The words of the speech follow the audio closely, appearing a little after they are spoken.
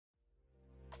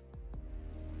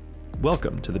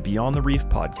Welcome to the Beyond the Reef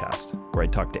podcast, where I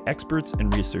talk to experts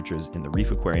and researchers in the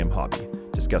reef aquarium hobby,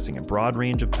 discussing a broad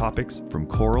range of topics from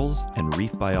corals and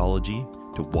reef biology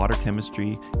to water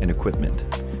chemistry and equipment.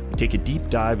 We take a deep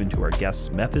dive into our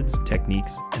guests' methods,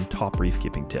 techniques, and top reef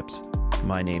keeping tips.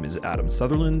 My name is Adam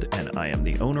Sutherland, and I am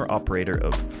the owner-operator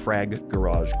of Frag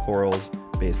Garage Corals,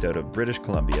 based out of British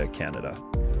Columbia, Canada.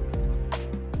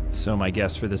 So my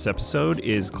guest for this episode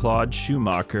is Claude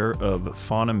Schuhmacher of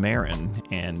Fauna Marin,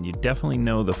 and you definitely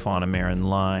know the Fauna Marin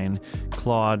line.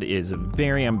 Claude is a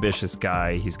very ambitious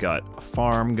guy. He's got a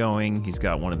farm going. He's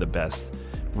got one of the best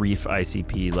Reef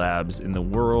ICP labs in the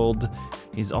world.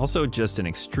 He's also just an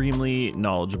extremely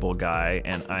knowledgeable guy,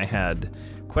 and I had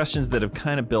questions that have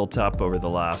kind of built up over the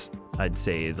last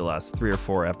 3 or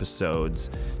 4 episodes,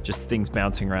 just things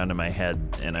bouncing around in my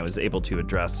head, and I was able to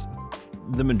address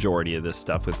the majority of this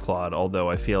stuff with Claude, although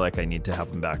I feel like I need to have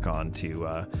him back on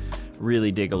to really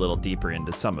dig a little deeper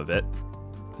into some of it.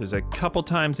 There's a couple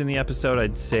times in the episode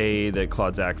I'd say that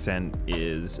Claude's accent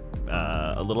is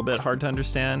a little bit hard to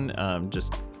understand.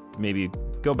 Just maybe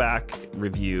go back,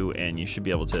 review, and you should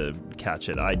be able to catch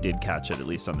it. I did catch it, at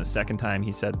least on the second time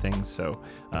he said things, so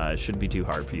it shouldn't be too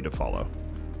hard for you to follow.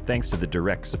 Thanks to the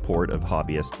direct support of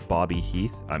hobbyist Bobby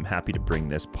Heath, I'm happy to bring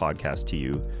this podcast to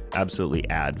you absolutely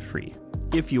ad-free.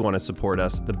 If you want to support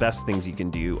us, the best things you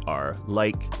can do are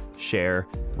like, share,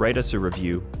 write us a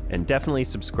review, and definitely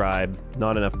subscribe.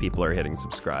 Not enough people are hitting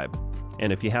subscribe.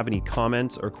 And if you have any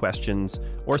comments or questions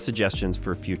or suggestions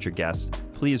for future guests,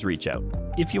 please reach out.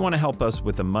 If you want to help us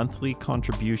with a monthly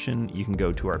contribution, you can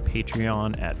go to our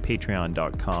Patreon at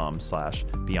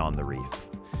patreon.com/beyondthereef.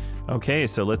 Okay,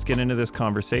 so let's get into this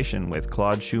conversation with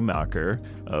Claude Schuhmacher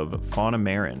of Fauna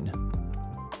Marin.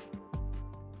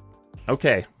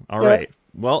 Okay, all right.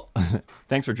 Well,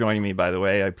 thanks for joining me, by the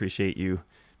way. I appreciate you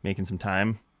making some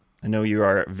time. I know you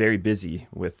are very busy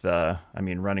with,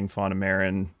 running Fauna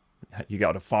Marin. You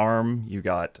got a farm, you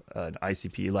got an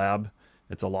ICP lab.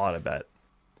 It's a lot, I bet.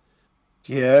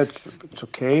 Yeah, it's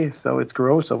okay. So it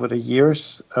grows over the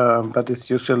years, but it's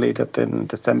usually that in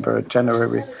December,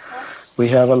 January, we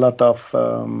have a lot of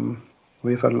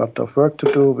work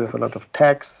to do. We have a lot of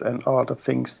tax and all the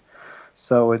things.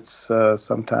 So it's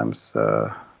sometimes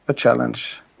a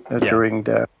challenge during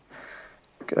that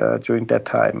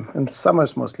time. And summer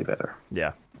is mostly better.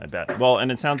 Yeah, I bet. Well, and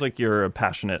it sounds like you're a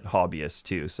passionate hobbyist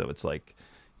too. So it's like,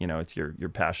 it's your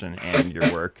passion and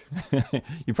your work.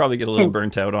 You probably get a little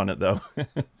burnt out on it though.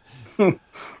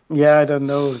 Yeah, I don't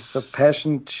know. It's a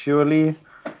passion, surely.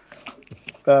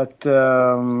 But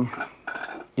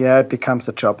it becomes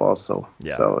a job also.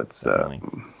 Yeah, so it's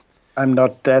I'm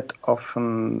not that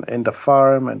often in the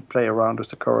farm and play around with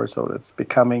the coral, so it's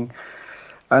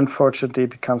unfortunately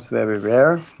becomes very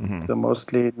rare. Mm-hmm. So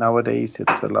mostly nowadays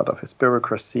it's a lot of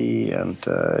bureaucracy, and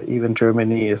even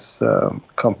Germany is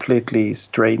completely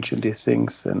strange in these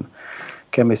things, in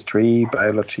chemistry,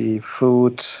 biology,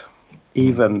 food,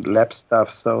 even lab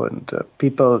stuff. So, and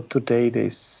people today, they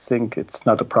think it's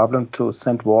not a problem to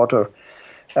send water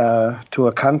to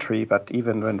a country, but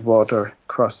even when water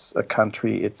cross a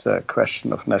country, it's a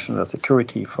question of national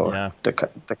security for the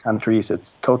countries.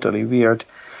 It's totally weird.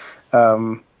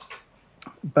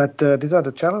 But these are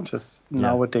the challenges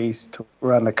nowadays to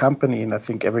run a company, and I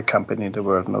think every company in the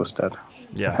world knows that.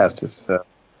 Yeah, has this.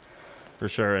 For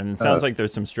sure, and it sounds like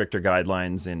there's some stricter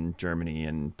guidelines in Germany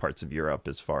and parts of Europe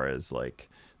as far as like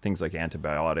things like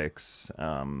antibiotics.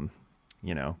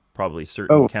 Probably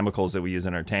certain chemicals that we use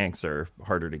in our tanks are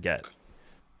harder to get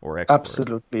or export.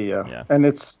 Absolutely, yeah. And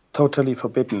it's totally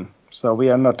forbidden. So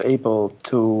we are not able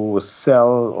to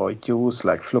sell or use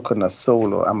like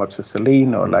fluconazole or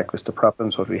amoxicillin, or like with the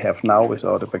problems what we have now with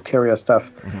all the bacteria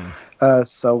stuff. Mm-hmm.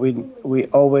 So we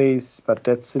always, but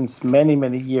that's since many,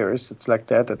 many years, it's like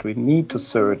that we need to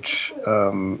search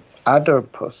other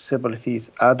possibilities,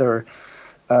 other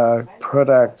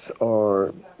products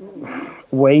or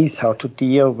ways how to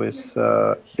deal with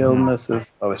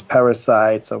illnesses or with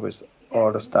parasites or with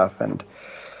all the stuff. And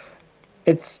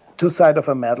it's two sides of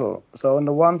a medal. So on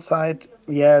the one side,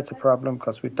 it's a problem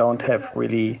because we don't have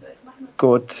really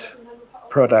good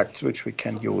products which we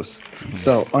can use. Mm-hmm.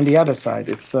 So on the other side,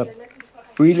 it's a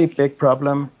really big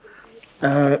problem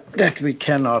that we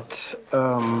cannot.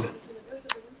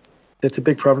 It's a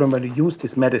big problem when you use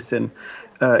this medicine,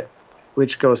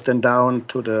 which goes then down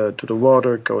to the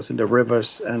water, goes in the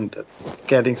rivers, and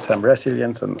getting some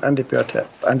resilience on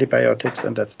antibiotics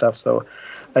and that stuff. So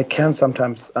I can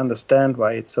sometimes understand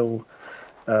why it's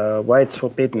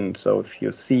forbidden. So if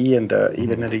you see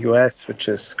even in the US, which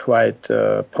is quite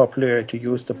popular to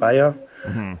use the bio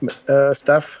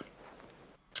stuff,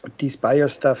 this bio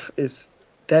stuff is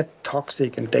that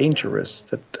toxic and dangerous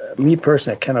that me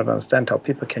personally, I cannot understand how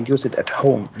people can use it at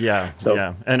home. Yeah.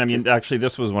 And I mean, actually,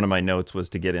 this was one of my notes, was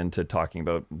to get into talking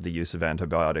about the use of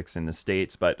antibiotics in the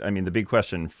States. But I mean, the big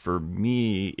question for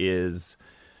me is,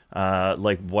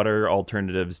 like, what are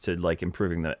alternatives to like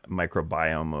improving the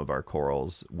microbiome of our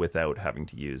corals without having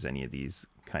to use any of these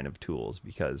kind of tools?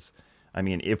 Because I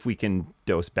mean, if we can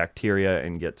dose bacteria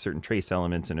and get certain trace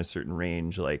elements in a certain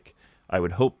range, like, I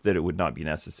would hope that it would not be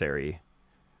necessary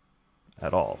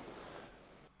at all.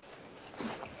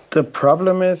 The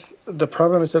problem is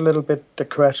a little bit the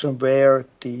question where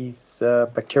these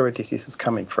bacteria disease is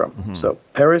coming from. Mm-hmm. So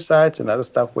parasites and other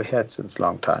stuff we had since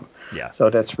long time. Yeah. So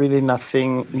that's really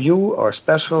nothing new or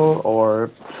special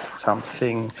or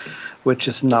something which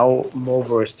is now more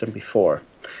worse than before.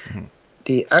 Mm-hmm.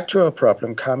 The actual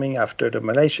problem coming after the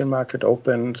Malaysian market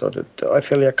opened, so the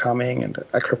oophilia coming and the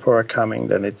acropora coming,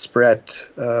 then it spread.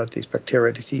 This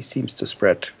bacteria disease seems to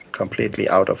spread completely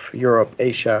out of Europe,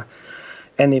 Asia,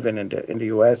 and even in the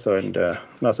US or in the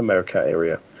North America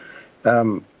area.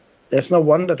 There's no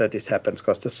wonder that this happens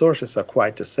because the sources are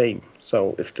quite the same.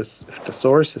 So if the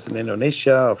source is in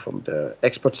Indonesia or from the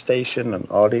export station and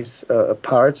all these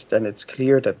parts, then it's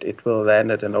clear that it will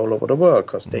land it in all over the world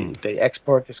because they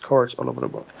export these corals all over the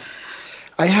world.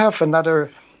 I have another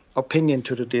opinion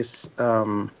to this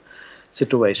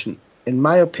situation. In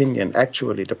my opinion,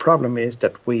 actually, the problem is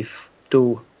that we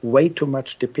do way too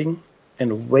much dipping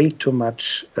and way too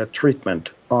much treatment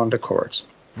on the corals.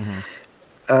 Mm-hmm.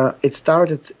 It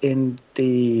started in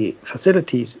the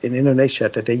facilities in Indonesia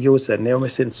that they use a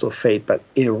neomycin sulfate, but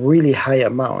in really high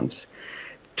amounts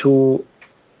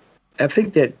I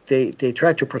think that they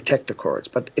try to protect the corals,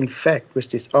 but in fact,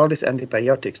 with all these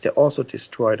antibiotics, they also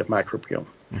destroy the microbiome.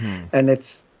 Mm-hmm. And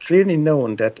it's clearly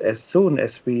known that as soon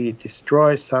as we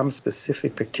destroy some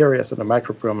specific bacteria on the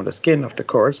microbiome on the skin of the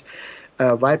corals,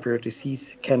 vibrio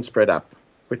disease can spread up,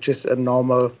 which is a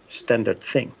normal standard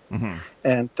thing. Mm-hmm.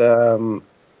 And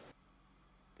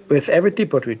with every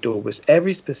dip what we do, with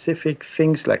every specific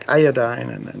things like iodine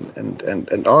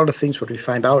and all the things what we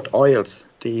find out, oils,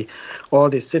 all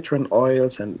the citron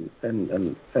oils and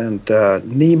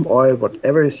neem oil,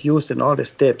 whatever is used in all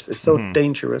these dips, is so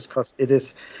dangerous because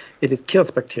it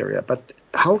kills bacteria. But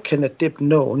how can a dip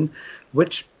know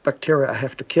which bacteria I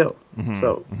have to kill? Mm-hmm.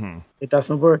 So it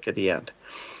doesn't work at the end.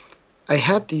 I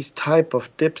had these type of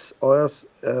dips oils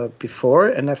before,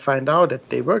 and I find out that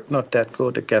they work not that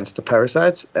good against the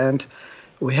parasites. And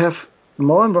we have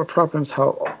more and more problems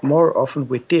how more often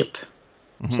we dip.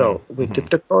 Mm-hmm. So we dip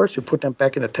the corals, we put them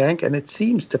back in the tank, and it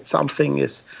seems that something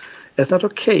is not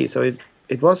okay. So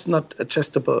it was not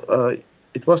adjustable.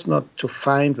 It was not to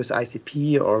find with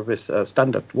ICP or with a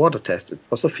standard water test. It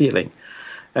was a feeling.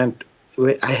 And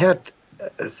I had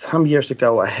some years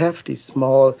ago, I have these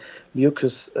small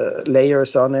mucus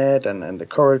layers on it, and the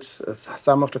corals,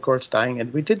 some of the corals dying,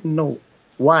 and we didn't know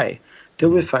why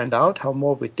till we find out how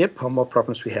more we dip, how more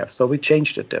problems we have. So we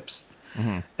changed the dips,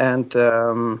 and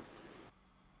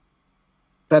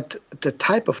but the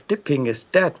type of dipping is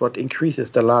what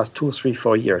increases the last 2, 3,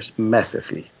 4 years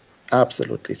massively,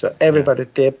 absolutely. So everybody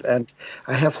dip, and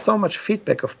I have so much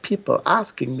feedback of people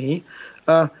asking me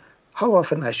how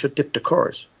often I should dip the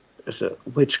corals. So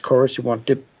which corals you want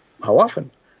to dip, how often?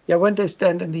 Yeah, when they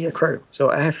stand in the aquarium. So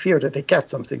I have fear that they get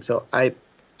something. So I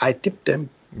dip them.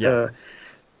 Yeah.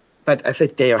 But I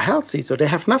think they are healthy, so they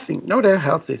have nothing. No, they're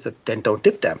healthy, so then don't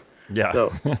dip them. Yeah.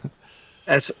 So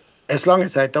as long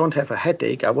as I don't have a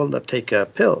headache, I will not take a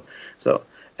pill. So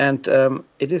and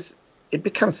it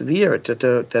becomes weird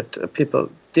that people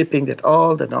dipping that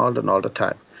all the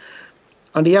time.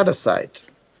 On the other side,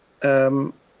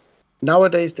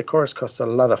 nowadays, the corals cost a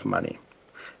lot of money.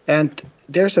 And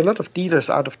there's a lot of dealers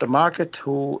out of the market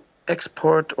who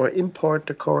export or import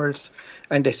the corals,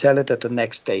 and they sell it at the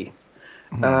next day.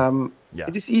 Mm-hmm.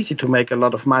 It is easy to make a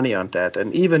lot of money on that.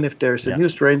 And even if there's a new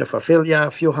strain of Ophelia,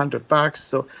 a few $100,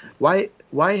 so why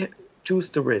choose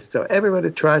the risk? So everybody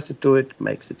tries to do it,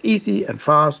 makes it easy and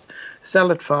fast,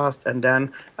 sell it fast, and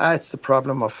then it's the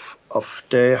problem of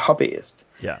the hobbyist.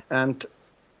 Yeah. And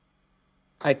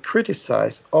I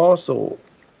criticize also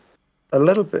a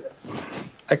little bit.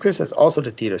 I criticize also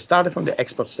the dealers, starting from the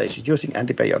export station using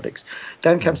antibiotics.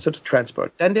 Then comes to the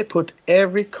transport. Then they put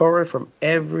every coral from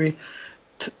every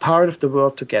part of the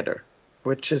world together,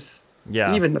 which is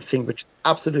even a thing which is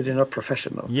absolutely not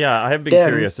professional. Yeah, I have been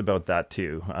curious about that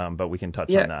too, but we can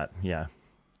touch on that. Yeah.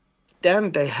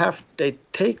 Then they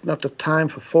take not the time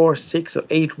for 4, 6, or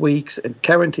 8 weeks in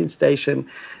quarantine station,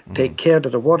 take care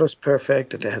that the water is perfect,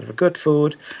 that they have a good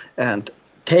food, and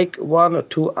take 1 or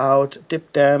 2 out,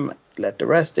 dip them, let the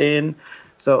rest in.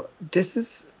 So this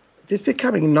this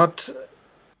becoming not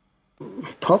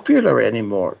popular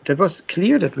anymore. It was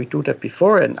clear that we do that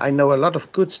before, and I know a lot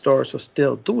of good stores who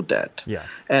still do that. Yeah.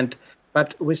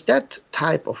 But with that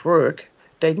type of work,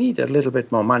 they need a little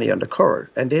bit more money on the coral,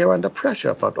 and they are under pressure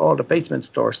about all the basement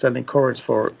stores selling corals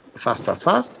for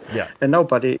fast. Yeah. And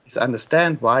nobody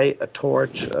understand why a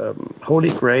torch,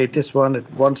 holy grail, this one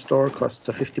at one store costs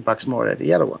 $50 more than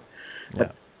the other one. Yeah.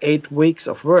 But 8 weeks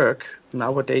of work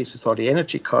nowadays, with all the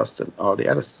energy costs and all the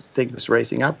other things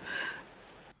raising up,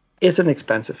 is an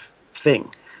expensive thing.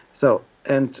 So,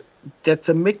 and that's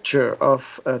a mixture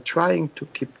of trying to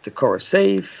keep the coral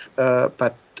safe,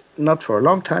 but not for a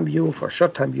long time view, for a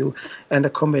short time view, and a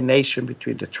combination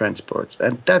between the transports.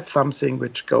 And that's something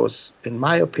which goes, in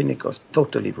my opinion, goes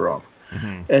totally wrong.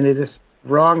 Mm-hmm. And it is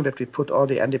wrong that we put all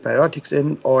the antibiotics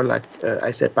in, or like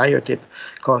I said, biotip,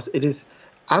 because it is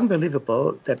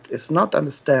unbelievable that it's not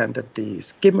understand that the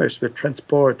skimmers will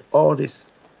transport all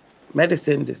this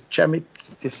medicine, these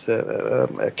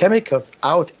chemicals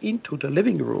out into the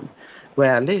living room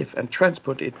where I live and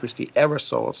transport it with the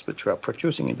aerosols which we are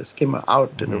producing in the skimmer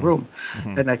out in the room.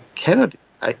 Mm-hmm. And I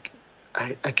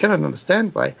cannot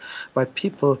understand why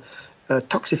people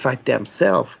toxify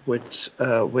themselves with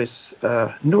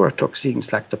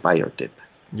neurotoxins like the biotip.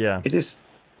 Yeah.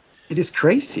 It is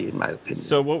crazy in my opinion.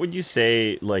 So what would you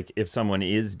say, like, if someone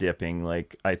is dipping,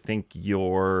 like, I think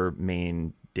your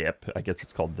main dip, I guess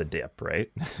it's called the dip, right?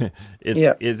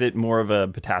 Is it more of a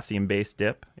potassium based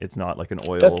dip? It's not like an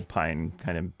pine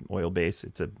kind of oil base.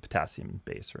 It's a potassium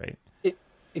base, right?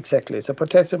 Exactly. It's a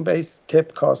potassium based dip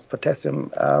because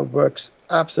potassium works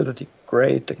absolutely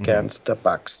great against the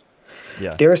bugs.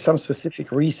 Yeah. There is some specific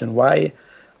reason why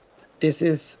this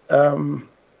is a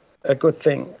good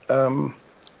thing.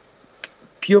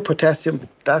 Pure potassium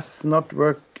does not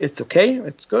work. It's okay.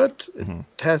 It's good. Mm-hmm.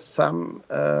 It has some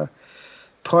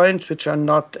points which are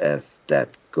not as that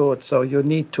good. So you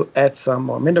need to add some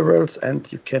more minerals,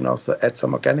 and you can also add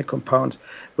some organic compounds,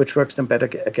 which works then better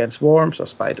against worms or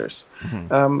spiders.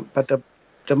 Mm-hmm. But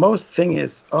the most thing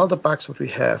is all the bugs what we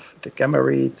have, the gamma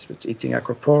reeds, which eating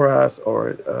acroporas,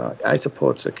 or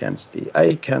isopods against the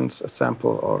icans, a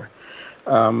sample, or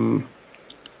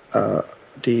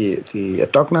the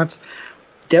dognuts.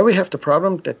 There we have the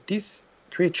problem that these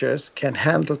creatures can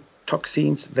handle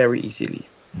toxins very easily.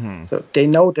 Mm-hmm. So they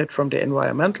know that from the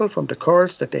environmental, from the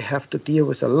corals, that they have to deal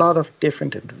with a lot of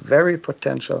different and very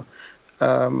potential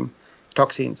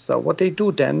toxins. So what they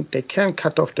do then, they can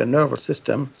cut off the nervous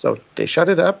system. So they shut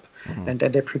it up, and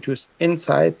then they produce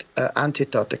inside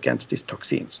antidote against these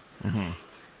toxins. Mm-hmm.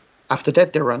 After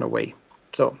that, they run away.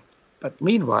 So, but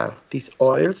meanwhile, these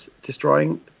oils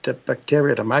destroying the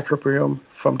bacteria, the microbiome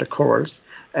from the corals,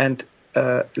 and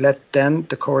let then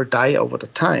the coral die over the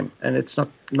time. And it's not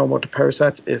no more the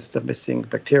parasites, it's the missing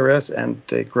bacteria and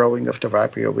the growing of the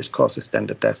vibrio, which causes then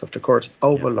the death of the corals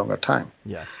over longer time.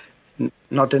 Yeah.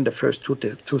 Not in the first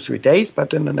 2-3 days,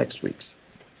 but in the next weeks.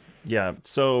 Yeah.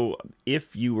 So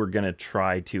if you were going to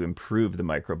try to improve the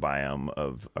microbiome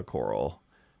of a coral,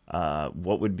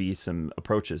 what would be some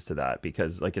approaches to that?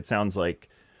 Because, like, it sounds like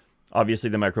obviously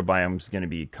the microbiome is going to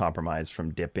be compromised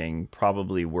from dipping,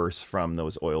 probably worse from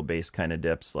those oil-based kind of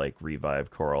dips like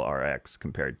Revive, Coral RX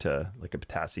compared to like a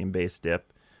potassium-based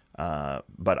dip.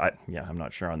 But I'm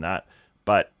not sure on that.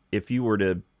 But if you were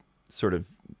to sort of,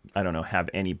 I don't know, have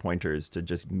any pointers to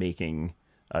just making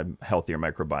a healthier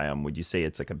microbiome, would you say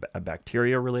it's like a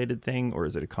bacteria-related thing, or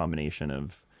is it a combination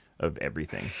of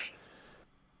everything?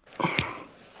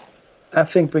 I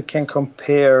think we can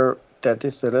compare that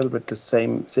is a little bit the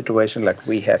same situation like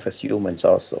we have as humans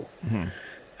also. Mm-hmm.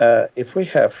 If we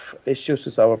have issues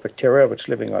with our bacteria, which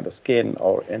living on the skin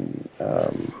or in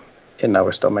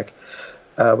our stomach,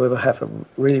 we will have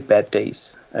really bad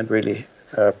days and really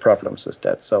problems with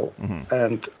that. So,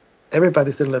 and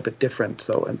everybody's a little bit different.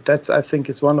 So, and that's, I think,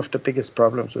 is one of the biggest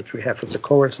problems which we have with the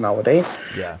corals nowadays,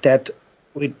 that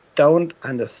we don't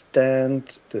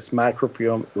understand this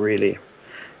microbiome really.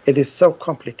 It is so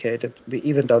complicated. We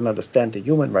even don't understand the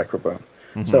human microbiome.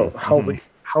 So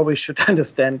how we should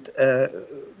understand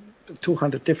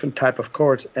 200 different type of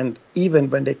corals, and even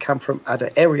when they come from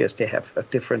other areas, they have a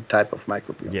different type of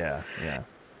microbiome. Yeah.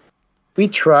 We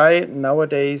try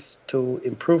nowadays to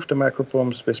improve the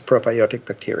microbiomes with probiotic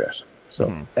bacteria.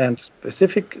 So and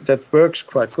specific that works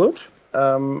quite good,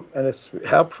 and it's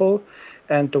helpful.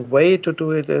 And the way to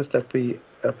do it is that we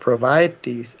provide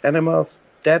these animals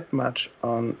that much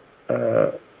on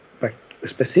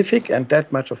specific and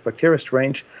that much of bacteria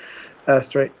strains,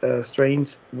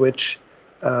 which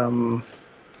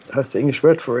has the English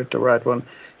word for it, the right one.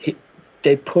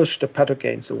 They push the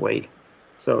pathogens away.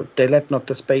 So they let not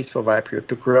the space for Vibrio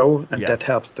to grow, and that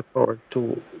helps the coral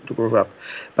to grow up.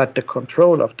 But the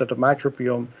control of the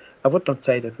microbiome, I would not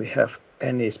say that we have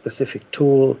any specific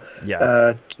tool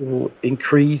to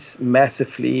increase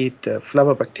massively the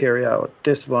Flabobacteria, or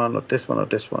this one, or this one, or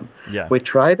this one. Yeah. We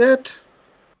tried it.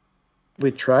 We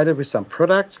tried it with some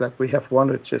products, like we have one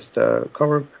which is the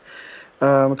coral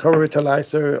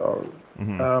vitalizer, or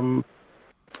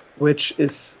which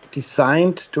is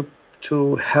designed to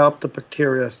help the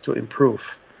bacteria to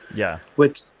improve. Yeah.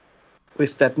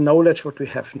 With that knowledge what we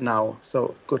have now.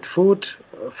 So good food,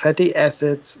 fatty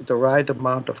acids, the right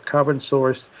amount of carbon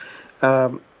source,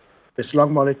 with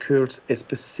long molecules, as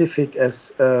specific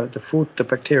as the food the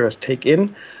bacteria take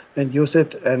in, and use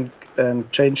it and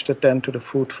change it then to the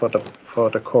food for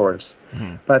the corals.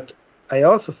 But I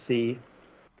also see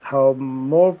how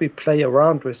more we play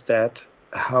around with that,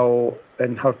 how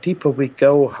deeper we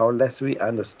go, how less we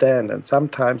understand. And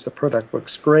sometimes the product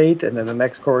works great, and then the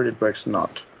next coral it works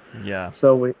not. Yeah.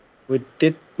 So we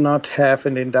did not have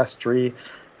in the industry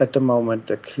at the moment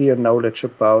a clear knowledge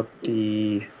about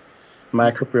the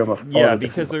microbiome of all. Yeah,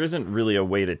 because there isn't really a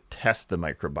way to test the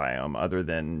microbiome other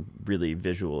than really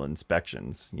visual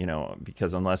inspections,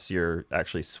 because unless you're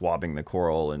actually swabbing the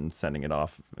coral and sending it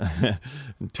off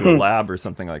to a lab or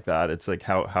something like that, it's like,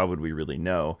 how would we really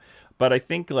know? But I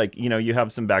think, you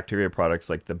have some bacteria products,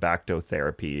 like the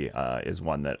Bactotherapy is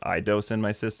one that I dose in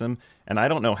my system. And I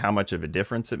don't know how much of a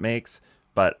difference it makes,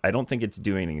 but I don't think it's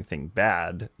doing anything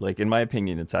bad. Like, in my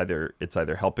opinion, it's either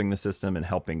helping the system and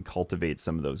helping cultivate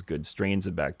some of those good strains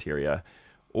of bacteria,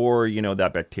 or,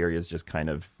 that bacteria is just kind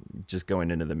of just going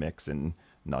into the mix and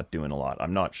not doing a lot.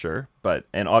 I'm not sure.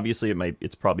 And obviously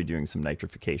it's probably doing some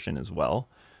nitrification as well.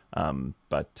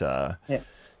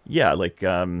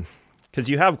 Because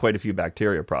you have quite a few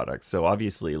bacteria products, so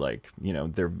obviously,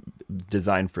 they're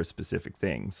designed for specific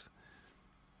things.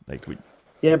 But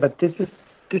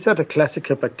these are the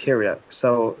classical bacteria.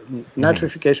 So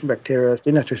nitrification bacteria,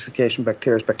 denitrification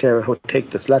bacteria who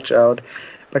take the sludge out,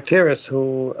 bacteria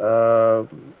who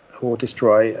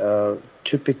destroy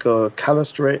typical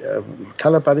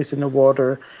color bodies in the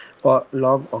water, or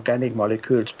long organic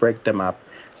molecules, break them up.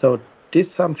 So this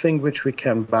is something which we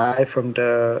can buy from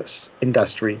the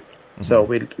industry. So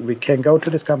we can go to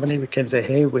this company, we can say,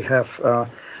 hey,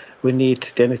 we need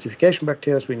denitrification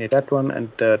bacteria, we need that one.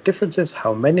 And the difference is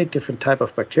how many different type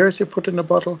of bacteria you put in the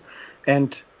bottle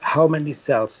and how many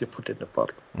cells you put in the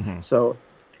bottle. So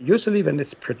usually when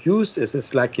it's produced,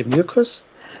 it's like a mucus.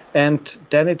 And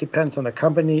then it depends on the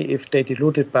company if they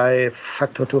dilute it by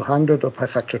factor 200 or by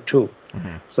factor 2.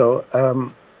 So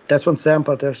that's one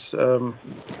sample. There's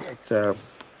it's a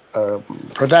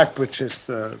product which is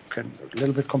a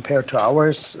little bit compared to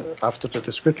ours after the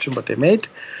description what they made.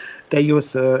 They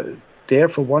use there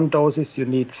for one doses you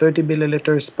need 30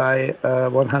 milliliters by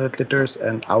 100 liters,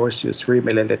 and ours use 3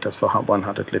 milliliters for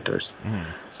 100 liters.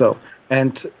 So,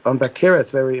 and on bacteria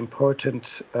it's very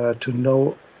important to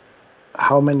know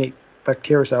how many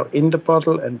bacteria are in the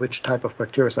bottle and which type of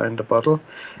bacteria are in the bottle,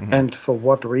 and for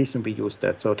what reason we use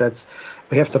that. So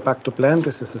we have the Bacto Blend.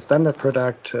 This is a standard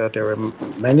product. There are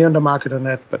many on the market on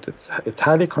that, but it's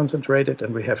highly concentrated,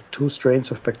 and we have 2 strains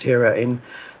of bacteria in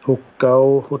who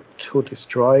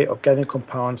destroy organic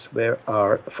compounds where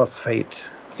are phosphate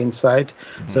inside,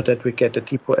 so that we get the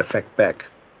depot effect back.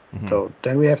 So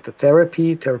then we have the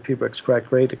therapy. Therapy works quite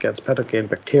great against pathogen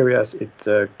bacteria.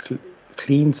 It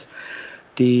cleans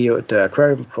the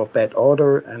aquarium for bad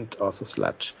odor and also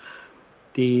sludge.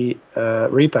 The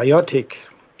rebiotic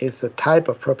is a type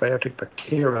of probiotic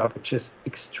bacteria which is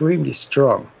extremely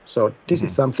strong. So this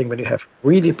is something when you have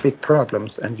really big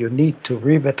problems and you need to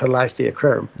revitalize the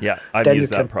aquarium. Yeah, I've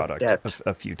used that product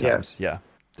a few times. Yeah,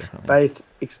 definitely. But it's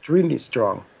extremely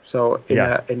strong. So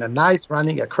in a nice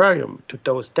running aquarium, to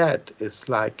dose that is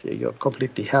like you're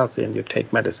completely healthy and you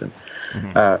take medicine.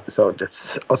 So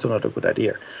that's also not a good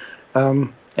idea.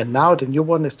 And now the new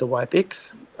one is the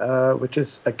vib-x, which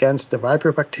is against the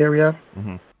Vibrio bacteria,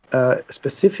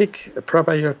 specific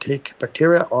probiotic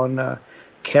bacteria on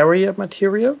carrier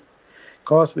material,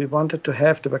 because we wanted to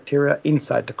have the bacteria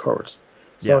inside the corals,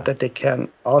 so that they can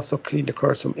also clean the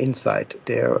corals from inside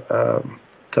there.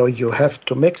 So you have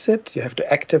to mix it, you have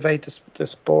to activate the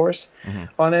spores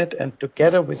on it, and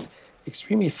together with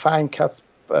extremely fine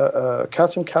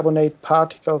calcium carbonate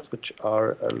particles, which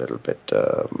are a little bit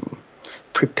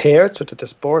prepared so that the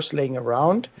spores laying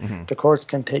around, the corals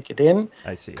can take it in.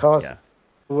 I see. Because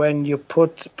when you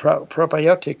put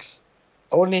probiotics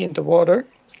only in the water,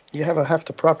 you have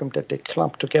the problem that they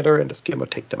clump together and the skim will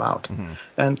take them out.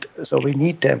 And so we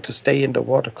need them to stay in the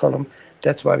water column.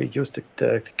 That's why we use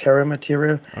the carrier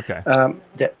material. Okay.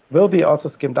 That will be also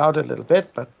skimmed out a little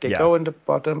bit, but they go in the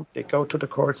bottom, they go to the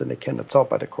corals, and they can absorb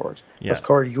by the corals. Because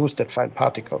coral use that fine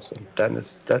particles, and then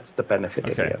that's the benefit.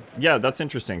 Okay. Yeah, that's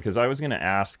interesting, because I was going to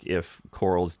ask if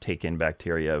corals take in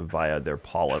bacteria via their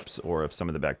polyps, or if some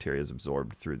of the bacteria is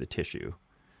absorbed through the tissue.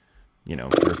 You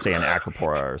know, for say an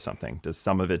acropora or something. Does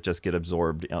some of it just get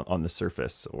absorbed on the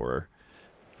surface, or,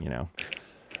 you know?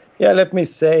 Yeah, let me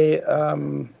say,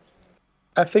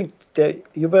 I think that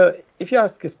if you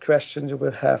ask this question, you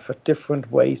will have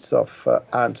different ways of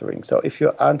answering. So if you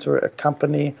answer a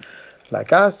company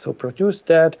like us who produce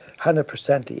that,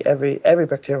 100% every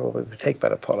bacteria will be taken by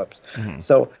the polyps.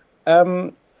 So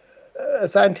a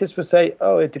scientist would say,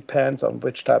 oh, it depends on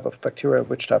which type of bacteria,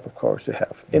 which type of corals you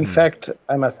have. In fact,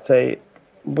 I must say,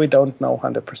 we don't know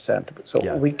 100%.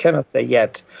 So we cannot say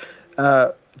yet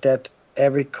that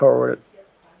every coral,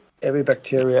 every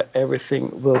bacteria,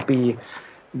 everything will be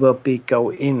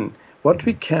go in. What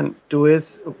we can do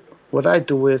is, what I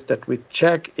do is that we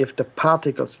check if the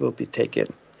particles will be taken.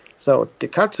 So the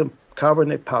calcium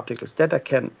carbonate particles that I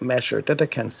can measure, that I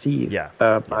can see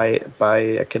by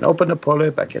I can open a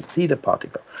polyp, I can see the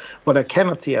particle. What I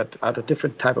cannot see are the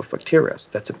different type of bacteria.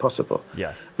 That's impossible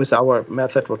with our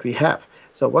method, what we have.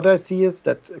 So what I see is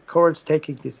that corals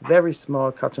taking these very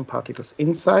small calcium particles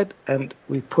inside, and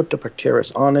we put the bacteria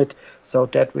on it, so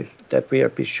that we are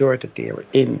be sure that they are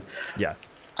in. Yeah.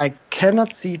 I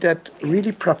cannot see that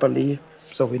really properly.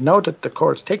 So we know that the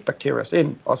corals take bacteria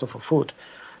in, also for food,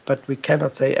 but we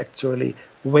cannot say actually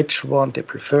which one they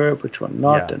prefer, which one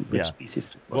not, and which species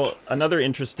to put. Well, another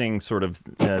interesting sort of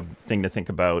thing to think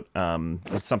about,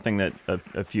 it's something that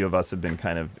a few of us have been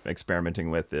kind of experimenting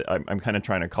with. I'm kind of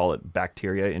trying to call it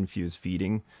bacteria-infused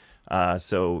feeding.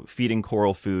 So feeding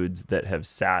coral foods that have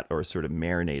sat or sort of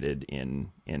marinated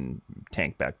in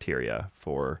tank bacteria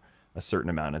for a certain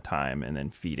amount of time, and then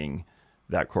feeding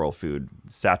that coral food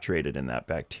saturated in that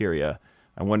bacteria.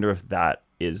 I wonder if that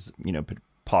is,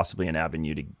 possibly an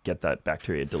avenue to get that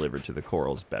bacteria delivered to the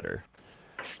corals better.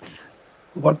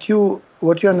 What you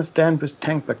understand with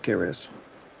tank bacteria?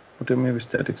 What do you mean with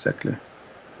that exactly?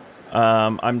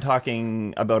 I'm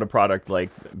talking about a product like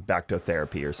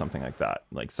bactotherapy or something like that,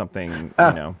 like something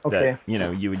that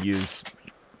you would use.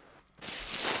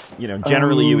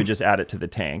 Generally you would just add it to the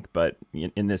tank, but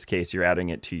in this case you're adding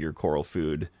it to your coral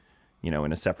food, in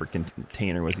a separate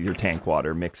container with your tank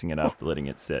water, mixing it up, letting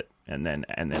it sit, and then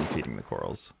feeding the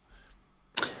corals.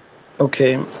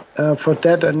 Okay, for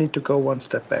that I need to go one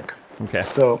step back. Okay.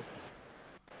 So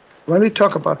when we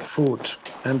talk about food,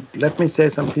 and let me say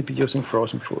some people using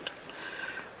frozen food.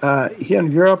 Here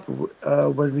in Europe,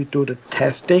 when we do the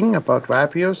testing about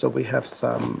Vibrio, so we have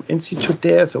some institute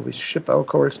there, so we ship our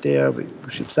corals there, we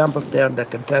ship samples there and let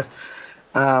them test.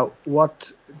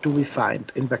 What do we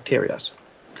find in bacteria?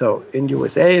 So in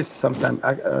USA, sometimes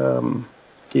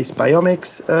these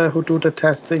biomics who do the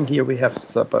testing. Here we have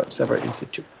several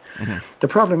institutes. The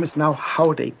problem is now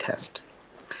how they test.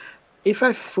 If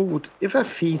I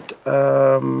feed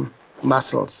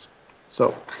mussels,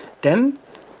 so then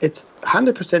it's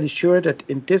 100% sure that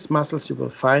in these mussels you will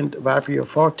find Vibrio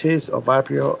fortis or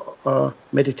Vibrio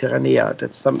mediterranea.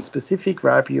 That's some specific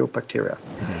Vibrio bacteria.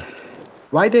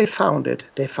 Why they found it?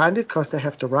 They find it because they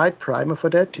have the right primer for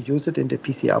that to use it in the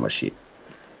PCR machine.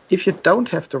 If you don't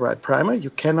have the right primer, you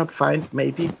cannot find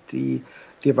maybe the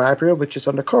Vibrio which is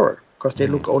on the coral, because they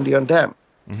look only on them.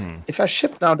 If I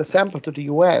ship now the sample to the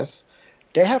US,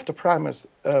 they have the primers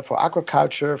for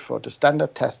aquaculture, for the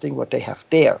standard testing, what they have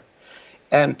there.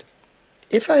 And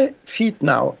if I feed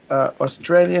now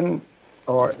Australian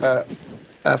or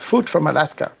food from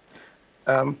Alaska,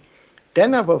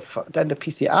 then then the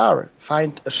PCR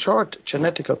find a short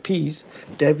genetical piece.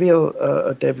 They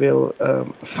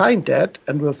will find that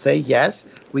and will say, yes,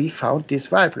 we found this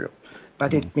Vibrio.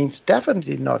 But it means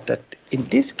definitely not that in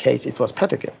this case it was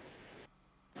pathogen.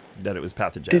 That it was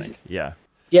pathogenic.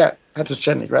 Yeah,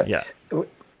 pathogenic, right? Yeah. We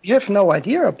have no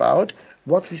idea about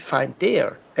what we find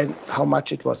there and how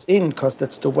much it was in, because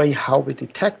that's the way how we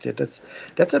detect it.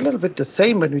 That's a little bit the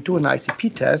same when we do an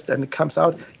ICP test and it comes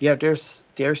out,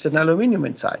 there's an aluminium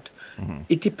inside.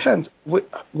 It depends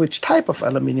which type of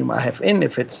aluminium I have in,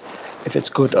 if it's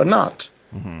good or not.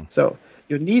 So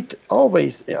you need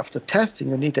always, after testing,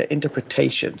 you need an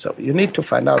interpretation. So you need to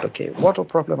find out, okay, what a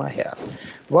problem I have.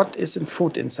 What is in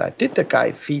food inside? Did the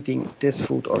guy feeding this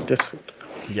food or this food?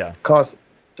 Yeah. Because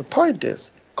the point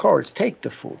is, corals take the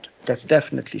food. That's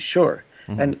definitely sure.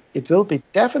 And it will be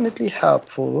definitely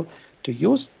helpful to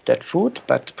use that food,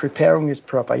 but preparing is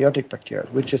probiotic bacteria,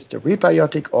 which is the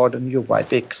rebiotic or the new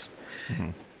vib-x.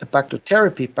 The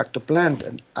Bactotherapy, Bactoplant,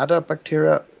 and other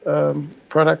bacteria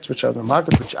products which are on the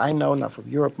market, which I know now from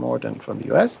Europe more than from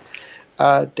the US,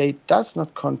 they does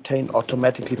not contain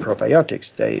automatically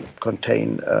probiotics. They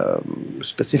contain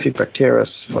specific bacteria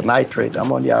for nitrate,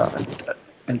 ammonia,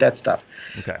 and that stuff.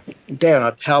 Okay. They are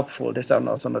not helpful. These are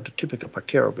also not the typical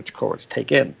bacteria which corals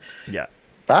take in. Yeah.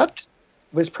 But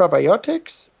with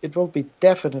probiotics, it will be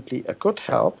definitely a good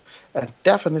help and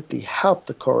definitely help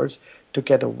the corals to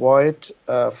get avoid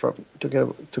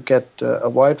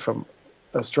from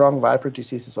a strong viral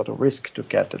diseases or the risk to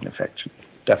get an infection.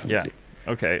 Definitely.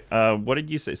 Yeah. Okay. What did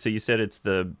you say? So you said it's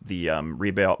the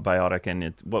rebiotic, and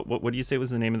it's what do you say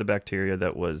was the name of the bacteria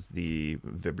that was the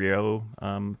Vibrio?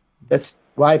 That's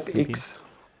vib-x.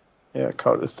 Yeah,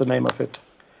 it's the name of it.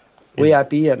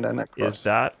 VIB and then across. Is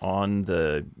that on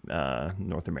the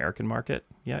North American market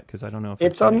yet? Because I don't know if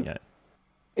it's on it yet.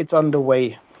 It's on the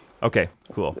way. Okay,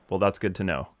 cool. Well, that's good to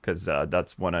know, because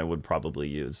that's one I would probably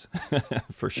use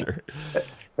for sure.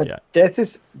 But yeah. this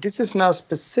is now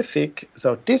specific.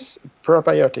 So these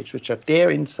probiotics, which are there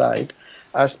inside,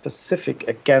 are specific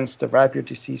against the vibrio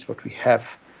disease what we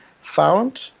have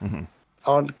found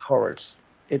on corals.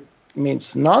 It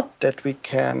means not that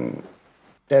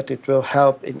it will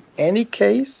help in any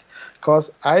case,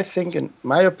 because I think, in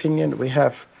my opinion, we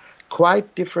have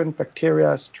quite different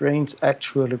bacteria strains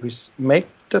actually make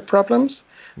the problems.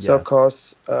 Yeah. So,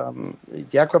 because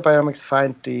the aquabiomics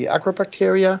find the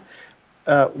aquabacteria,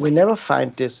 we never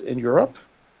find this in Europe,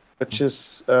 which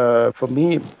is for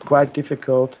me quite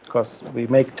difficult, because we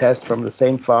make tests from the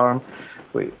same farm.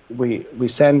 We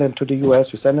send them to the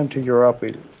US, we send them to Europe,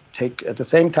 we take at the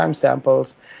same time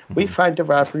samples. We find the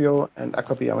vibrio, and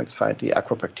aquabiomics find the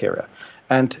aquabacteria.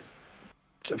 And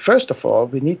first of all,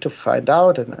 we need to find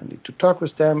out, and I need to talk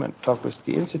with them and talk with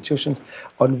the institutions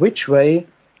on which way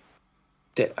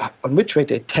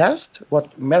they test,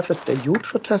 what method they use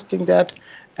for testing that,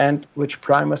 and which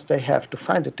primers they have to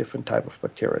find a different type of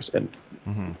bacteria.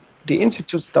 And the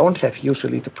institutes don't have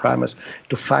usually the primers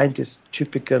to find this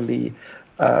typically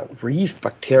reef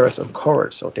bacteria on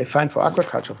corals. So they find for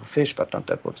aquaculture, for fish, but not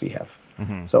that what we have.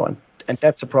 So and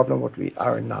that's the problem what we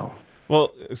are in now.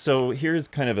 Well, so here's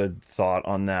kind of a thought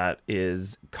on that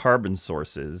is carbon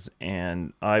sources.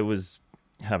 And I was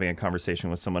having a conversation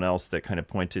with someone else that kind of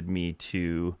pointed me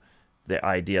to the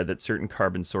idea that certain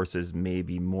carbon sources may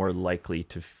be more likely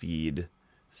to feed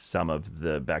some of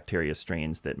the bacteria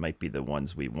strains that might be the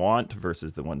ones we want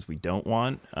versus the ones we don't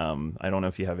want. I don't know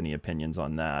if you have any opinions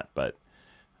on that, but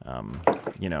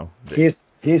you know, he's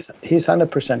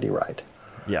 100% right.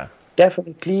 Yeah,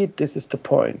 definitely. This is the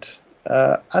point.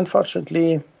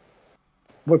 Unfortunately,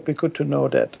 would be good to know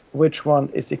that which one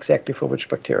is exactly for which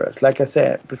bacteria. Like I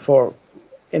said before,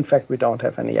 in fact, we don't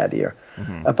have any idea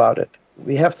about it.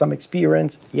 We have some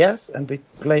experience, yes, and we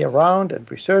play around and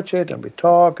research it and we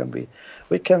talk and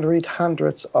we can read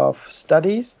hundreds of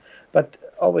studies, but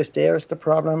always there is the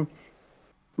problem.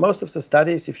 Most of the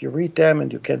studies, if you read them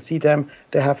and you can see them,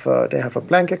 they have a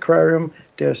blank aquarium.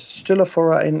 There's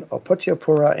Stylophora in or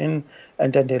Potiopora in,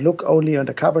 and then they look only on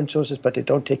the carbon sources, but they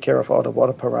don't take care of all the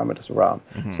water parameters around.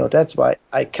 So that's why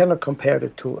I cannot compare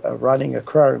it to a running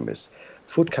aquarium with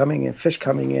food coming in, fish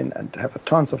coming in, and have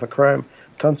tons of aquarium,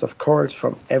 tons of corals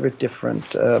from every different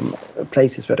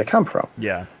places where they come from.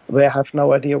 Yeah, we have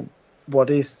no idea what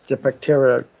is the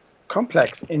bacteria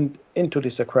complex into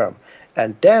this aquarium,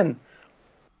 and then.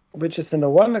 Which in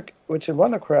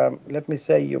one aquarium, let me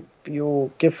say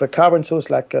you give a carbon source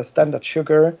like a standard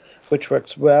sugar, which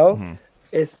works well,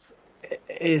 is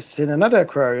in another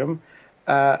aquarium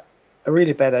a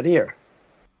really bad idea.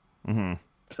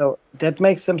 So that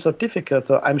makes them so difficult.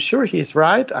 So I'm sure he's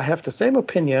right. I have the same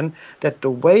opinion that the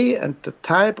way and the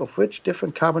type of which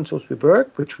different carbon sources we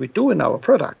work, which we do in our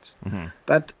products,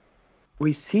 but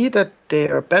we see that they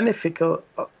are beneficial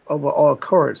over all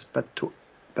corals, but to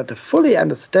fully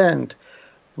understand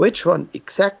which one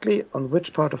exactly on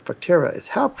which part of bacteria is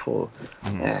helpful,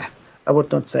 I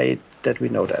would not say that we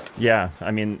know that. Yeah,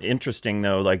 I mean, interesting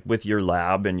though, like with your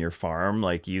lab and your farm,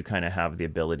 like you kind of have the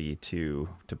ability to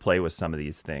play with some of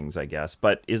these things, I guess.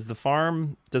 But does the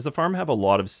farm have a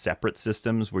lot of separate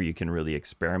systems where you can really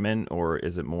experiment, or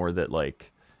is it more that,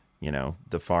 like, you know,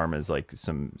 the farm is like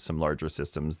some larger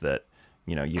systems that,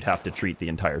 you know, you'd have to treat the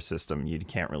entire system. You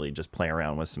can't really just play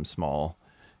around with some small,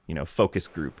 you know, focus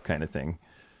group kind of thing.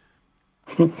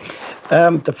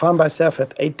 The farm by itself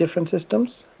had 8 different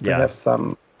systems. We have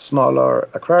some smaller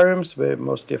aquariums where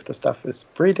mostly of the stuff is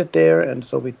breeded there, and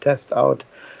so we test out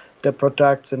the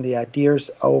products and the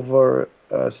ideas over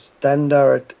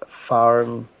standard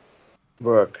farm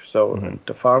work. So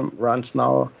the farm runs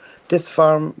now. This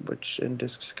farm, which in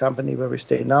this company where we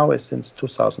stay now, is since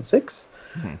 2006,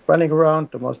 running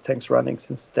around. The most tanks running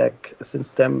since them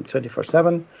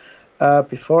 24/7.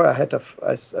 Before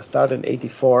I started in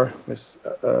 '84 with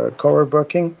coral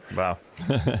working. Wow!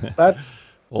 But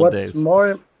what's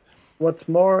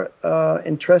more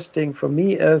interesting for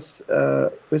me is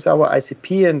with our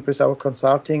ICP and with our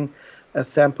consulting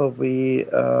sample, we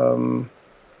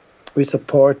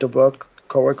support the World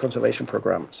Coral Conservation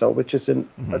Program, so which is in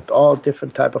all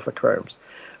different type of aquariums,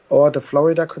 or the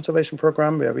Florida Conservation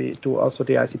Program, where we do also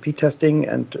the ICP testing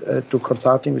and do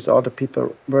consulting with all the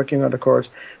people working on the corals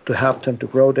to help them to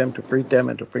grow them, to breed them,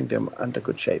 and to bring them under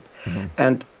good shape.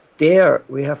 And there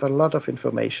we have a lot of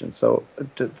information. So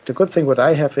the good thing what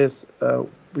I have is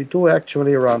we do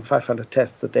actually around 500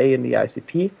 tests a day in the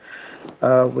ICP.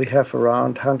 We have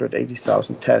around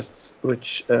 180,000 tests,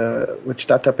 which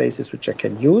databases which I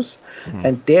can use,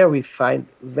 and there we find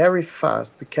very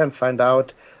fast. We can find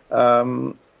out,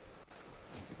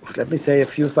 let me say, a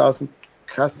few thousand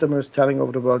customers telling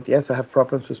over the world, yes, I have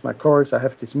problems with my corals, I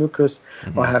have this mucus,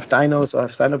 or I have dinos, or I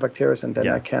have cyanobacteria, and then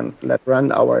I can let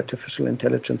run our artificial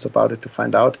intelligence about it to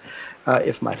find out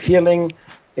if my feeling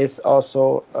is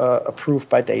also approved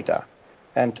by data.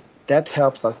 And that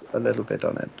helps us a little bit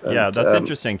on it. Yeah, and, that's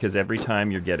interesting, because every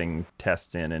time you're getting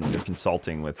tests in and you're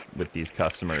consulting with these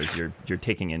customers, you're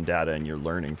taking in data and you're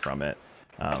learning from it.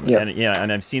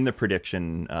 And I've seen the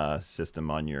prediction system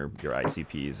on your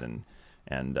ICPs,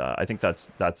 and I think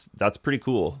that's pretty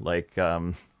cool. Like,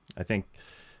 I think,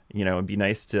 it'd be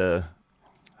nice to,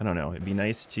 it'd be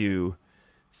nice to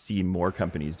see more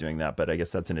companies doing that, but I guess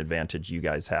that's an advantage you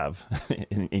guys have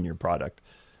in your product.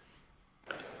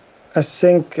 I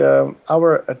think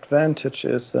our advantage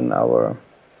is, and our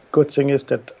good thing is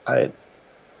that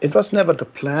it was never the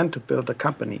plan to build a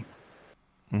company.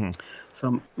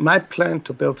 So my plan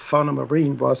to build Fauna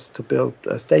Marin was to build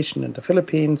a station in the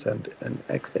Philippines and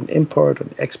import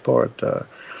and export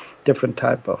different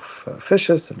type of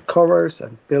fishes and corals,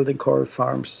 and building coral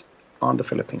farms on the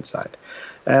Philippine side.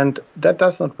 And that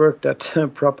does not work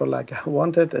that proper like I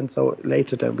wanted. And so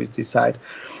later then we decide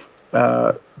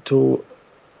to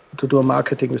do a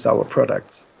marketing with our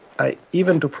products. I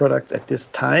even do products at this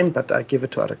time, but I give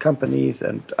it to other companies,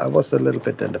 and I was a little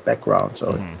bit in the background.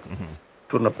 So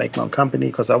do not make my own company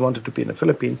because I wanted to be in the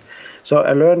Philippines. So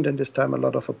I learned in this time a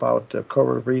lot about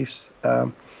coral reefs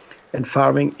and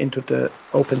farming into the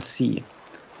open sea.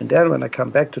 And then when I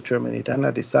come back to Germany, then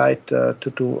I decide to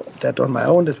do that on my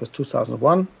own. This was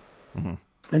 2001.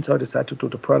 And so I decided to do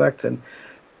the products, and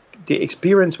the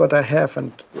experience what I have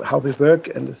and how we work,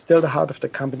 and it's still the heart of the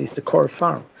company, is the coral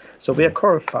farm. So we are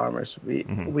coral farmers.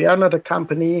 We are not a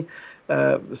company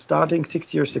starting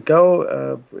 6 years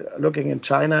ago, looking in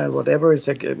China and whatever. It's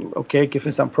like, okay, give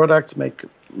me some products, make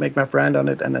my brand on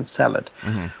it, and then sell it.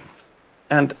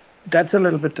 And that's a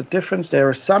little bit the difference. There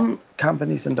are some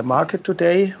companies in the market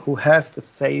today who has the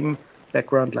same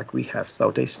background like we have. So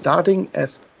they're starting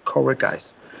as coral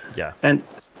guys. Yeah. And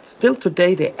still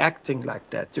today they're acting like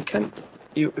that. You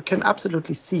can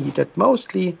absolutely see that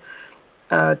mostly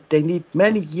they need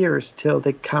many years till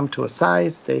they come to a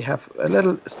size. They have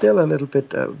still a little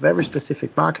bit very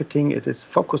specific marketing. It is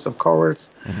focused on corals.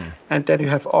 And then you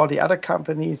have all the other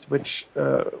companies which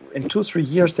in 2-3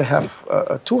 years they have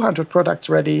 200 products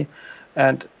ready,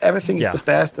 and everything is the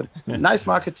best, and nice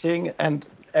marketing and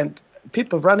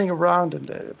people running around, and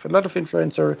a lot of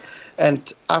influencer.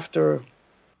 And after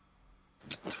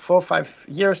 4 or 5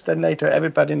 years, then later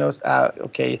everybody knows,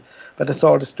 okay, but the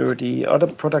salt is dirty, or the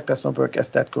product does not work as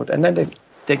that good, and then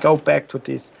they go back to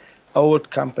these old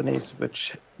companies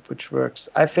which works.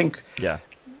 I think we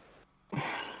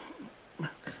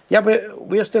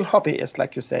are still hobbyists,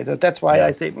 like you say. So that's why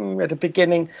I say at the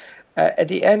beginning, at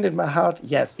the end in my heart,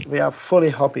 yes, we are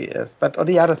fully hobbyists, but on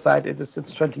the other side,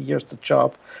 it's 20 years the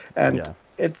job, and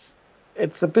it's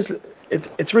a business.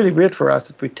 It's really weird for us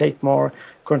that we take more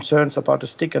concerns about the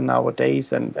sticker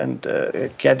nowadays and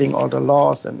getting all the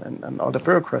laws and all the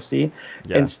bureaucracy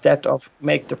instead of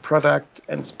make the product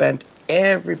and spend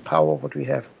every power what we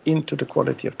have into the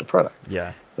quality of the product.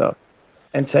 So,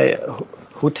 and say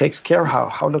who takes care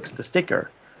how looks the sticker.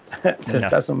 It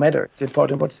doesn't matter. It's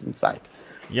important what's inside.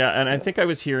 Yeah, and I think I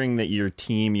was hearing that your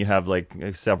team, you have like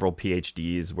several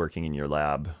PhDs working in your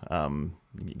lab.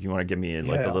 You want to give me a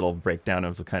little breakdown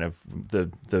of the kind of the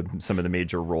some of the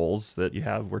major roles that you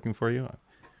have working for you?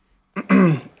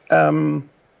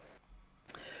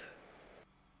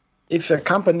 If a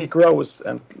company grows,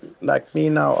 and like me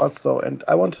now also, and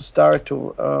I want to start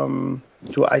to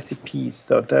ICPs,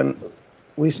 so then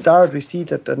we see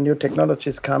that the new technology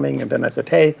is coming, and then I said,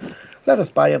 hey, let us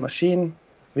buy a machine.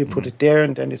 We put it there,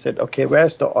 and then he said, okay,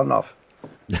 where's the on-off?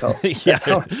 So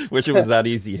which it was that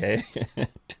easy, hey?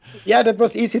 Yeah, that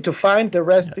was easy to find. The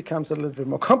rest becomes a little bit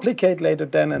more complicated later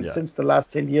then, and since the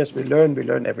last 10 years, we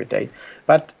learn every day.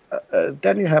 But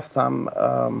then you have some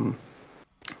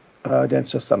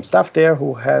staff there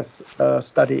who has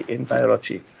study in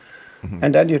biology.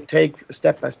 And then you take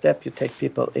step by step, you take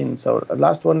people in. So the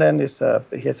last one then is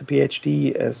he has a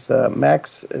PhD, as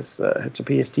Max has a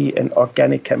PhD in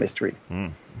organic chemistry.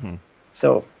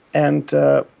 So, and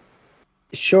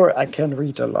sure, I can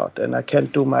read a lot and I can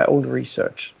do my own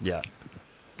research. Yeah.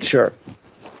 Sure.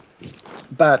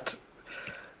 But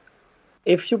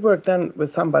if you work then with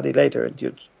somebody later and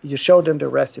you show them the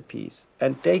recipes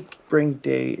and they bring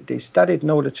the studied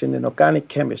knowledge in organic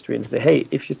chemistry and say, hey,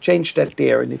 if you change that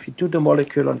there and if you do the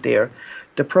molecule on there,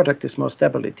 the product is more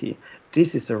stability.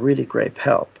 This is a really great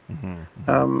help.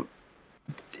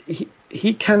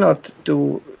 He cannot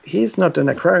do, he's not an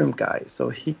aquarium guy, so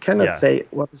he cannot say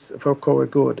what is for coral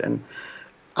good. And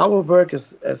our work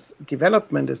as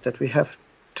development is that we have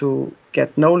to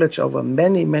get knowledge over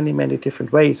many, many, many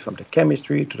different ways, from the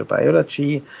chemistry to the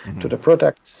biology to the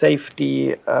product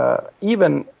safety,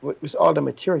 even with all the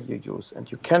material you use.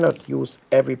 And you cannot use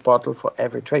every bottle for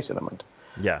every trace element.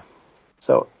 Yeah.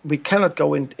 So we cannot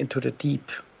go into the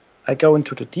deep. I go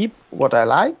into the deep, what I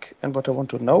like and what I want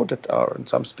to know that are in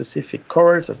some specific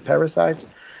corals or parasites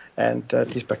and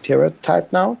this bacteria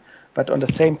type now. But on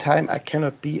the same time, I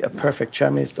cannot be a perfect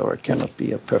chemist or I cannot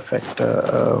be a perfect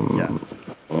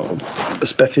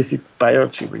specific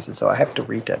biology reason. So I have to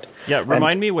read that. Yeah,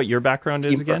 remind me what your background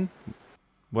is again.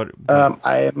 What?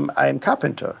 I'm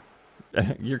carpenter.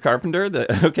 You're carpenter?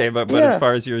 Okay, but as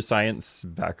far as your science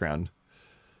background?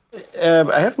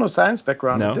 I have no science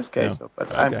background in this case,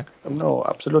 but no,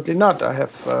 absolutely not.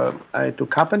 I do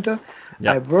carpenter.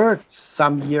 I worked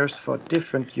some years for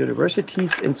different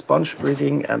universities in sponge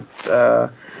breeding and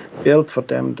built for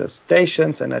them the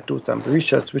stations, and I do some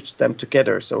research with them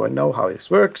together, so I know how this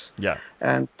works. Yeah.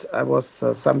 And I was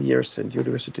some years in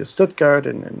University of Stuttgart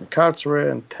and in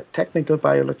Karlsruhe and technical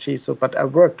biology. But I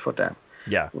worked for them.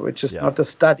 Yeah. Which is not a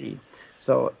study.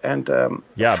 So, and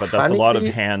but that's a lot of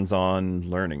hands-on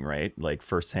learning, right? Like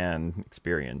first-hand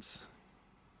experience.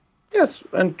 Yes,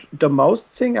 and the most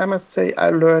thing I must say I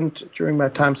learned during my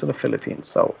times in the Philippines.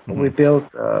 So we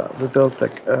built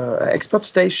the export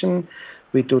station.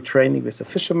 We do training with the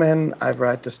fishermen. I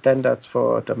write the standards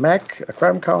for the MAC,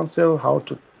 Aquarium Council, how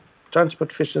to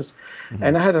transport fishes.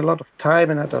 And I had a lot of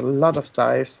time and had a lot of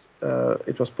dives.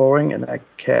 It was boring, and I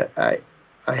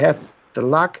had the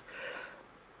luck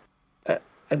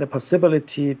and the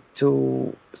possibility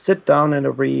to sit down in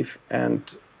a reef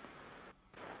and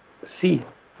see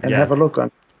and have a look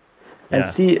on and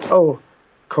see,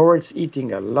 corals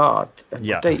eating a lot and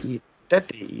what they eat, that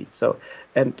they eat. So,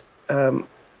 and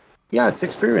it's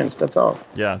experience, that's all.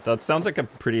 Yeah, that sounds like a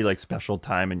pretty special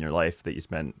time in your life that you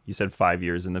spent. You said 5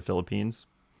 years in the Philippines?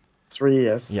 3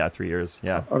 years. Yeah, 3 years.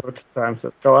 Yeah. A lot of times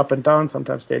go up and down,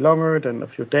 sometimes stay longer, then a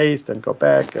few days, then go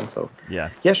back. And so, yeah,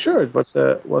 sure. It was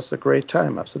a great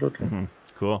time. Absolutely.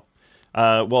 Cool.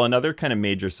 Well, another kind of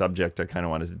major subject I kind of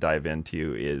wanted to dive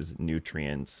into is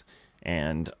nutrients.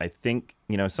 And I think,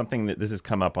 something that this has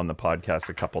come up on the podcast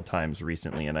a couple times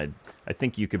recently, and I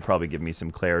think you could probably give me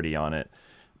some clarity on it.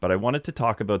 But I wanted to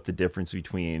talk about the difference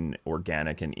between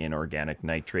organic and inorganic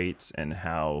nitrates and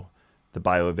how the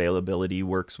bioavailability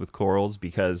works with corals,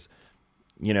 because,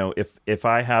 if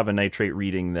I have a nitrate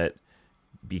reading that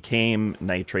became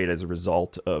nitrate as a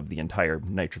result of the entire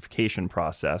nitrification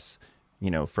process,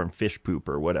 from fish poop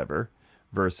or whatever,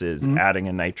 versus adding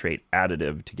a nitrate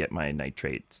additive to get my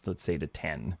nitrates, let's say to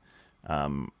 10,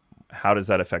 how does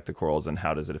that affect the corals and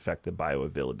how does it affect the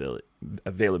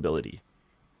bioavailability?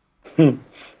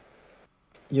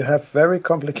 You have very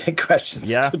complicated questions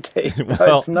today.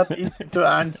 Well, it's not easy to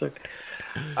answer.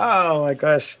 Oh my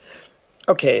gosh.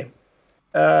 Okay.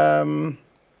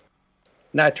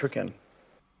 Nitrogen.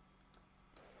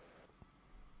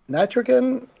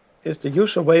 Nitrogen is the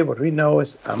usual way. What we know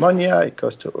is ammonia, it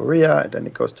goes to urea, and then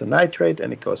it goes to nitrate,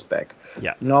 and it goes back.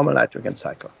 Yeah. Normal nitrogen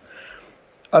cycle.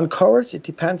 On corals, it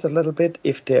depends a little bit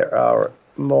if there are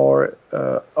more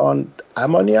on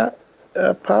ammonia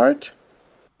part.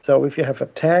 So if you have a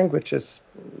tank which is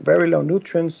very low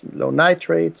nutrients, low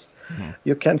nitrates,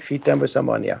 you can feed them with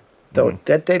ammonia. So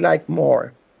that they like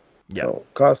more. Yeah. So,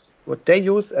 because what they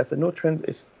use as a nutrient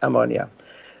is ammonia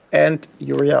and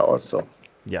urea also.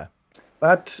 Yeah.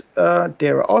 But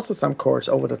there are also some corals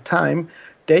over the time,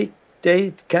 they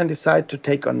can decide to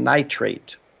take on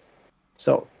nitrate.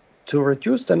 So to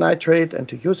reduce the nitrate and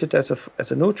to use it as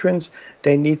a nutrient,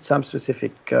 they need some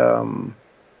specific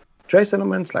trace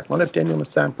elements like molybdenum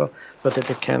sample so that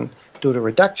they can do the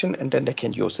reduction and then they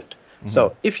can use it.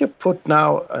 So if you put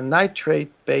now a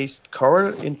nitrate-based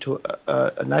coral into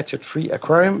a nitrate-free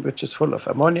aquarium, which is full of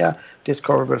ammonia, this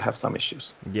coral will have some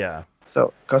issues. Yeah.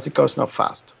 So because it goes not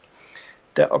fast.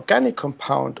 The organic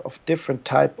compound of different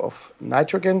type of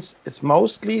nitrogens is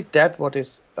mostly that what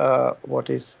is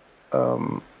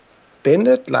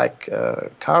binded like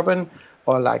carbon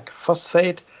or like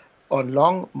phosphate on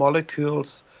long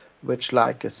molecules, which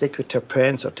like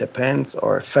secreterpenes or terpenes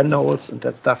or phenols and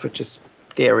that stuff which is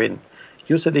therein.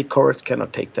 Usually corals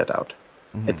cannot take that out.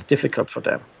 It's difficult for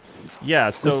them. Yeah,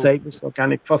 so same with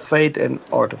organic phosphate and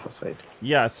orthophosphate.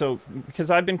 Yeah, so because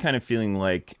I've been kind of feeling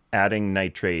like adding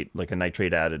nitrate, like a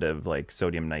nitrate additive like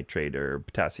sodium nitrate or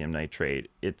potassium nitrate,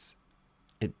 it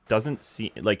doesn't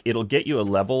seem like it'll get you a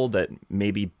level that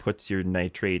maybe puts your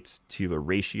nitrates to a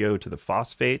ratio to the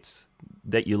phosphates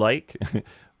that you like,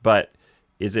 but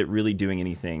is it really doing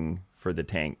anything for the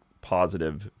tank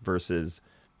positive versus,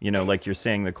 like you're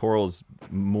saying, the corals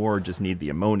more just need the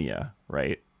ammonia,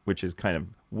 right? Which is kind of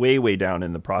way, way down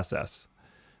in the process.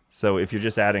 So if you're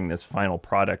just adding this final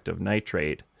product of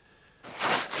nitrate,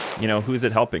 who's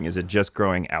it helping? Is it just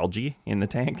growing algae in the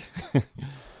tank?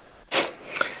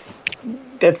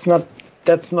 That's not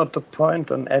the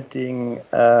point on adding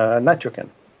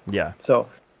nitrogen. Yeah. So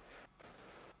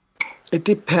it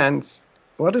depends.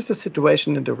 What is the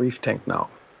situation in the reef tank now?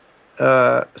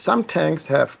 Some tanks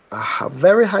have a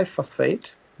very high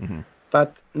phosphate,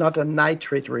 but not a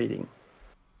nitrate reading.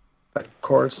 But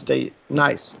corals stay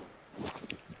nice.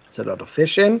 It's a lot of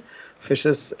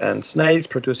fishes and snails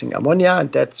producing ammonia,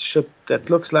 and that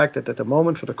looks like that at the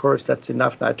moment for the corals that's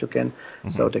enough nitrogen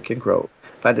so they can grow.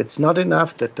 But it's not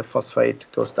enough that the phosphate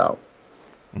goes down.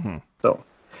 So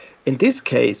in this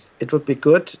case, it would be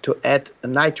good to add a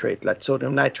nitrate like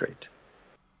sodium nitrate.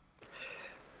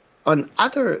 On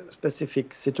other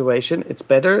specific situation, it's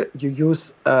better you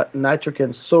use a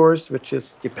nitrogen source, which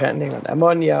is depending on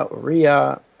ammonia,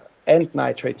 urea, and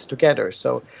nitrates together.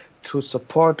 So to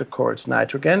support the coral's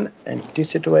nitrogen, and this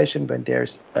situation when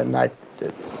there's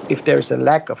if there's a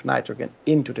lack of nitrogen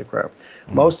into the aquarium,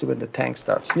 mostly when the tank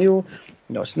starts new,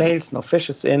 no snails, no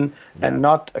fishes in, and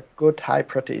not a good high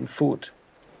protein food.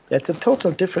 That's a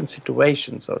total different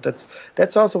situation. So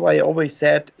that's also why I always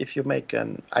said if you make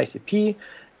an ICP,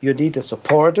 you need a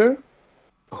supporter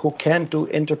who can do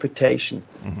interpretation.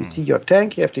 You see your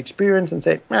tank, you have the experience, and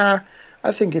say,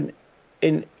 I think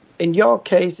in your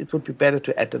case it would be better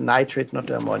to add the nitrates, not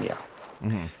the ammonia.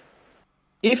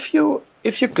 If you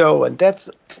go, and that's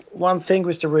one thing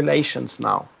with the relations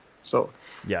now. So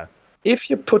if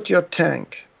you put your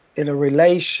tank in a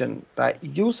relation by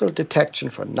usual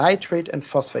detection for nitrate and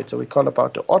phosphate, so we call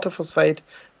about the orthophosphate,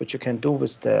 which you can do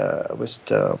with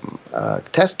the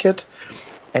test kit,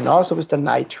 and also with the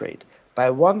nitrate by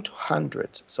 1 to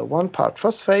 100. So 1 part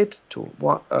phosphate to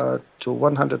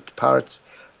 100 parts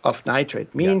of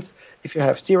nitrate means if you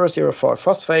have 0.04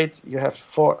 phosphate, you have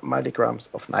 4 milligrams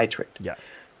of nitrate.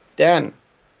 Then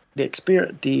the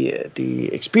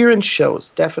experience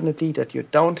shows definitely that you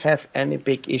don't have any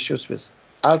big issues with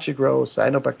algae growth,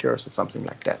 cyanobacteria, or something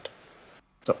like that.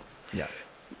 So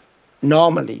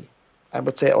normally, I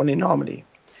would say only normally,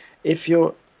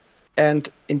 and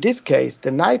in this case,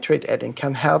 the nitrate adding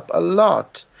can help a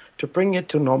lot to bring it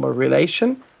to normal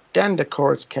relation. Then the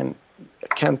corals can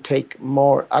take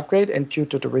more upgrade, and due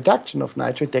to the reduction of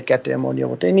nitrate, they get the ammonia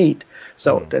what they need.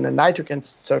 So then the nitrogen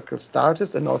circle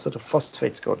starts, and also the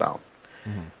phosphates go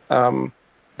down.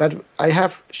 But I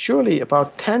have surely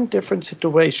about 10 different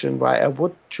situations where I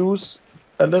would choose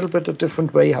a little bit a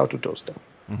different way how to dose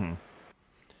them.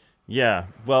 Yeah,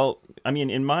 well, I mean,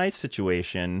 in my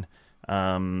situation,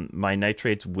 my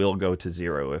nitrates will go to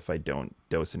 0 if I don't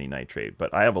dose any nitrate,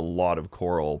 but I have a lot of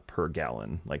coral per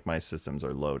gallon. Like my systems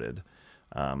are loaded.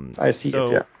 I see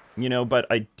it, yeah. But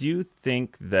I do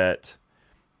think that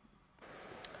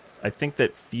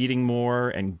feeding more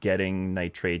and getting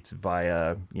nitrates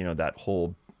via, that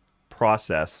whole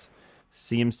process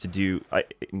seems to do,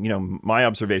 my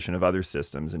observation of other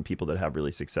systems and people that have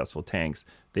really successful tanks,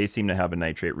 they seem to have a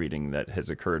nitrate reading that has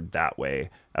occurred that way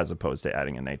as opposed to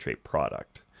adding a nitrate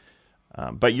product.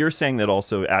 But you're saying that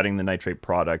also adding the nitrate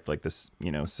product like this,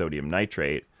 sodium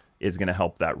nitrate is going to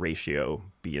help that ratio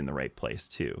be in the right place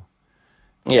too.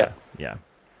 Yeah. Yeah.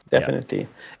 Definitely.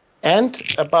 And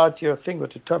about your thing,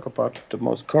 what you talk about the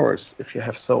most corals, if you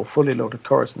have so fully loaded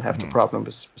corals and have the problem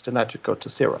with the nitrate go to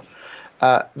 0.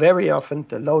 Very often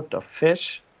the load of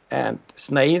fish and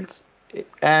snails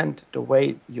and the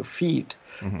way you feed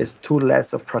is too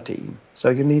less of protein. So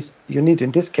you need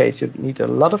in this case, you need a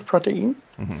lot of protein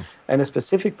and a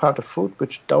specific part of food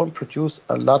which don't produce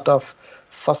a lot of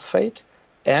phosphate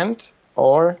and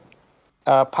or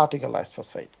particleized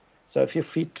phosphate. So if you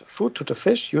feed food to the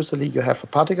fish, usually you have a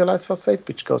particleized phosphate,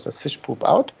 which goes as fish poop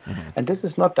out. And this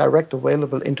is not direct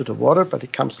available into the water, but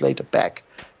it comes later back.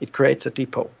 It creates a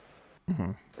depot.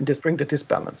 And this brings the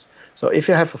disbalance. So if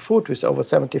you have a food with over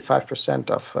 75%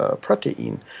 of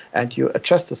protein and you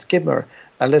adjust the skimmer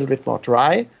a little bit more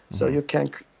dry, so you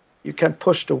can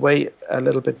push the whey a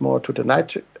little bit more to the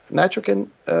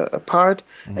nitrogen part.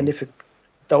 And if you're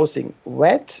dosing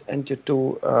wet and you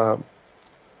do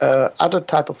other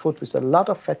type of food with a lot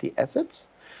of fatty acids,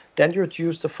 then you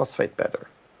reduce the phosphate better.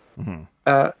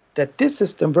 That this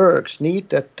system works, need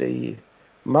that the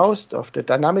most of the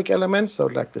dynamic elements, so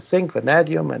like the zinc,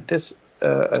 vanadium, and this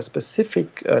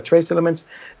specific trace elements,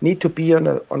 need to be on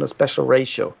a special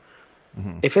ratio.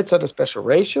 If it's at a special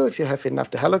ratio, if you have enough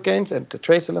the halogens and the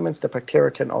trace elements, the bacteria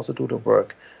can also do the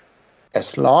work,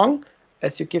 as long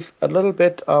as you give a little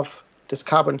bit of these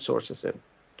carbon sources in.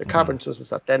 The carbon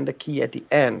sources are then the key at the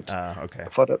end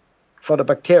for the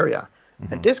bacteria.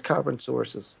 And these carbon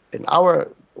sources, in our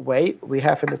way, we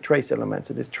have in the trace elements.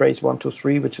 It is trace 1, 2,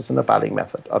 3, which is an Abbaling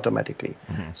method automatically.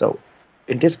 So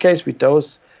in this case, we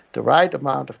dose the right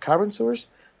amount of carbon source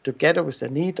together with the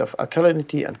need of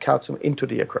alkalinity and calcium into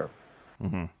the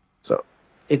aquarium. So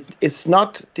it is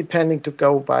not depending to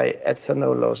go by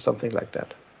ethanol or something like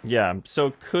that. Yeah.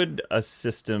 So could a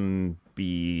system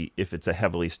be, if it's a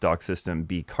heavily stocked system,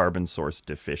 be carbon source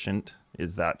deficient?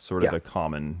 Is that sort of a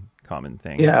common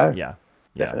thing? Yeah.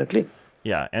 Definitely.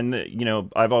 Yeah. And,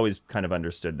 I've always kind of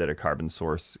understood that a carbon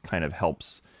source kind of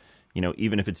helps,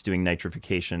 even if it's doing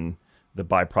nitrification, the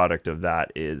byproduct of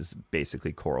that is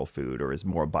basically coral food or is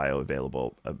more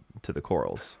bioavailable to the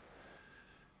corals.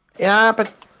 Yeah,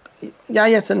 but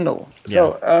yes and no.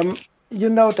 So,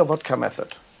 the vodka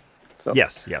method. So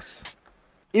yes.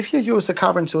 If you use a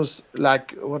carbon source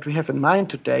like what we have in mind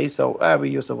today, so we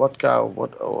use a vodka or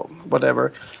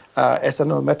whatever,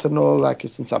 ethanol, methanol, like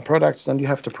it's in some products, then you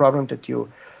have the problem that you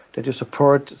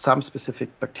support some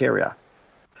specific bacteria.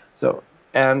 So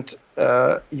and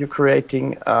you're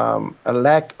creating a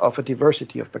lack of a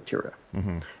diversity of bacteria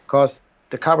because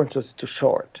the carbon source is too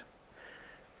short.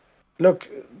 Look,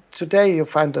 today you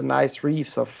find the nice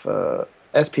reefs of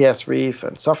SPS reef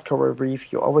and soft coral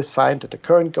reef. You always find that the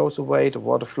current goes away, the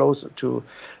water flows to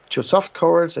soft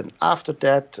corals, and after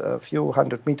that, a few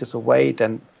 100 meters away,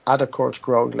 then other corals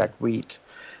growing like wheat.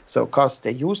 So, because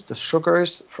they use the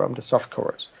sugars from the soft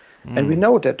corals. And we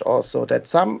know that also that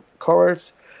some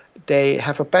corals, they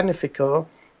have a beneficial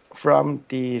from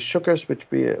the sugars which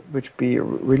we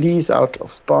release out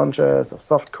of sponges, of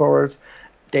soft corals.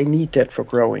 They need that for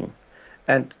growing.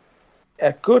 And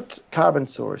a good carbon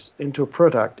source into a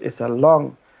product is a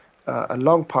long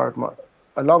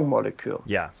molecule.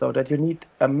 Yeah. So that you need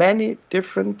many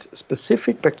different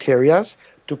specific bacteria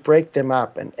to break them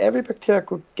up, and every bacteria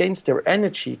gains their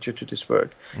energy to do this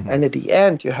work. And at the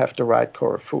end, you have the right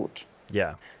coral food.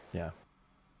 Yeah.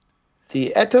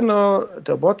 The ethanol,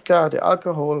 the vodka, the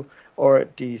alcohol, or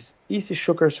these easy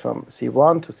sugars from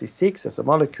C1 to C6 as a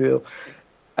molecule,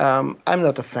 I'm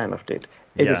not a fan of it.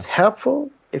 It is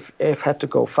helpful if had to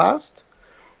go fast,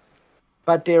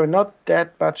 but they are not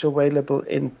that much available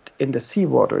in the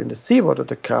seawater. In the seawater,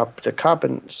 the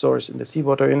carbon source in the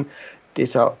seawater,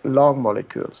 these are long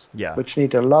molecules, which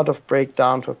need a lot of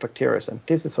breakdown for bacteria. And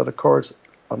this is for the corals,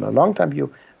 on a long-term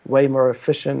view, way more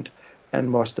efficient and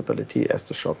more stability as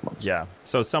the short ones. Yeah.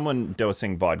 So someone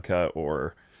dosing vodka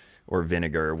or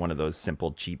vinegar, one of those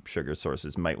simple, cheap sugar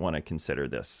sources, might want to consider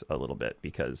this a little bit,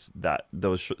 because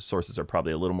those sources are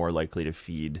probably a little more likely to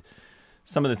feed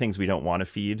some of the things we don't want to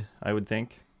feed, I would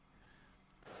think.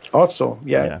 Also,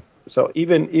 yeah. So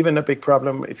even a big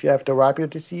problem if you have the ribio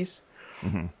disease,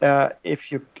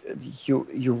 if you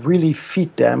really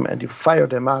feed them and you fire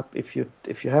them up, if you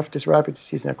have this ribio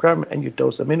disease in aquarium and you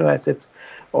dose amino acids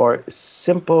or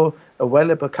simple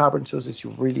available carbon sources,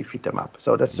 you really feed them up.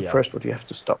 So that's the first what you have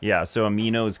to stop. Yeah, so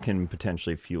aminos can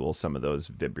potentially fuel some of those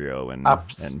Vibrio and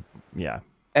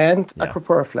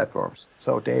Acropora flatworms.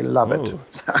 So they love it.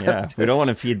 Yeah, we don't want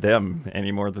to feed them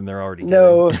any more than they're already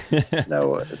getting.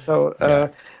 No.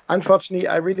 So unfortunately,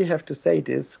 I really have to say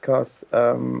this because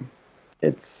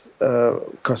it's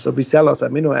because we sell us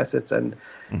amino acids, and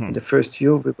in the first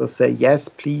year we will say yes,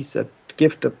 please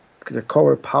give the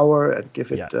coral power and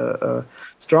give it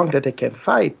strong that they can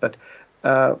fight, but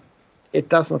it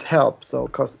does not help. So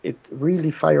because it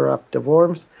really fire up the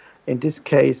worms, in this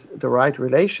case, the right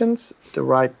relations, the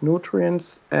right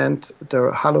nutrients, and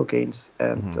the halogens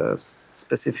and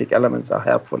specific elements are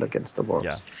helpful against the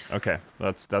worms. Yeah. Okay.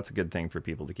 That's a good thing for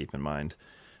people to keep in mind.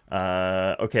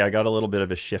 Okay, I got a little bit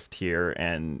of a shift here,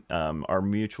 and our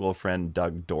mutual friend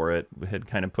Doug Dorrit had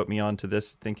kind of put me onto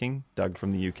this thinking. Doug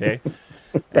from the UK,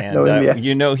 and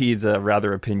you know he's a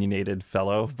rather opinionated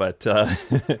fellow, but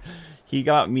he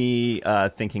got me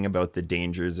thinking about the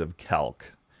dangers of calc,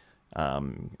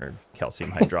 or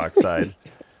calcium hydroxide,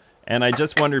 and I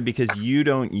just wondered, because you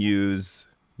don't. It's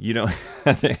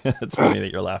funny that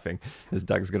you're laughing, because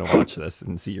Doug's going to watch this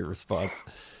and see your response,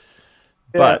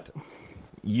 but.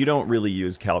 You don't really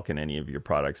use calc in any of your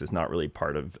products. It's not really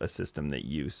part of a system that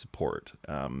you support.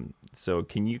 So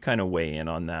can you kind of weigh in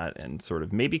on that and sort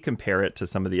of maybe compare it to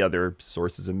some of the other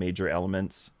sources of major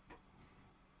elements?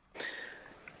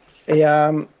 Yeah,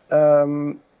 in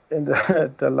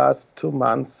the last 2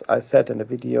 months, I said in a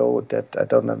video that I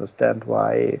don't understand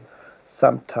why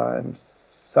sometimes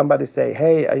somebody say,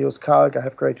 hey, I use calc, I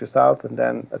have great results, and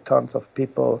then tons of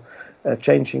people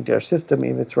changing their system,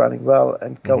 if it's running well,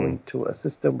 and going to a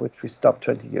system which we stopped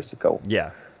 20 years ago. Yeah.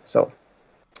 So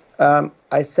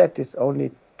I said this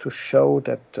only to show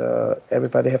that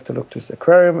everybody have to look to this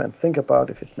aquarium and think about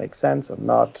if it makes sense or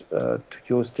not to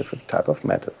use different type of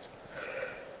methods.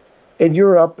 In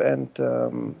Europe and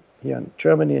here in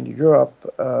Germany and Europe,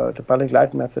 the Balling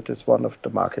light method is one of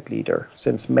the market leader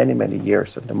since many, many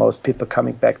years, and the most people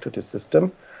coming back to the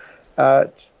system.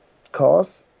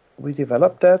 Because we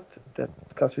developed that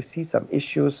because we see some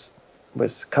issues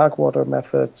with calc water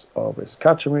methods or with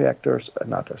calcium reactors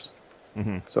and others.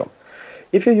 So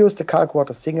if you use the calc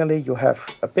water singly, you have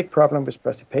a big problem with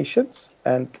precipitations.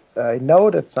 And I know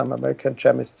that some American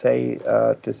chemists say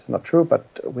this is not true, but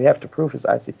we have to prove it's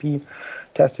ICP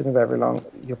testing very long.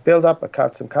 You build up a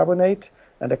calcium carbonate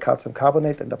and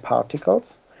the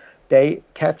particles, they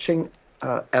catching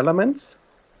elements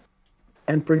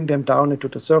and bring them down into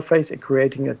the surface and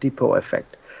creating a depot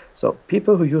effect. So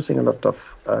people who are using a lot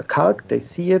of calc, they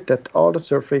see it that all the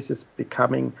surfaces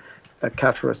becoming a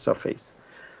calcareous surface.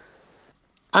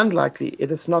 Unlikely,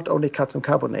 it is not only calcium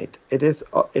carbonate. It is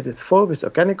full with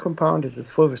organic compound. It is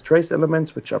full with trace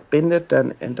elements which are binded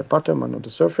then in the bottom and on the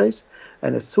surface.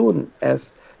 And as soon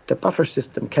as the buffer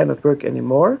system cannot work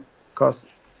anymore, because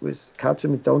with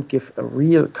calcium you don't give a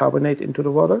real carbonate into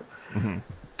the water,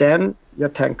 then your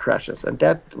tank crashes. And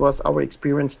that was our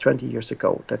experience 20 years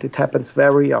ago, that it happens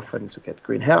very often. You get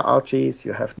green hair algae,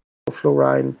 you have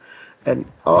fluorine, and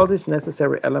all these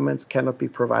necessary elements cannot be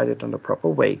provided in the proper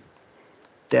way.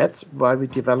 That's why we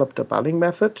developed the Balling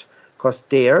method, because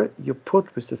there you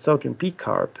put with the sodium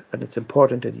bicarb, and it's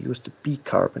important that you use the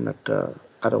bicarb and not the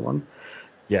other one.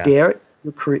 Yeah. There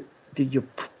you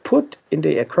put in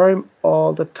the aquarium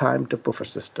all the time the buffer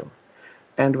system.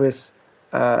 And with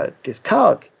this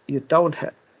calc, you don't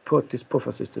put this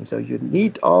buffer system. So you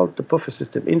need all the buffer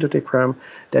system into the aquarium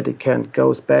that it can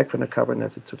goes back from the carbon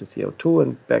acid to the CO2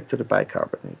 and back to the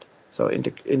bicarbonate. So in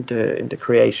the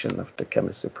creation of the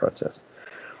chemistry process.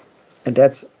 And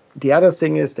that's the other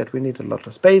thing, is that we need a lot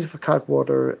of space for calc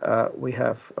water. We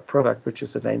have a product which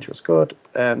is a dangerous good,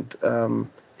 and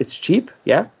it's cheap.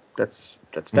 Yeah, that's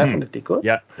definitely good.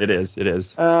 Yeah, it is.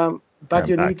 But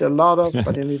you need a lot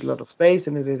of space,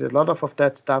 and you need a lot of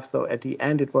that stuff. So at the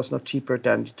end, it was not cheaper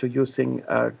than to using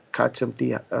calcium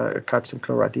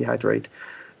chloride dehydrate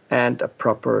and a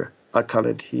proper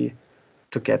alkalinity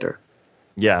together.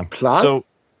 Yeah.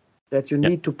 Plus. That you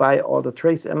need to buy all the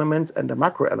trace elements and the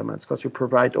macro elements, because you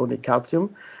provide only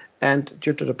calcium, and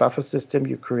due to the buffer system,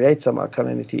 you create some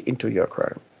alkalinity into your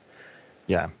aquarium.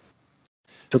 Yeah.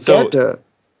 Together.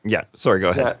 Yeah. Sorry, go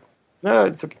ahead. Yeah, no,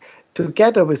 it's okay.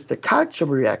 Together with the calcium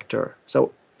reactor.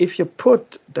 So if you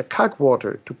put the calc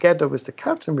water together with the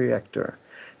calcium reactor,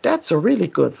 that's a really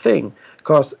good thing,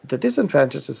 because the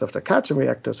disadvantages of the calcium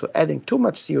reactor, so adding too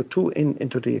much CO2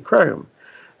 into the aquarium,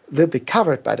 will be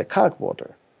covered by the calc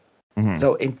water.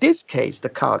 So in this case, the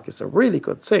calc is a really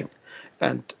good thing.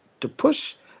 And to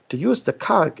use the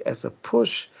calc as a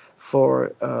push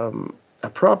for a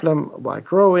problem while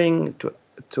growing,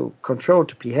 to control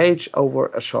the pH over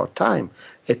a short time,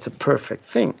 it's a perfect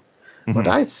thing. What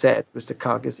I said with the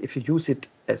calc is, if you use it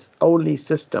as only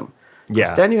system,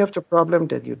 because then you have the problem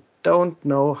that you don't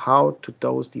know how to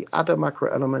dose the other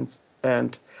macro elements,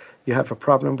 and you have a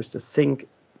problem with the zinc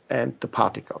and the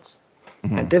particles.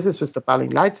 And this is with the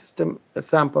Balling light system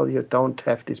sample. You don't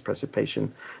have this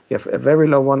precipitation. You have a very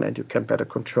low one, and you can better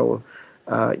control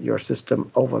your system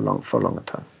for longer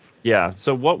time. Yeah.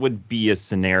 So what would be a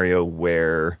scenario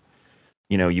where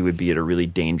you would be at a really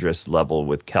dangerous level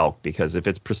with calc, because if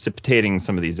it's precipitating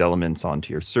some of these elements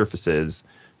onto your surfaces,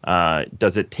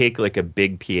 does it take like a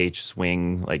big pH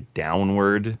swing like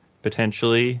downward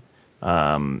potentially?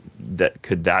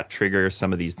 That trigger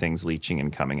some of these things leaching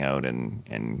and coming out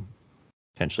and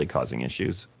potentially causing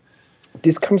issues?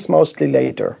 This comes mostly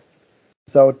later.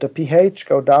 So the pH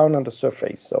go down on the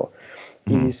surface. So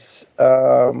these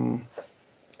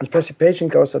the precipitation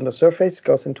goes on the surface,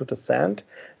 goes into the sand,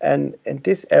 and in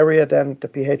this area then the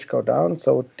pH go down.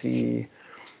 So the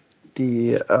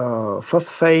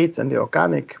phosphates and the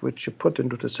organic which you put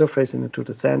into the surface and into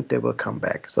the sand, they will come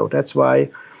back. So that's why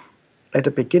at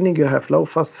the beginning you have low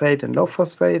phosphate, and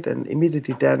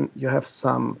immediately then you have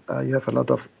a lot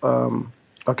of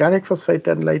organic phosphate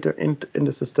then later in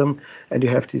the system, and you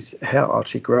have this hair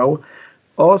algae grow,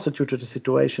 also due to the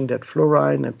situation that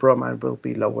fluorine and bromine will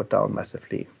be lowered down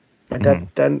massively. And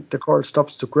then the coral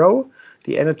stops to grow,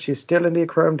 the energy is still in the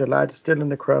aquarium, the light is still in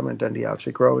the aquarium, and then the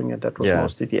algae growing, and that was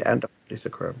mostly the end of these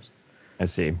aquariums. I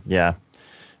see, yeah.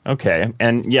 Okay,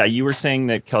 and yeah, you were saying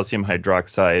that calcium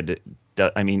hydroxide,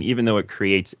 even though it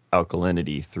creates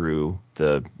alkalinity through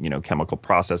the chemical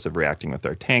process of reacting with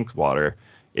our tank water,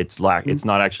 it's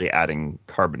not actually adding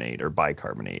carbonate or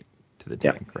bicarbonate to the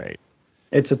tank, right?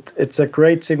 It's a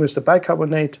great thing with the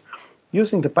bicarbonate,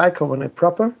 using the bicarbonate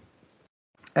proper,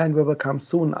 and we will come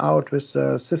soon out with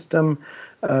a system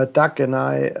Doug and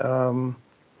I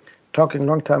talking a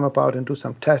long time about, and do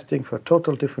some testing for a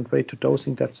total different way to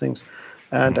dosing that things.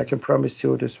 And I can promise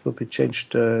you this will be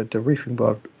changed the reefing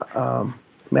world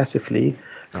massively,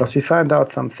 because we found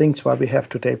out some things why we have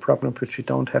today problems which we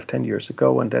don't have 10 years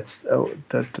ago, and that's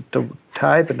the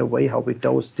type and the way how we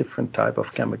dose different type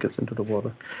of chemicals into the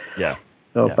water. Yeah.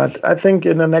 So, yeah. But I think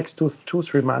in the next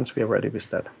 2-3 months we are ready with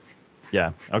that.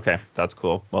 Yeah. Okay. That's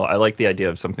cool. Well, I like the idea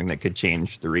of something that could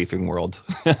change the reefing world.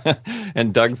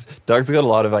 And Doug's got a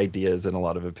lot of ideas and a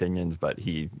lot of opinions, but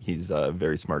he's a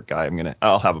very smart guy.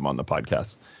 I'll have him on the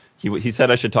podcast. He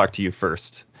said I should talk to you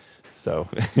first. So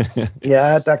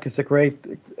yeah, Doug is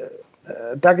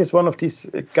Doug is one of these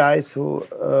guys who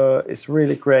is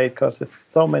really great, because there's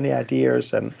so many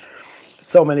ideas and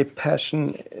so many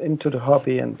passion into the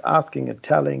hobby, and asking and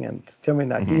telling and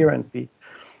giving an idea, and be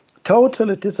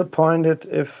totally disappointed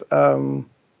if I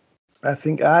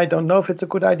don't know if it's a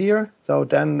good idea. So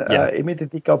then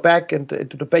immediately go back into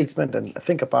the basement and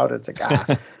think about it. It's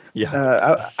like,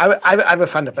 I will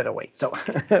find a better way. So,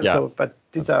 but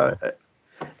these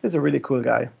he's a really cool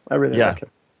guy. I really like him.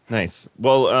 Nice.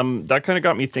 Well, that kind of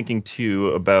got me thinking too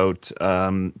about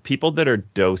people that are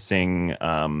dosing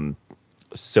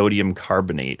sodium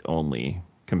carbonate only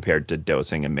compared to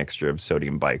dosing a mixture of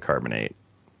sodium bicarbonate,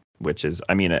 which is,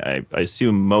 I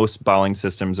assume most bowling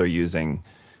systems are using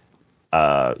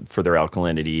for their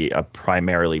alkalinity a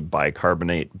primarily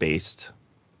bicarbonate based.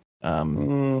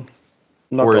 Not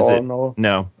or is all, it?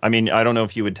 No. I don't know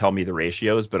if you would tell me the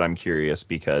ratios, but I'm curious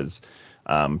because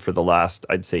for the last,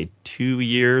 I'd say 2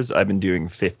 years, I've been doing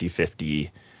 50-50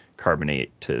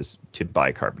 carbonate to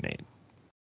bicarbonate.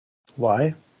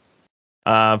 Why?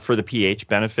 For the pH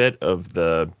benefit of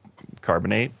the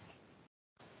carbonate.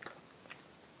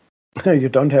 You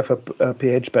don't have a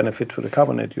pH benefit for the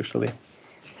carbonate usually.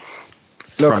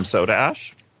 Look, from soda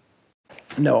ash?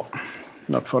 No,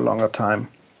 not for a longer time.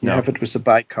 You have it with a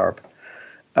bicarb.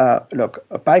 Look,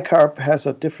 a bicarb has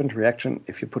a different reaction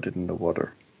if you put it in the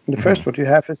water. And the first what you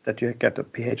have is that you get the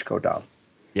pH go down.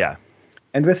 Yeah.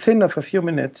 And within of a few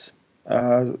minutes,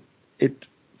 it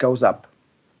goes up.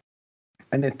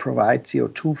 And it provides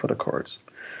CO2 for the corals.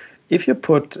 If you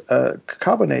put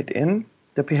carbonate in,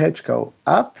 the pH go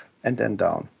up and then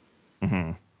down.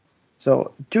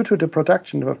 So due to the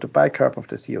production of the bicarb of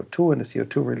the CO2, and the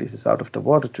CO2 releases out of the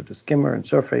water to the skimmer and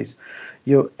surface,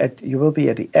 you will be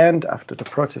at the end, after the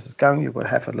process is gone, you will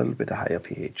have a little bit higher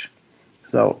pH.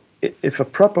 So if a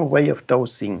proper way of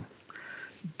dosing,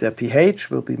 the pH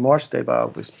will be more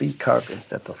stable with bicarb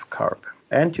instead of carb.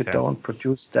 And you don't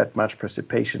produce that much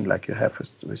precipitation like you have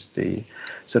with the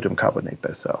sodium carbonate by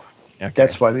itself. Okay.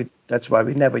 That's why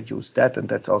we never used that, and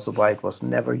that's also why it was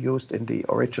never used in the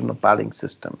original bulling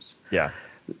systems. Yeah.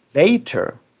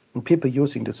 Later, when people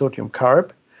using the sodium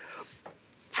carb,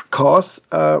 because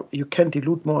you can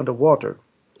dilute more in the water.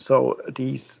 So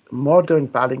these modern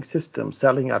bulling systems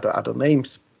selling under other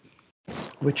names,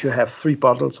 which you have 3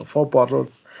 bottles or 4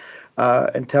 bottles,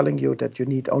 and telling you that you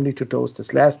need only to dose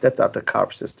this last, that are the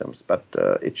carb systems. But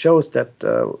it shows that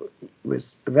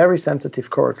with very sensitive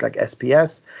corals like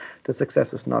SPS, the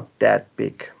success is not that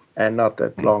big and not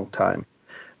that long time.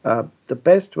 The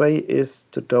best way is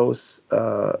to dose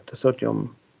the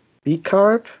sodium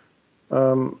bicarb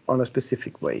on a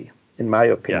specific way. in my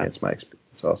opinion. It's my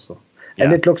experience also.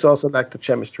 And it looks also like the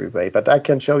chemistry way. But I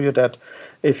can show you that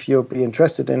if you'll be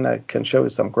interested in, I can show you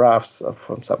some graphs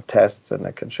from some tests, and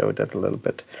I can show you that a little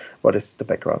bit, what is the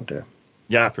background there.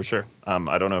 Yeah, for sure.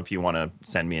 I don't know if you want to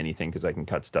send me anything because I can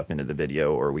cut stuff into the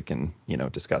video, or we can,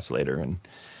 discuss later, and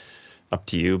up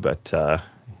to you. But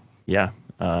yeah.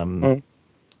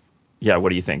 Yeah, what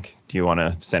do you think? Do you want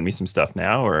to send me some stuff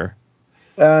now, or?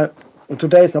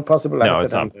 Today is not possible. No,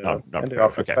 it's not in the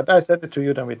office. Okay. But I send it to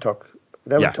you, then we talk.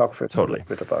 Then we talk for totally. a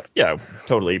little bit about it. Yeah,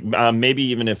 totally. Maybe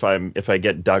even if I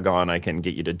get Doug on, I can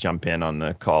get you to jump in on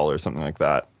the call or something like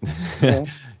that.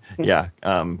 Yeah,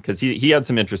 because he had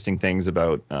some interesting things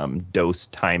about dose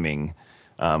timing,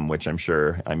 which I'm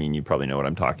sure, you probably know what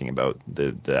I'm talking about,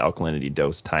 the alkalinity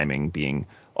dose timing being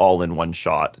all in one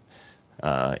shot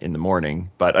in the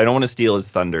morning. But I don't want to steal his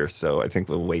thunder, so I think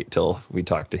we'll wait till we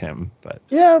talk to him. But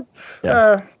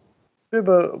we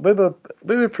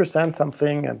will present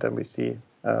something, and then we see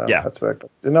that's worked.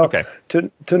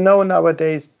 To know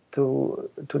nowadays, to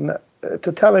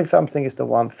telling something is the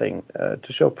one thing.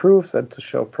 To show proofs and to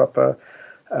show proper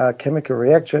chemical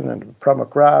reaction and proper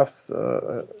graphs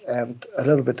and a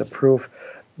little bit of proof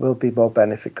will be more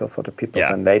beneficial for the people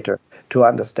than later to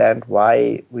understand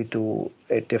why we do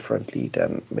it differently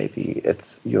than maybe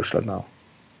it's usual now.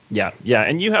 Yeah,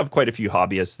 and you have quite a few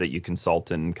hobbyists that you consult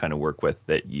and kind of work with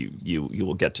that you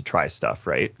will get to try stuff,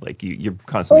 right? Like you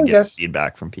constantly get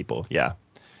feedback from people. Yeah,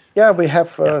 we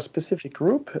have a specific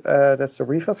group. That's the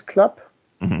Reefers Club.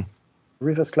 Mm-hmm.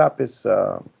 Reefers Club is,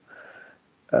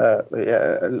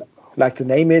 like the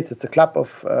name is, it's a club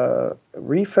of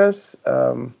reefers.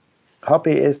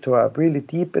 Hobbyists who are really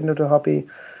deep into the hobby,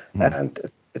 and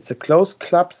it's a closed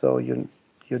club, so you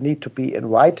need to be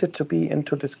invited to be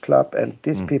into this club. And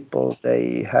these people,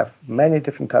 they have many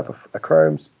different types of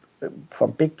aquariums,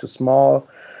 from big to small,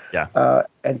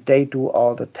 and they do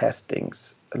all the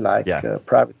testings like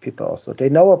private people also. They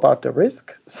know about the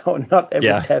risk, so not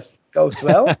every test goes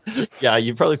well. Yeah,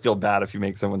 you probably feel bad if you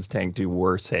make someone's tank do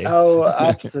worse, hey? Oh,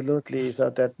 absolutely. So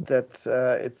that's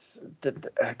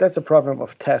a problem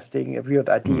of testing weird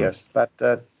ideas. But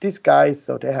these guys,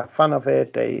 so they have fun of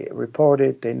it. They report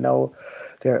it. They know.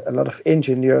 There are a lot of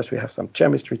engineers. We have some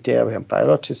chemistry there. We have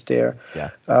biologists there.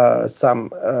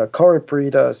 Some coral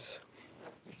breeders.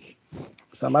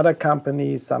 Some other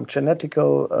companies, some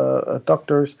genetical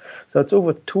doctors. So it's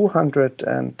over 200,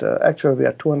 and actually we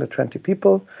are 220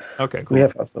 people. Okay, cool.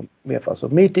 We have also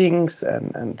meetings,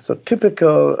 and so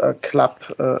typical club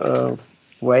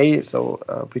way.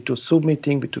 So we do Zoom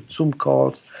meeting, we do Zoom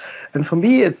calls, and for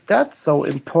me it's that so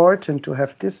important to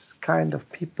have this kind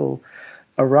of people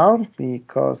around me,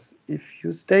 because if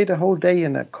you stay the whole day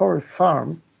in a coral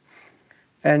farm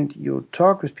and you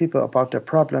talk with people about their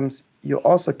problems, you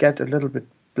also get a little bit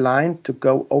blind to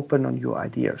go open on your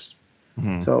ideas.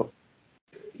 So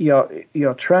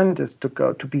your trend is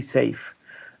to be safe.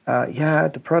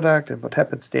 The product and what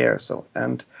happens there. So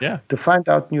to find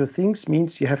out new things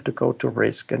means you have to go to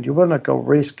risk, and you will not go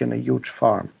risk in a huge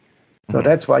farm. So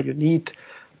that's why you need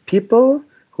people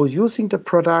who are using the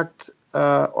product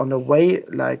on a way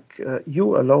like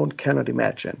you alone cannot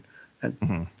imagine.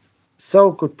 And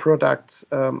so good products.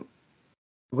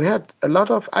 We had a lot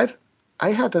of.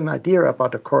 I had an idea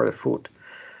about the coral food.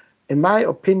 In my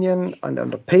opinion, and on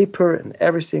the paper and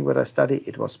everything what I studied,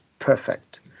 it was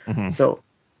perfect. So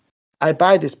I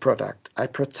buy this product, I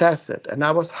process it, and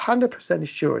I was 100%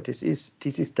 sure this is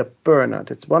the burner.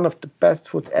 It's one of the best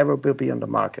food ever will be on the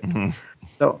market.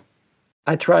 So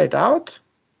I try it out,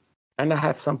 and I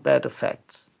have some bad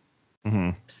effects.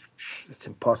 It's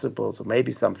impossible, so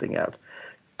maybe something else.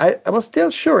 I was still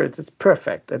sure it's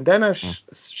perfect. And then I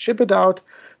ship it out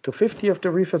to 50 of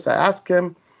the reefers. I ask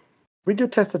him, will you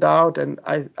test it out? And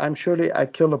I'm surely I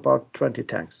kill about 20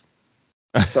 tanks.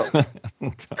 So,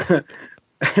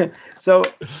 so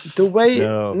the way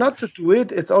not to do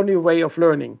it is only a way of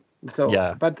learning.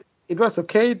 So, but it was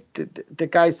okay. The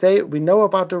guys say, we know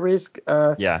about the risk.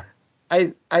 I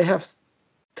have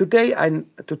today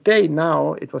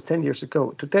now, it was 10 years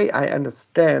ago. Today I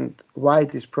understand why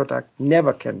this product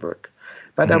never can work.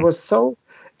 But I was so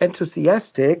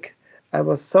enthusiastic. I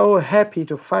was so happy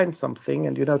to find something.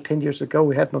 And, 10 years ago,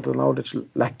 we had not the knowledge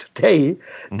like today,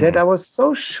 that I was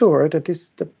so sure that this is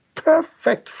the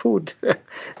perfect food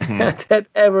that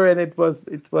ever. And it was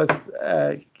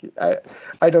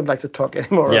I don't like to talk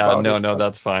anymore about it. No,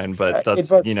 that's fine. But that's,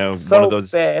 so one of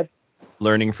those bad.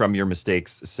 Learning from your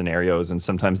mistakes scenarios, and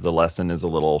sometimes the lesson is a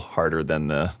little harder than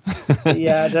the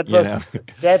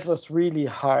that was really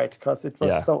hard because it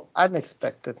was so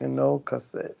unexpected,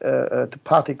 because the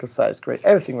particle size great,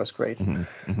 everything was great.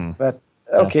 But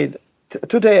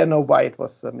Today I know why it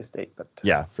was a mistake, but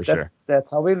yeah, for sure.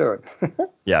 That's how we learn.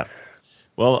 Yeah.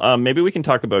 Well, maybe we can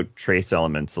talk about trace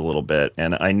elements a little bit.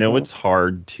 And I know it's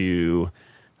hard to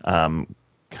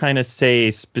kind of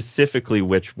say specifically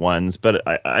which ones, but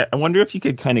I wonder if you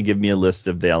could kind of give me a list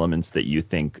of the elements that you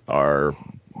think are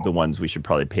the ones we should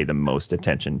probably pay the most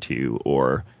attention to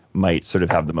or might sort of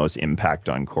have the most impact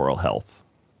on coral health.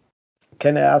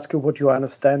 Can I ask you what you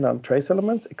understand on trace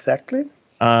elements exactly?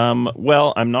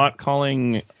 Well, I'm not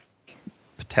calling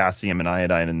potassium and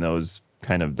iodine and those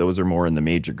are more in the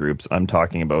major groups. I'm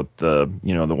talking about the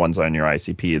ones on your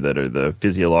ICP that are the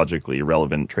physiologically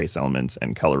relevant trace elements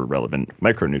and color relevant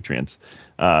micronutrients.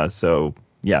 So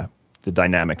yeah, the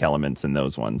dynamic elements in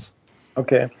those ones.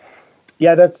 Okay.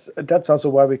 Yeah, that's also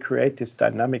why we create these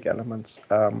dynamic elements.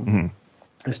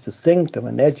 It's the zinc, the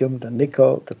vanadium, the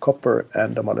nickel, the copper,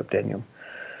 and the molybdenum.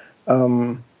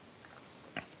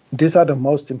 These are the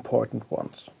most important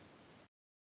ones.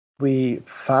 We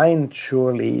find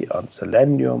surely on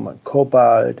selenium and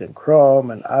cobalt and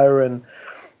chrome and iron,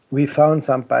 we found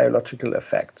some biological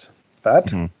effects.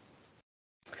 But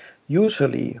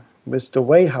usually with the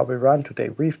way how we run today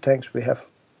reef tanks, we have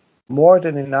more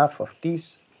than enough of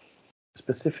these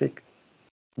specific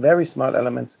very small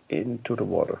elements into the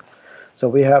water. So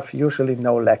we have usually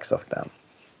no lacks of them.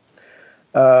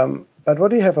 But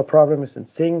what we have a problem is in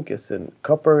zinc, is in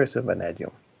copper, is in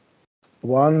vanadium.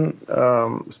 One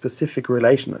specific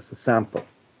relation as a sample.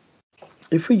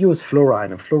 If we use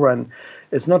fluorine, and fluorine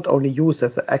is not only used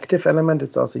as an active element,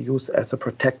 it's also used as a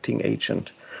protecting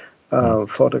agent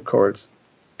for the corals.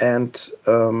 And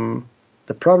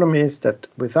the problem is that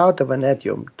without the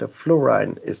vanadium, the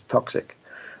fluorine is toxic.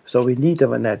 So we need a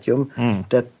vanadium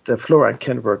that the fluorine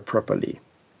can work properly.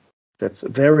 That's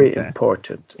very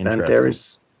important. And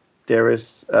there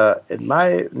is, in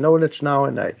my knowledge now,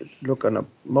 and I look on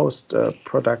most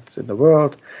products in the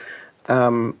world,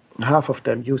 half of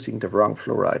them using the wrong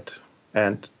fluoride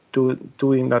and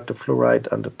doing not the fluoride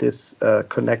under this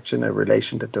connection and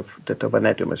relation that the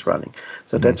vanadium is running.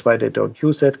 So that's why they don't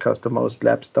use it, because the most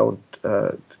labs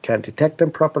can't detect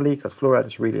them properly, because fluoride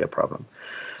is really a problem.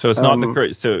 So it's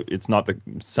not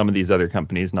some of these other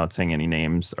companies, not saying any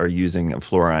names, are using a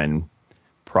fluorine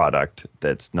product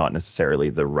that's not necessarily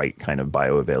the right kind of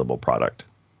bioavailable product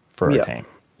for a tank.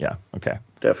 Yeah. Okay.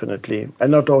 Definitely.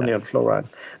 And not only on fluorine,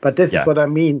 but this is what I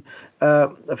mean.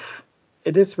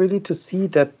 It is really to see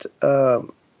that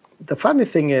the funny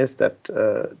thing is that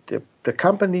the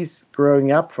companies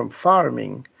growing up from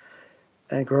farming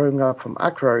and growing up from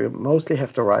aquarium mostly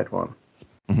have the right one.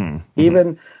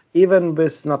 Even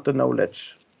with not the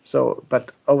knowledge. So,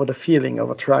 but over the feeling,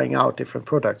 over trying out different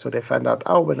products. So they find out,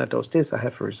 when I dose this, I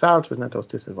have a result. When I dose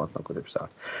this, I want no good result.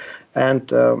 And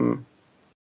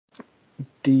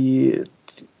the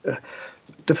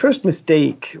first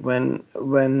mistake when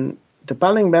the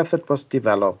bulling method was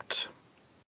developed,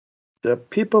 the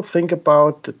people think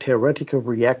about the theoretical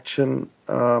reaction,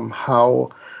 how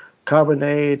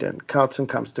carbonate and calcium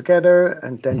comes together,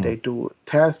 and then they do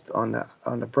test on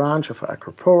a branch of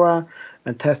Acropora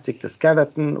and testing the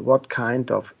skeleton, what kind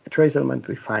of trace element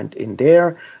we find in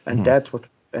there, and that's what,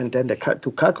 and then they do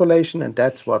calculation, and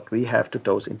that's what we have to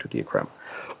dose into the aquarium.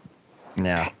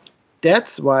 Yeah.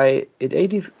 That's why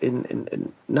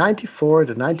in 94,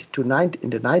 the 92, 90,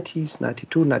 in the 90s,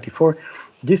 92, 94,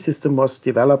 this system was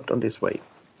developed on this way.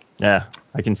 Yeah,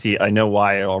 I know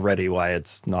why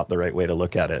it's not the right way to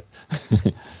look at it.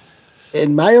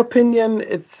 In my opinion,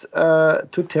 it's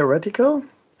too theoretical.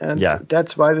 And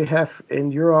that's why we have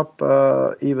in Europe,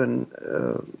 even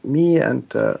me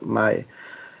and my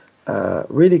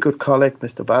really good colleague,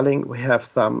 Mr. Balling, we have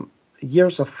some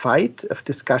years of fight, of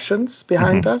discussions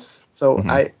behind us. So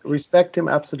I respect him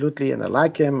absolutely, and I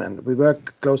like him, and we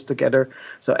work close together.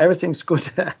 So everything's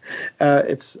good.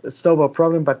 It's no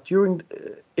problem. But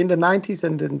in the 90s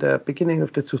and in the beginning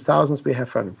of the 2000s, we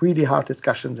have really hard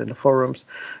discussions in the forums,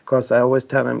 because I always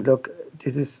tell him, look,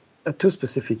 this is a too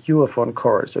specific view of one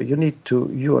core. So you need to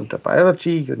view on the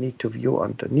biology, you need to view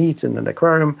on the needs in an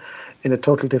aquarium in a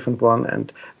total different one.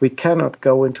 And we cannot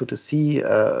go into the sea,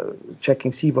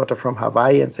 checking seawater from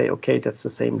Hawaii and say, okay, that's the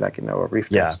same like in our reef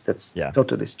tanks. That's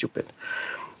totally stupid.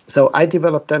 So I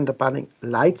developed then the bulling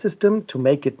light system to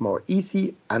make it more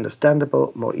easy,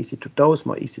 understandable, more easy to dose,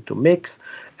 more easy to mix,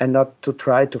 and not to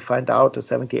try to find out the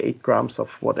 78 grams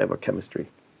of whatever chemistry.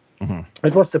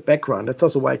 It was the background. That's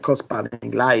also why it calls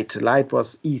bulling light. Light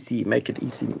was easy, make it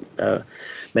easy,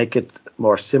 make it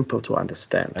more simple to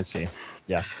understand. I see.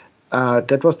 Yeah.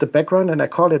 That was the background, and I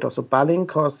call it also bulling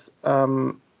because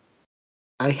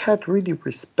I had really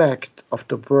respect of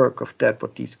the work of that,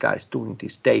 what these guys doing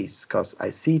these days, because I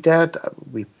see that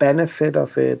we benefit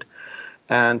of it.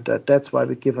 And that's why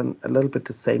we give a little bit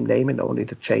the same name and only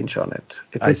the change on it.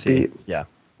 It would be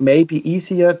maybe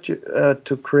easier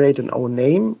to create an own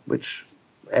name, which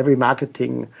every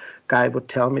marketing guy would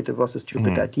tell me that was a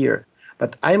stupid idea.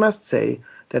 But I must say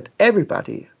that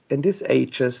everybody in these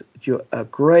ages do a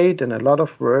great and a lot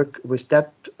of work with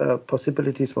that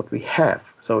possibilities what we have.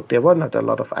 So there were not a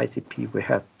lot of ICP. We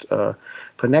had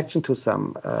connection to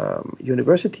some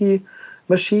university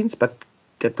machines, but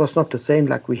that was not the same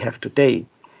like we have today.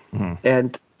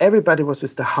 And everybody was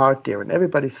with the heart there, and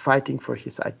everybody's fighting for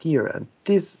his idea. And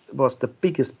this was the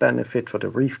biggest benefit for the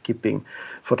reef keeping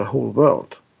for the whole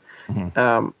world.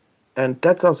 And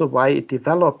that's also why it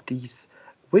developed these,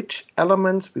 which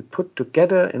elements we put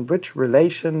together in which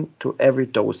relation to every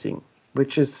dosing,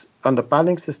 which is on the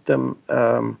Balling system,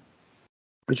 the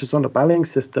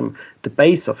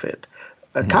base of it.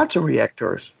 Calcium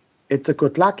reactors, it's a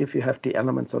good luck if you have the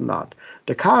elements or not.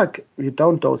 The calc, you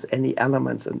don't dose any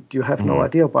elements and you have no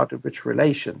idea about it, which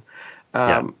relation.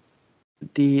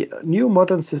 The new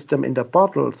modern system in the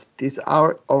bottles, these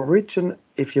are origin.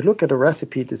 If you look at the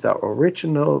recipe, these are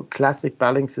original classic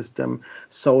Balling system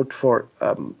sold for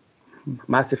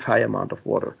massive high amount of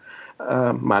water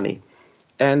money.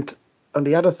 And on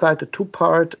the other side, the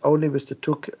two-part, only with the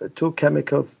two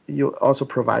chemicals, you also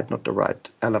provide not the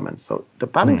right elements. So the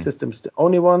Balling system is the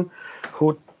only one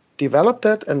who developed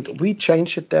that, and we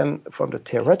changed it then from the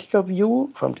theoretical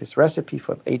view, from this recipe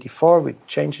from 84, we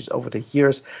changed it over the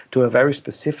years to a very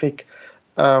specific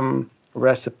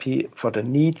recipe for the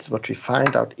needs, what we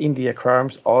find out in the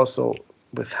aquariums, also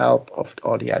with help of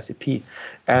all the ICP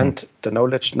and the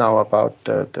knowledge now about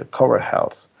the coral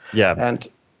health. And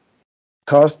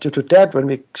because due to that, when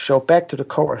we show back to the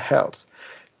coral health,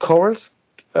 corals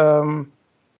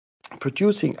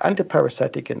producing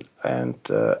antiparasitic and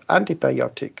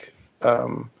antibiotic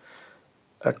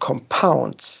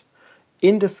compounds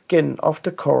in the skin of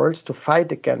the corals to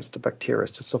fight against the bacteria,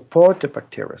 to support the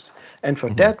bacteria. And for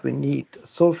that, we need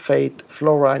sulfate,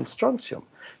 fluorine, strontium.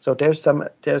 So there's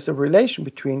a relation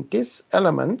between these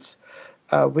elements,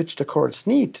 which the corals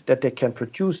need, that they can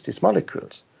produce these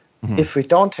molecules. If we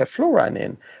don't have fluorine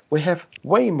in, we have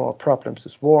way more problems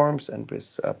with worms and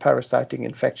with parasitic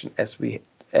infection as we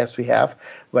have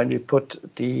when we put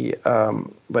the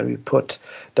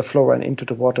fluorine into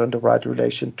the water in the right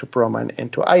relation to bromine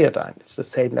and to iodine. It's the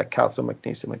same like calcium,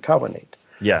 magnesium, and carbonate.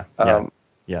 And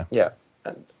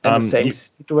the same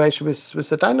situation with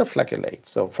the dinoflagellates.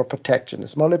 So for protection,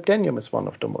 this molybdenum is one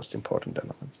of the most important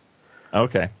elements.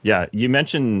 Okay. Yeah. You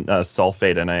mentioned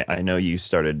sulfate, and I know you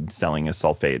started selling a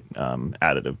sulfate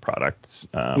additive product,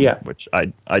 which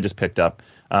I just picked up.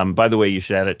 By the way, you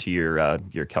should add it to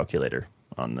your calculator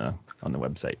on the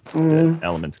website, the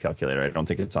elements calculator. I don't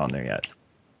think it's on there yet.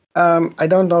 I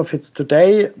don't know if it's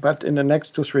today, but in the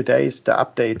next 2-3 days, the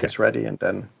update is ready, and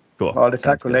then all the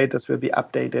calculators will be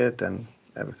updated and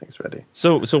everything's ready.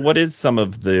 So what is some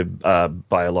of the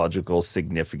biological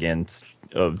significance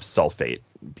of sulfate?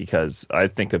 Because I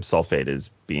think of sulfate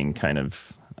as being kind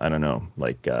of, I don't know,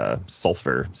 like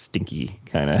sulfur, stinky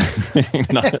kind of thing,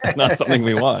 not something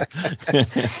we want.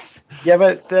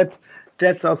 But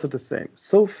that's also the same.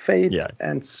 Sulfate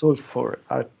and sulfur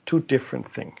are two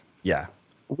different things.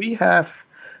 We have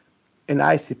in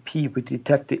ICP, we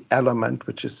detect the element,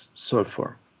 which is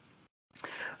sulfur.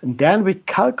 And then we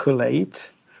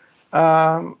calculate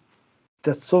the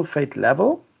sulfate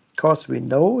level, because we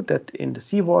know that in the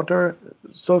seawater,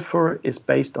 sulfur is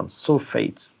based on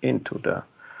sulfates into the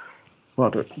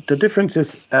water. The difference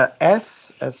is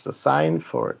S as the sign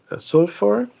for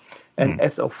sulfur, and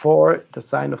SO4, the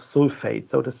sign of sulfate.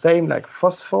 So the same like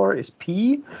phosphor is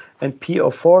P, and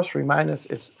PO4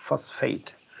 3- is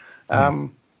phosphate.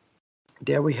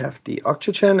 There we have the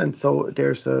oxygen, and so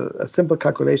there's a simple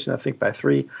calculation, I think by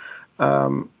 3,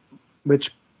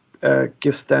 which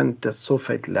gives then the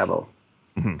sulfate level.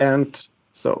 And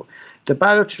so the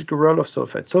biological role of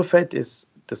sulfate. Sulfate is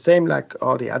the same like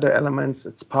all the other elements.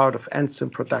 It's part of enzyme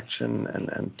production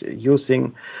and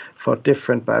using for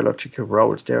different biological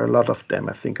roles. There are a lot of them,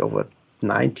 I think over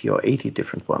 90 or 80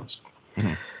 different ones.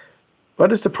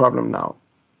 What is the problem now?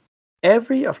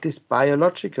 Every of these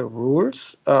biological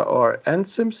rules or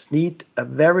enzymes need a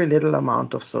very little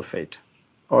amount of sulfate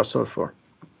or sulfur.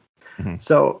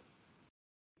 So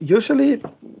usually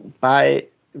by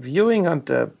viewing on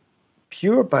the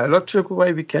pure biological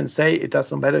way, we can say it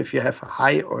doesn't matter if you have a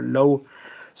high or low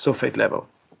sulfate level.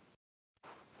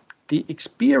 The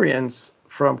experience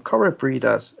from coral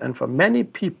breeders and from many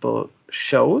people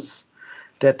shows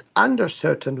that under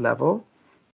certain level,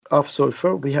 of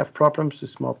sulfur, we have problems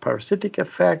with more parasitic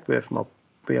effect. We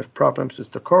have problems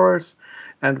with the corals,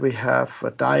 and we have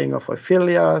a dying of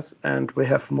ophelias, and we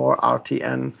have more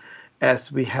RTN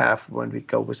as we have when we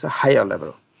go with a higher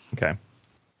level. Okay.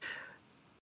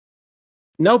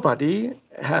 Nobody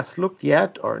has looked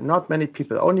yet, or not many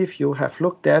people, only a few have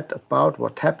looked at about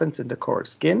what happens in the coral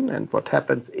skin and what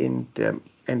happens in the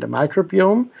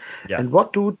microbiome, and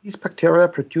what do these bacteria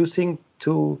producing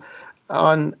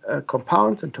on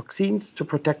compounds and toxins to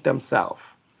protect themselves.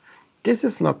 This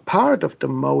is not part of the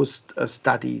most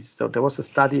studies. So there was a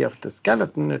study of the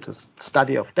skeleton, it's a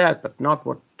study of that, but not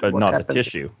what not the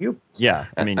tissue. Yeah,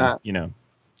 I mean,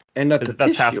 and that's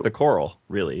tissue. Half the coral,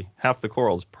 really. Half the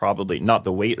coral is probably not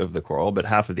the weight of the coral, but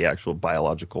half of the actual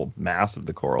biological mass of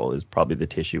the coral is probably the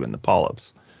tissue and the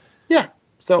polyps. Yeah.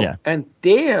 So, and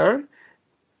there,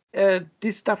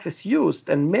 this stuff is used,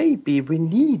 and maybe we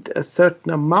need a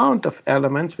certain amount of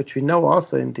elements, which we know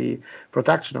also in the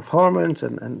production of hormones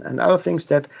and other things,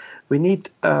 that we need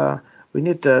a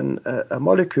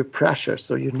molecule pressure.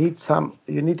 So you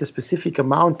need a specific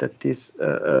amount that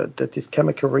this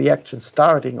chemical reaction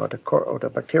starting, or the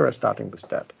bacteria starting with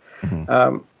that.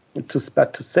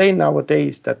 But to say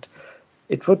nowadays that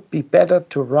it would be better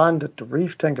to run the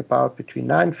reef tank about between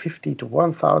 950 to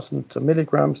 1,000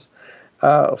 milligrams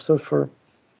of sulfur,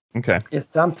 is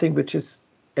something which is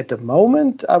at the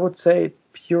moment, I would say,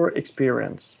 pure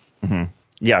experience.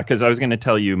 Yeah, because I was going to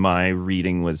tell you my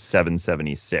reading was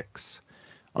 776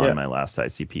 on my last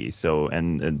ICP. So,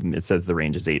 and it says the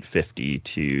range is 850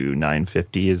 to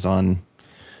 950 is on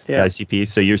the ICP.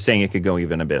 So you're saying it could go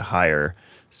even a bit higher.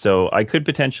 So I could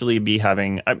potentially be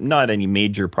having not any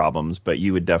major problems, but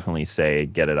you would definitely say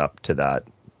get it up to that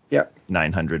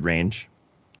 900 range.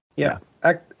 Yeah.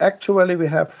 Actually, we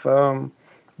have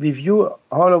we view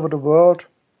all over the world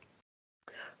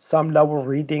some lower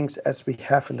readings as we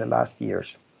have in the last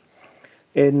years.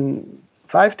 In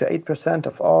 5 to 8%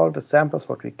 of all the samples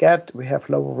what we get, we have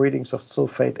lower readings of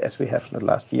sulfate as we have in the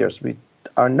last years. We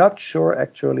are not sure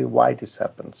actually why this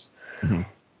happens.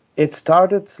 It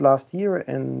started last year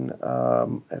in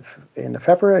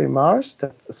February, March,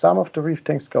 that some of the reef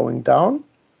tanks going down,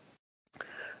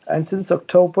 and since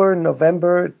October,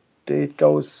 November, the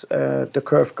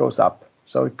curve goes up,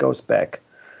 so it goes back.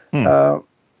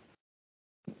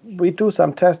 We do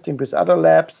some testing with other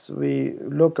labs. We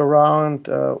look around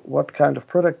what kind of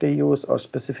product they use, or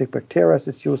specific bacteria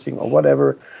is using, or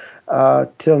whatever.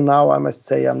 Till now, I must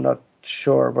say I'm not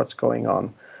sure what's going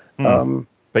on.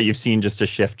 But you've seen just a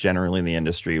shift generally in the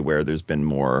industry where there's been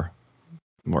more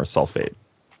sulfate.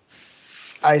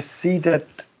 I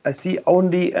see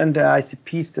only in the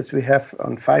ICPs that we have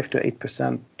on 5 to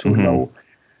 8%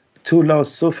 too low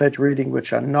sulfate reading,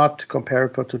 which are not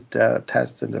comparable to the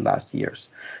tests in the last years.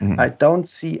 I don't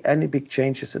see any big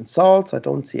changes in salts. I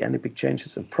don't see any big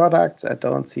changes in products. I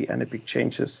don't see any big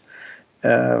changes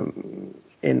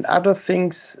in other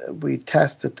things. We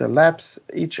tested the labs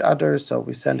each other, so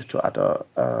we sent it to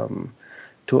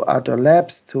other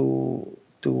labs to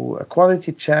do a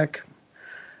quality check.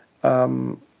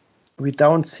 We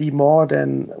don't see more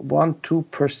than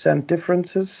 1-2%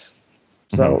 differences.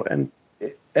 So, and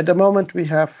at the moment we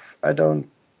have,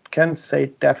 can't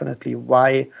say definitely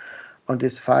why on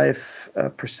this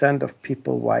 5% of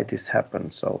people why this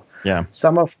happens. So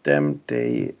some of them,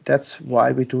 that's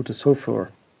why we do the sulfur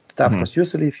stuff. Because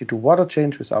usually if you do water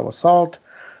change with our salt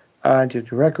and you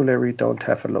regularly don't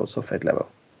have a low sulfate level.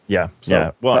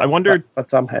 Well, I wondered, but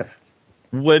some have.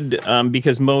 Would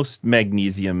because most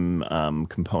magnesium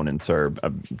components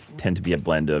tend to be a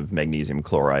blend of magnesium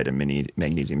chloride and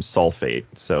magnesium sulfate.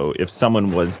 So if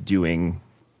someone was doing,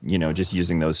 just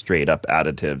using those straight up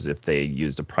additives, if they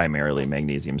used a primarily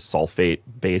magnesium sulfate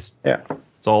based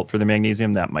salt for the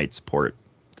magnesium, that might support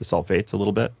the sulfates a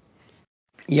little bit.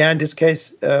 Yeah, in this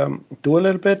case, do a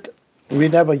little bit. We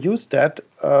never used that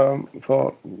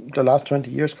for the last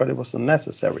 20 years because it was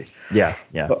unnecessary.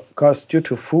 Because due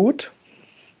to food,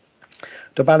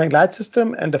 the binding light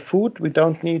system and the food, we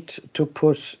don't need to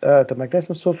push the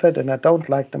magnesium sulfate, and I don't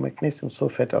like the magnesium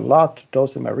sulfate a lot,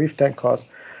 those in my reef tank, because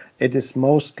it is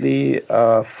mostly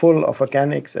full of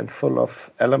organics and full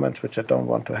of elements which I don't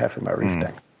want to have in my reef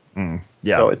tank.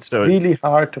 So it's really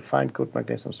hard to find good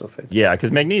magnesium sulfate. Yeah,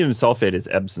 because magnesium sulfate is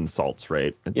Epsom salts,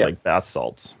 right? It's like bath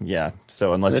salts. Yeah,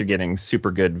 so unless you're getting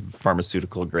super good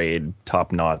pharmaceutical grade,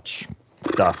 top-notch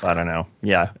stuff, I don't know.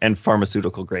 Yeah, and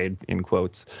pharmaceutical grade in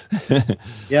quotes.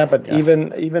 But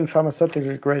even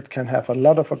pharmaceutical grade can have a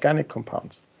lot of organic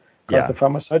compounds, because the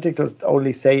pharmaceuticals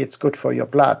only say it's good for your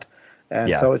blood,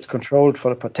 and so it's controlled for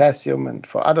the potassium, and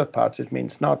for other parts it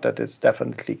means not that it's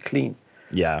definitely clean.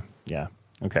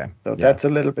 Okay. So that's a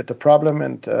little bit the problem.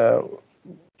 And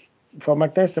for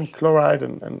magnesium chloride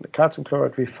and calcium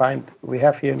chloride, we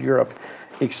have here in Europe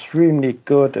extremely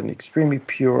good and extremely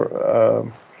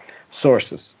pure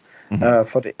sources.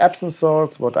 For the Epsom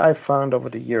salts, what I've found over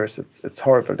the years, it's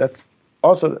horrible. That's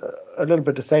also a little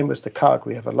bit the same with the calc.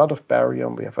 We have a lot of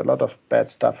barium, we have a lot of bad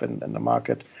stuff in the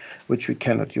market, which we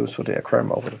cannot use for the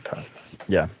aquarium over the time.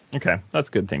 Yeah. Okay. That's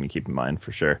a good thing to keep in mind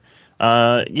for sure.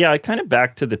 Yeah, kind of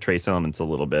back to the trace elements a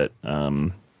little bit.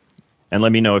 And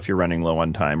let me know if you're running low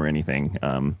on time or anything.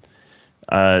 No,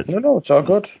 it's all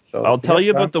good. So, I'll tell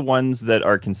you about the ones that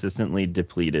are consistently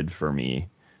depleted for me.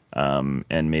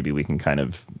 And maybe we can kind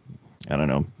of, I don't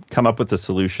know, come up with a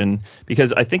solution,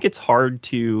 because I think it's hard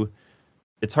to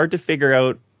figure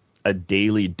out a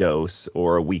daily dose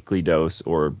or a weekly dose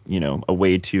or, a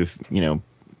way to,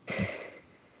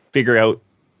 figure out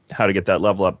how to get that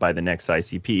level up by the next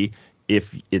ICP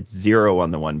if it's 0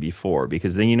 on the one before,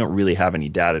 because then you don't really have any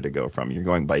data to go from. You're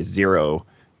going by 0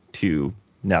 to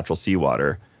natural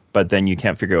seawater, but then you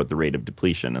can't figure out the rate of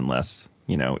depletion unless,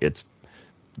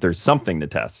 there's something to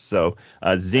test. So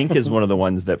zinc is one of the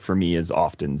ones that for me is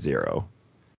often 0.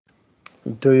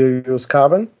 Do you use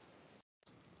carbon?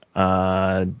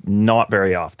 Not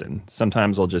very often.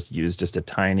 Sometimes I'll just use just a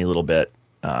tiny little bit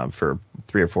for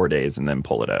 3 or 4 days and then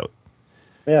pull it out.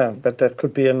 Yeah, but that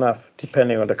could be enough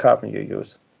depending on the carbon you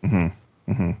use.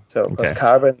 So because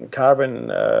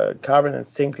carbon and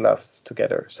zinc loves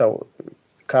together. So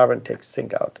carbon takes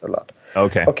zinc out a lot.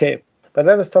 Okay, but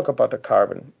let us talk about the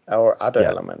carbon or other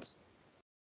elements.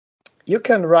 You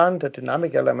can run the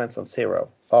dynamic elements on 0,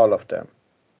 all of them,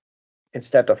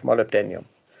 instead of molybdenum.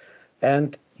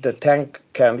 And the tank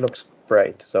can look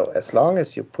great. So as long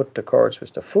as you put the corals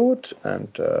with the food and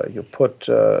you put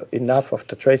enough of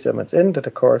the trace elements in, that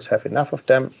the corals have enough of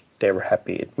them, they were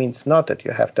happy. It means not that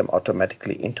you have them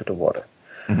automatically into the water.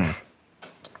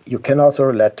 You can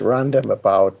also run them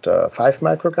about 5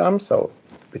 micrograms, so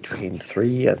between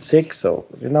 3 and 6, so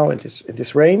in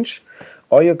this range,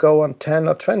 or you go on 10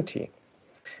 or 20.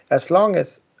 As long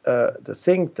as the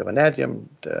zinc, the vanadium,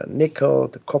 the nickel,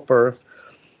 the copper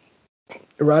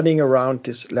running around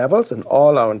these levels and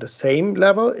all are on the same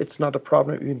level, it's not a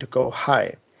problem even to go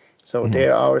high. So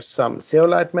there are some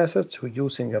zeolite methods who are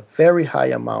using a very high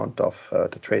amount of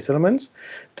the trace elements.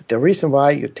 The reason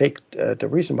why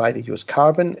they use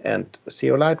carbon and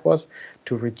zeolite was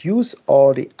to reduce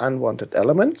all the unwanted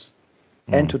elements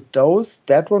and to dose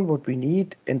that one what we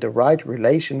need in the right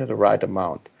relation and the right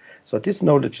amount. So this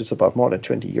knowledge is about more than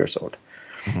 20 years old.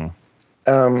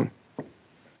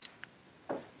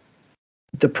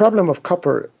 The problem of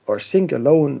copper or zinc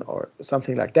alone or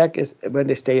something like that is when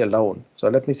they stay alone. So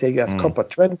let me say you have copper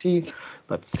 20,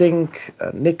 but zinc,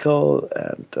 nickel,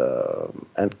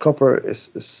 and copper is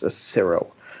 0.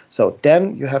 So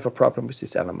then you have a problem with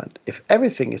this element. If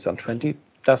everything is on 20,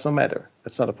 doesn't matter.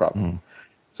 It's not a problem.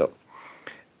 So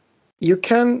you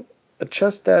can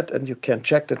adjust that and you can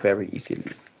check that very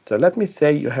easily. So let me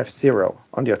say you have 0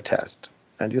 on your test.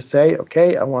 And you say,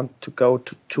 okay, I want to go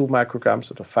to 2 micrograms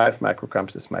or to 5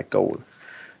 micrograms is my goal.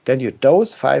 Then you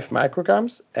dose 5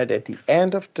 micrograms, and at the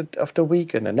end of the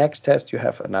week, in the next test, you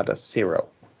have another 0.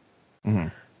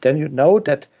 Then you know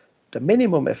that the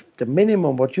minimum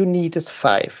what you need is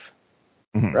 5,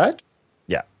 right?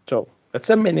 Yeah. So that's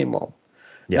a minimum.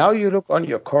 Yeah. Now you look on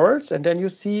your corals, and then you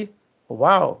see,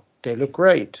 wow, they look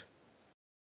great.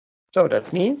 So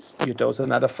that means you dose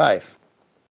another 5.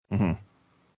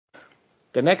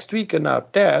 The next week and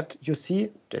after that, you see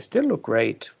they still look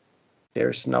great.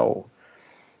 It's not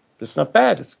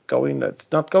bad. It's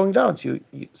not going down.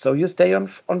 So you stay on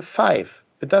 5.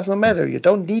 It doesn't matter. You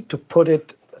don't need to put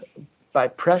it by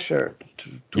pressure to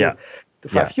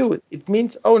 5U. It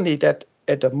means only that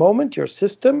at the moment your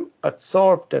system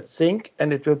absorbs that zinc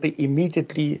and it will be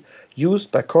immediately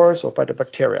used by corals or by the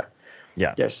bacteria.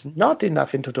 There's not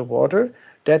enough into the water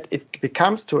that it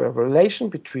becomes to a relation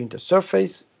between the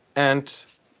surface and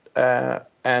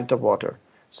the water.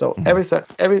 So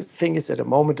everything is at the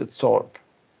moment absorbed.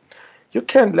 You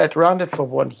can run it for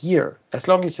 1 year. As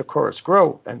long as your corals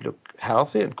grow and look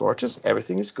healthy and gorgeous,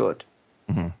 everything is good.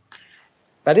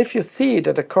 But if you see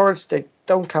that the corals, they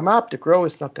don't come up, the growth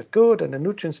is not that good, and the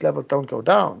nutrients level don't go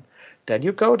down, then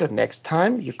you go the next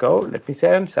time, let me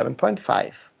say on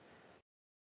 7.5.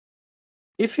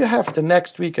 If you have the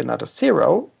next week another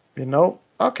 0,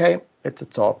 okay, it's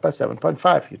absorbed by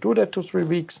 7.5. You do that 2-3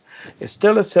 weeks, it's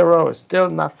still a 0, it's still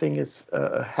nothing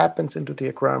happens into the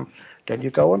aquarium, then you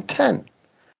go on 10.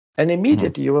 And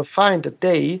immediately you will find a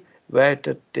day where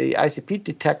the ICP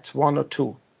detects 1 or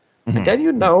 2. And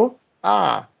then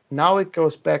now it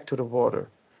goes back to the water.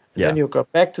 And then you go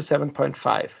back to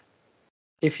 7.5.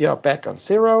 If you're back on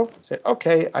 0, say,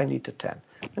 okay, I need a 10.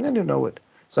 And then you know it.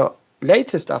 So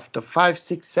latest after 5,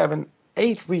 6, 7,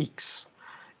 8 weeks,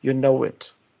 you know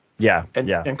it. Yeah.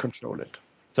 And control it.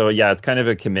 So yeah, it's kind of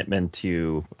a commitment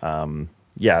to,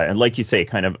 and like you say,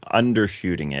 kind of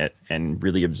undershooting it and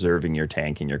really observing your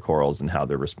tank and your corals and how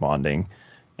they're responding.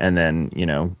 And then,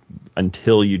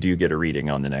 until you do get a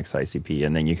reading on the next ICP,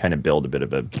 and then you kind of build a bit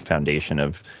of a foundation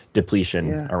of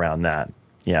depletion around that.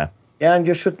 Yeah. Yeah, and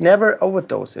you should never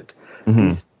overdose it. Mm-hmm.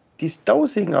 This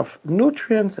dosing of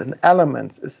nutrients and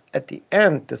elements is at the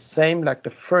end the same like the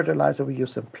fertilizer we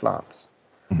use in plants.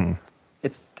 Mm-hmm.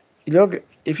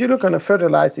 If you look on a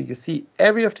fertilizer, you see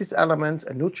every of these elements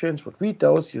and nutrients what we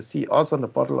dose, you see also on the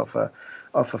bottle of a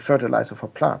fertilizer for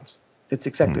plants. It's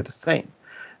exactly the same.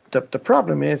 The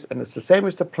problem is, and it's the same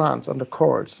with the plants on the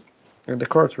corals, and the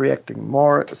corals reacting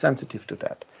more sensitive to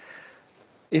that.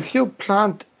 If you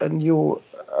plant a new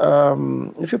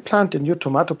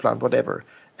tomato plant, whatever,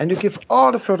 and you give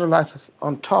all the fertilizers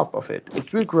on top of it,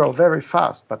 it will grow very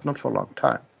fast, but not for a long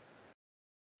time.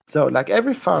 So like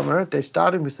every farmer, they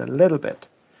starting with a little bit,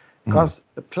 because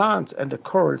the plants and the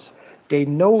corals, they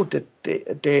know that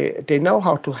they know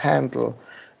how to handle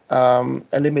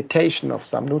a limitation of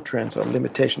some nutrients or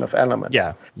limitation of elements.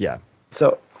 Yeah.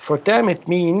 So for them, it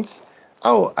means,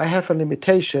 I have a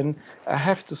limitation. I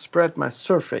have to spread my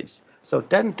surface. So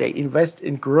then they invest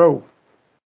in grow.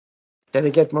 Then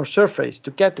they get more surface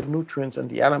to get the nutrients and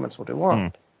the elements what they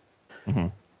want. Mm-hmm.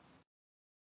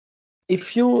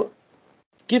 If you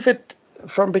give it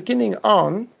from beginning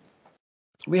on,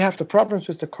 we have the problems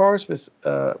with the corals, with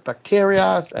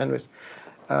bacteria and with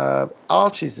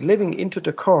algae living into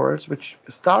the corals, which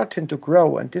starting to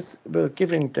grow, and this will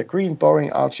giving the green boring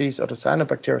algae or the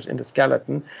cyanobacteria in the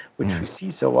skeleton, which we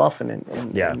see so often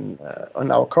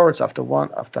on our corals after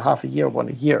half a year,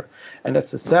 1 year, and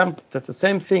that's the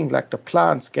same thing like the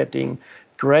plants getting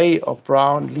gray or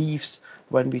brown leaves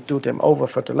when we do them over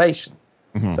fertilization.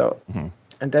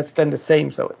 And that's then the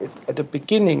same. So at the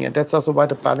beginning, and that's also why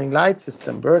the Balling light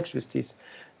system works with these.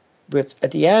 But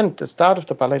at the end, the start of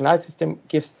the Balling light system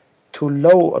gives too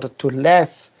low or too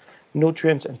less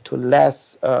nutrients and too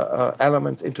less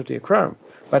elements into the aquarium.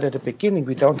 But at the beginning,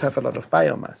 we don't have a lot of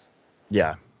biomass.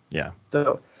 Yeah.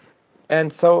 So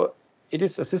it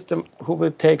is a system who will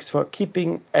take for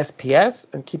keeping SPS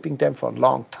and keeping them for a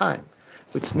long time,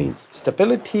 which means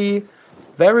stability,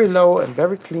 very low and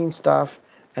very clean stuff,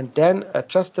 and then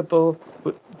adjustable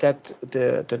that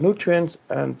the nutrients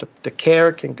and the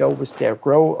care can go with their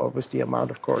grow or with the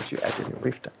amount of corals you add in your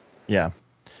reef tank. Yeah.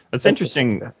 That's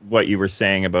interesting what you were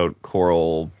saying about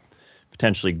coral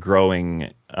potentially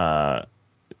growing or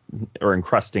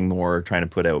encrusting more, trying to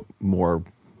put out more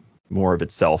of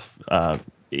itself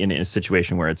in a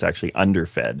situation where it's actually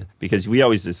underfed, because we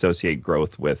always associate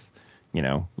growth with,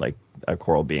 like a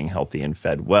coral being healthy and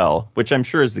fed well, which I'm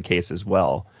sure is the case as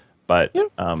well. But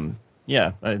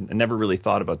I never really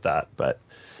thought about that. But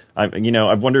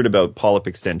I've wondered about polyp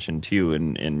extension too,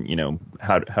 and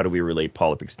how do we relate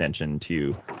polyp extension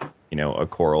to a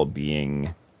coral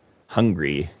being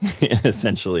hungry,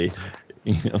 essentially.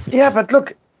 Yeah, but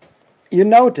look, you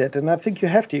know that, and I think you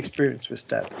have the experience with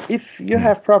that. If you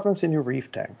have problems in your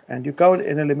reef tank and you go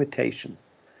in a limitation,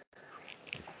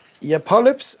 your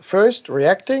polyps first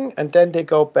reacting, and then they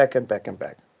go back and back and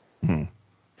back. Mm-hmm.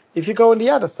 If you go on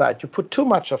the other side, you put too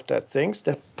much of that things,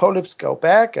 the polyps go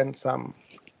back, and some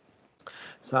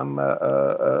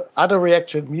other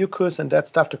reaction, mucus and that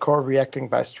stuff, the coral reacting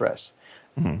by stress.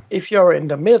 Mm-hmm. If you're in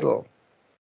the middle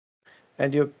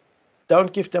and you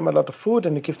don't give them a lot of food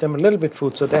and you give them a little bit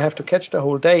food, so they have to catch the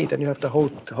whole day, then you have the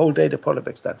whole day the polyp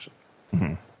extension.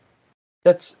 Mm-hmm.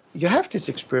 You have this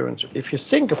experience. If you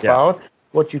think about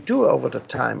what you do over the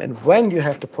time and when you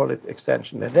have the polyp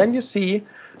extension, and then you see,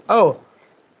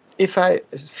 if I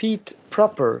feed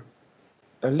proper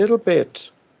a little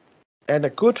bit and a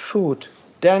good food,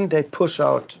 then they push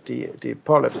out the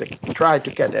polyps and try to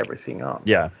get everything out.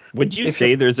 Yeah. Would you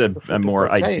say there's a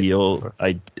more ideal?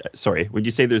 Would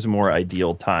you say there's a more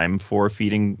ideal time for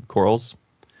feeding corals?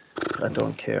 I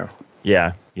don't care.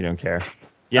 Yeah, you don't care.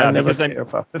 Yeah,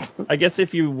 I guess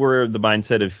if you were the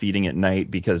mindset of feeding at night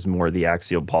because more of the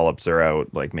axial polyps are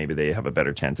out, like maybe they have a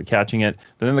better chance of catching it.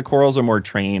 But then the corals are more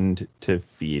trained to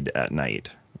feed at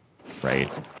night, right?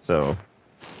 So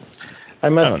I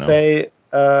must say,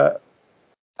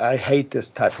 I hate this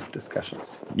type of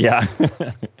discussions. Yeah.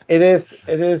 It is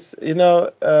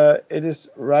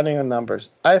running on numbers.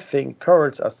 I think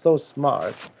corals are so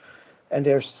smart, and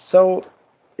they're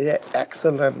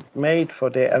excellent made for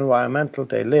the environmental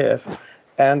they live.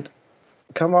 And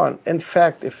come on, in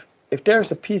fact, if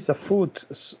there's a piece of food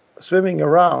swimming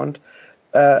around,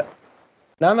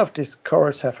 none of these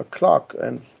corals have a clock,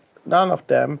 and none of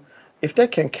them, if they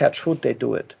can catch food, they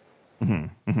do it.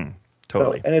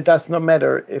 Totally. So, and it does not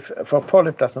matter if for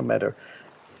polyp does not matter.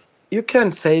 You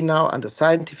can say now under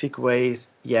scientific ways,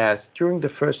 yes, during the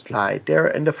first light, they're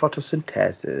in the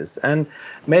photosynthesis, and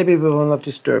maybe we will not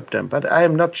disturb them. But I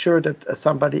am not sure that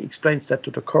somebody explains that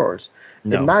to the corals.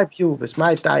 No. In my view, with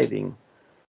my diving,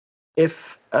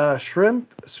 if a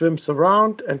shrimp swims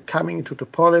around and coming into the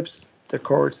polyps, the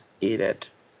corals eat it.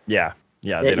 Yeah,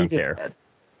 they don't care.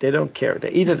 They don't care.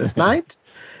 They eat it at night.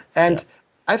 And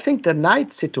I think the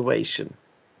night situation,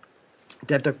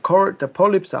 that the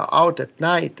polyps are out at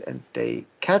night and they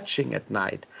catching at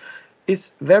night,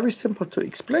 is very simple to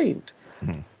explain.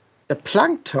 The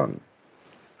plankton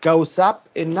goes up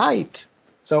in night.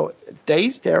 So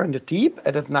days they're in the deep,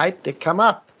 and at night they come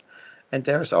up. And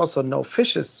there's also no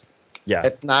fishes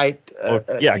at night.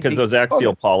 Because those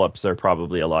axial polyps are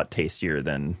probably a lot tastier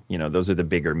than, those are the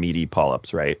bigger meaty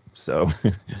polyps, right? So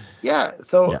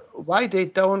why they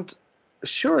don't,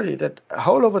 surely that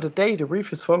all over the day the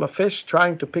reef is full of fish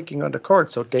trying to picking on the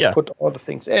cord, so they put all the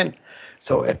things in.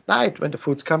 So at night when the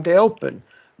foods come, they open.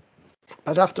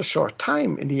 But after a short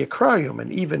time in the aquarium,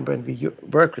 and even when we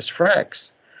work with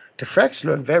frags, the frags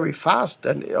learn very fast,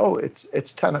 and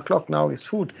it's 10 o'clock now, is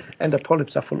food, and the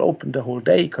polyps are full open the whole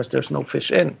day because there's no fish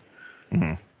in.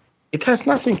 It has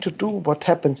nothing to do what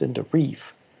happens in the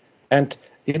reef. And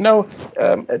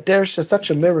there's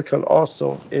such a miracle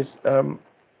also is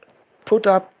put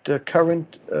the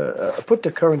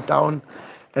current down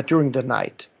during the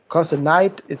night, because at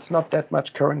night it's not that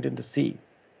much current in the sea.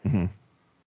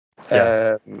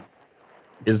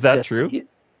 Is that true?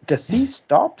 The sea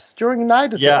stops during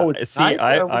night.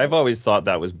 I've always thought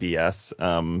that was BS.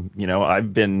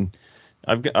 I've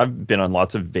been on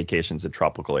lots of vacations at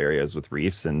tropical areas with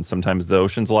reefs, and sometimes the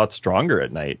ocean's a lot stronger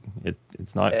at night.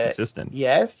 It's not consistent.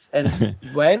 Yes, and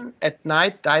when at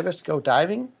night divers go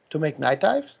diving to make night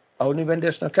dives, only when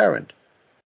there's no current.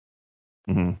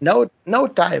 No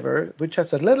diver which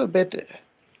has a little bit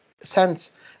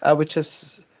sense, which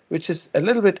is a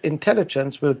little bit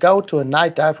intelligence, will go to a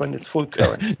night dive when it's full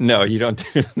current. No, you don't.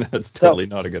 That's totally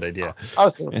not a good idea.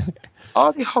 Also,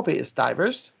 all the hobbyist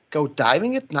divers go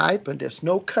diving at night when there's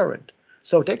no current.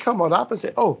 So they come all up and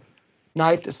say, "Oh,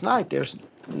 night is night.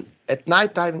 At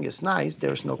night diving is nice.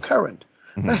 There's no current."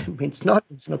 It means not.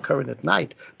 There's no current at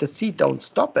night. The sea don't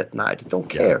stop at night. It don't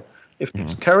care if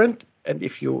there's current. And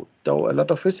if you do a lot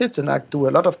of visits, and I do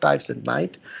a lot of dives at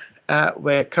night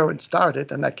where current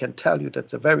started, and I can tell you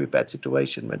that's a very bad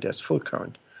situation when there's full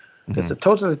current. It's a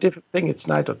totally different thing. It's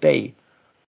night or day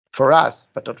for us,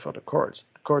 but not for the corals.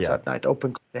 The corals at night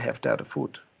open, they have their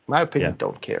food. My opinion,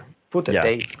 don't care. Food at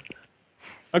day.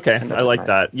 Okay, I like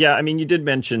that. Yeah, I mean, you did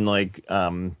mention there's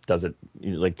that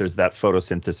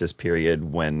photosynthesis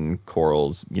period when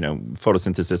corals,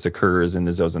 photosynthesis occurs in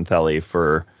the zooxanthellae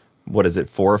for,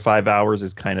 4 or 5 hours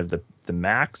is kind of the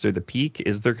max or the peak?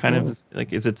 Is there kind of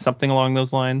is it something along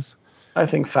those lines? I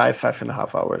think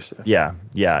 5.5 hours. Yeah.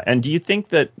 And do you think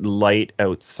that light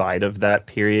outside of that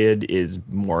period is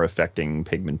more affecting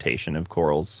pigmentation of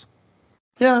corals?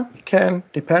 Yeah, it can.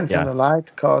 Depends on the light,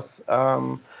 because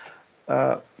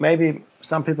maybe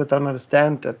some people don't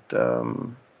understand that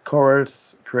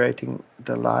corals creating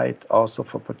the light also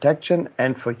for protection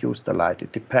and for use the light.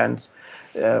 It depends.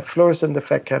 Fluorescent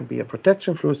effect can be a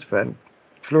protection.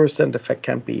 Fluorescent effect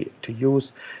can be to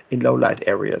use in low light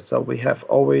areas. So we have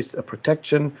always a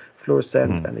protection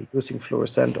fluorescent and a using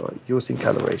fluorescent or using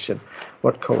coloration,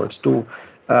 what corals do.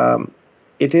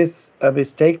 It is a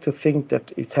mistake to think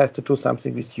that it has to do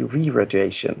something with UV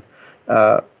radiation.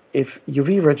 If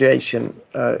UV radiation,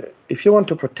 if you want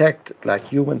to protect, like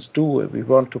humans do, we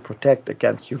want to protect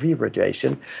against UV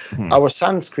radiation, our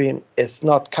sunscreen is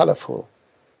not colorful.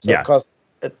 So because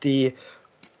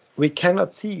we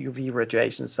cannot see UV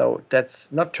radiation, so that's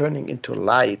not turning into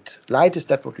light. Light is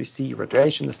that what we see,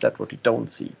 radiation is that what we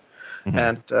don't see.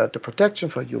 And the protection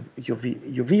for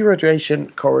UV radiation,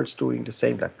 corals doing the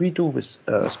same like we do with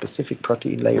specific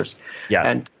protein layers.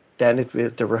 And then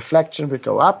the reflection will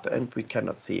go up and we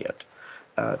cannot see it.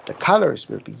 The colors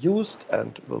will be used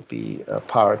and will be a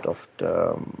part of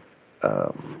the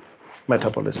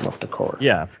metabolism of the coral.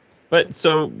 Yeah. But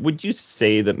so would you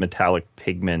say that metallic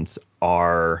pigments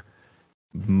are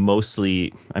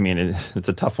mostly, I mean, it's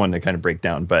a tough one to kind of break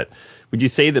down, but would you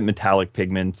say that metallic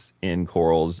pigments in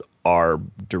corals are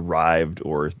derived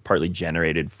or partly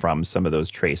generated from some of those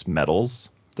trace metals,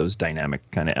 those dynamic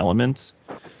kind of elements?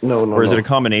 No. Or is it a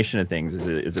combination of things?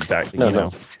 Is it back?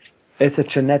 No. It's a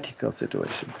genetical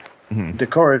situation. The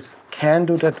corals can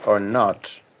do that or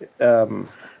not.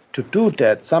 To do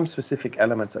that, some specific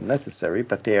elements are necessary,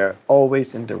 but they are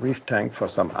always in the reef tank for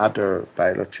some other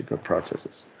biological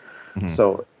processes.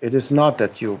 So it is not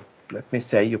that you, let me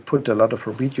say, you put a lot of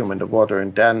rubidium in the water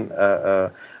and then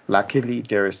luckily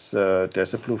there's a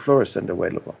blue fluorescent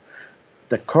available.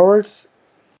 The corals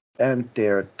and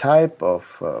their type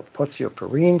of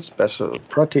pozioperine, special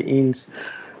proteins,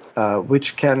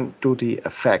 which can do the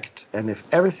effect. And if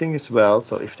everything is well,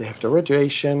 so if they have the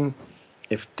radiation,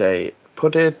 if they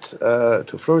put it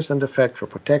to fluorescent effect for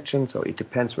protection, so it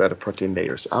depends where the protein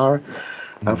layers are.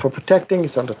 For protecting,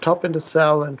 it's on the top in the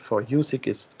cell, and for using,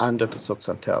 it's under the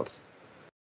zooxanthellae.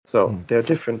 So there are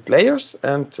different layers,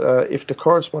 and if the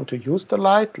corals want to use the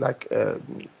light, like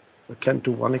we can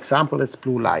do one example, is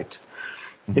blue light.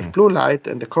 If blue light,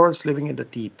 and the coral's living in the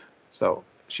deep, so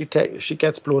she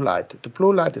gets blue light. The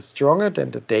blue light is stronger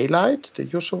than the daylight, the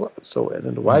usual, so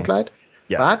and the white light,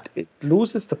 but it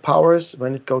loses the powers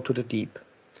when it go to the deep.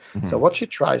 So what she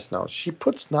tries now, she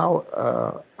puts now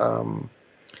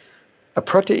a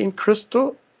protein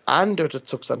crystal under the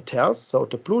zooxanthellae, so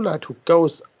the blue light who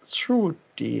goes through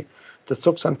the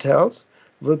zooxanthellae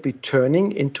will be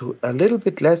turning into a little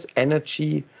bit less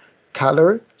energy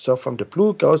color. So from the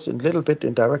blue goes a little bit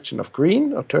in direction of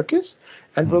green or turquoise,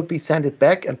 and will be sent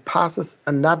back and passes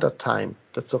another time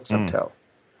the zooxanthellae.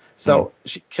 So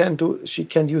she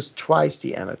can use twice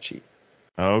the energy.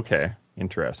 Okay,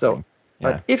 interesting. So,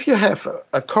 but if you have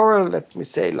a coral, let me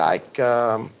say like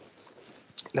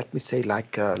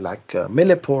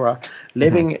Millepora,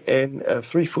 living in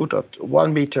 3 foot or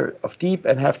 1 meter of deep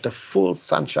and have the full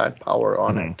sunshine power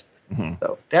on it.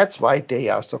 So that's why they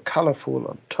are so colorful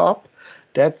on top.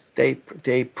 That's they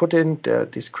put in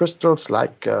these crystals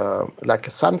like a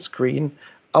sunscreen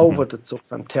over the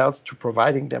zooxanthellae to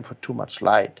providing them for too much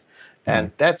light.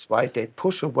 And that's why they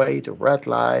push away the red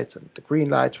lights and the green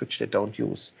lights, which they don't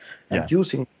use, and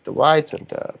using the whites and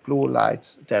the blue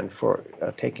lights then for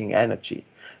taking energy.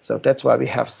 So that's why we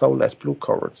have so less blue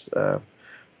corals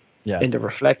in the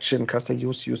reflection, because they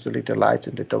use usually the lights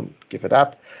and they don't give it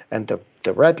up. And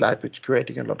the red light, which is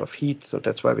creating a lot of heat, so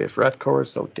that's why we have red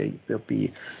corals. So they will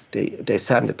be they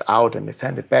send it out and they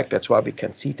send it back. That's why we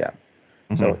can see them.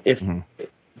 So if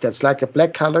that's like a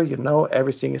black color,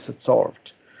 everything is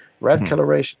absorbed. Red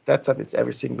coloration, that's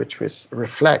everything which is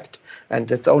reflect, and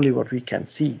that's only what we can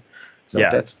see. So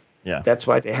that's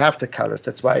why they have the colors.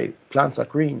 That's why plants are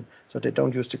green, so they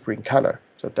don't use the green color.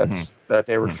 So that's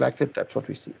they reflect it. That's what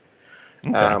we see.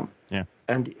 Okay.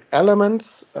 And the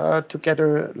elements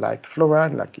together, like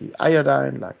fluorine, like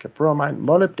iodine, like bromine,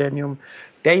 molybdenum,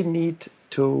 they need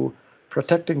to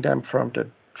protecting them from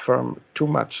too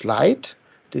much light.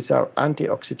 These are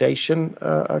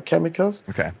antioxidation chemicals.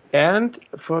 Okay. And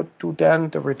to then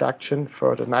the reduction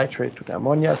for the nitrate to the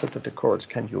ammonia so that the corals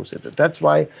can use it. That's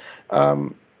why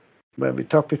when we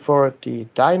talked before, the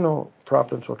dino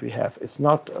problems what we have is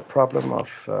not a problem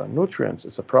of nutrients,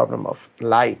 it's a problem of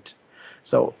light.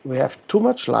 So we have too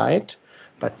much light,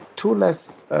 but too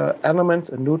less elements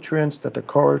and nutrients that the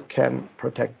coral can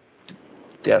protect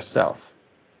their self.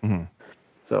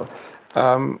 So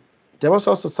there was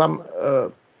also some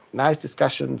nice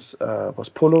discussions. Was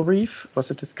Polo Reef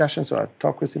was a discussion, so I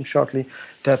talked with him shortly.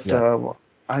 That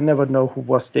I never know who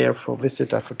was there for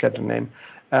visit. I forget the name.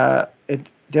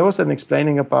 There was an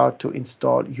explaining about to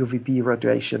install UVB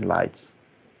radiation lights.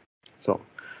 So,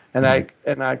 and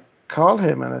I call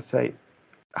him and I say,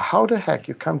 how the heck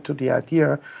you come to the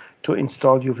idea to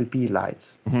install UVB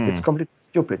lights? It's completely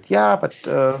stupid. Yeah, but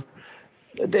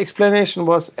the explanation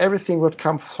was everything what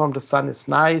comes from the sun is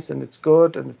nice and it's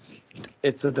good and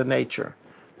it's the nature.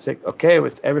 It's like, okay,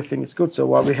 everything is good. So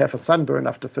why we have a sunburn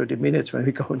after 30 minutes when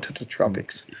we go into the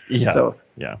tropics?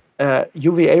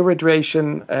 UVA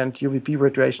radiation and UVB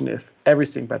radiation is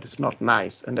everything, but it's not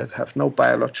nice and it have no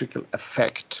biological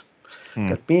effect.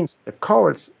 That means the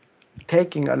corals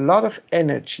taking a lot of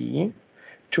energy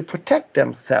to protect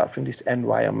themselves in this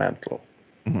environmental.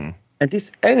 And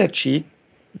this energy,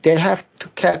 they have to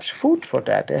catch food for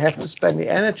that. They have to spend the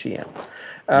energy in.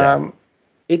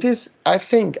 It is, I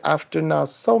think, after now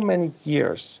so many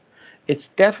years, it's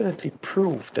definitely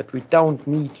proof that we don't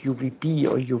need UVB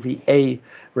or UVA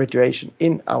radiation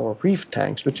in our reef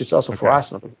tanks, which is also for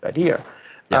us not a good idea.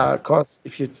 Because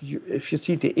if you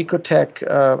see the Ecotech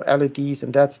LEDs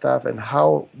and that stuff and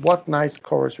what nice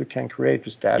colors we can create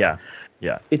with that,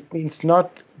 it means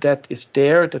not that is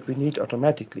there that we need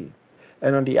automatically.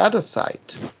 And on the other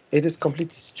side, it is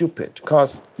completely stupid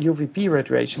because UVB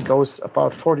radiation goes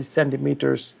about 40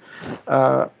 centimeters,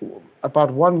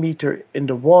 about 1 meter in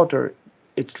the water.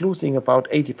 It's losing about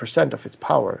 80% of its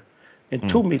power. In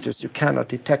 2 meters, you cannot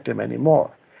detect them anymore.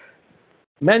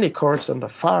 Many corals on the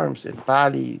farms in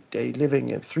Bali, they living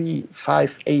in 3,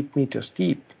 5, 8 meters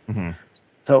deep.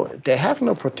 So they have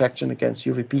no protection against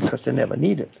UVB because they never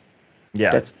need it.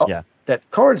 That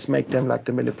corals make them like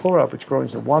the Millipora, which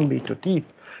grows in 1 meter deep.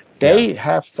 They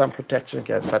have some protection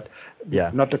against, but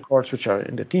not the corals which are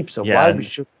in the deep. So why we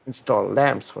should install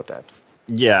lamps for that?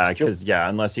 Yeah, because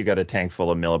unless you got a tank full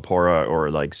of Millipora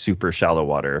or like super shallow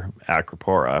water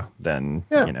Acropora, then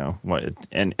you know what.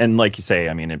 And like you say,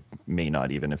 I mean, it may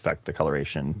not even affect the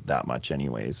coloration that much,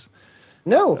 anyways.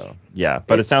 No. So,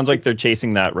 but it sounds like they're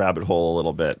chasing that rabbit hole a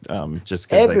little bit, just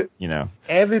because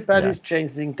everybody's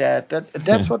chasing that.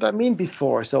 That's what I mean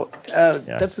before. So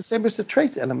that's the same as the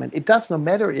trace element. It does not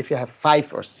matter if you have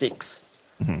 5 or 6.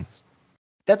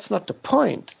 That's not the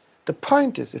point. The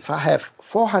point is if I have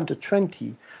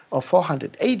 420 or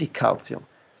 480 calcium,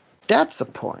 that's the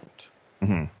point.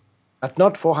 But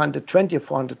not 420 or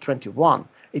 421.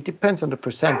 It depends on the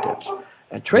percentage.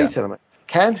 And trace elements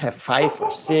can have 5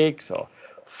 or 6 or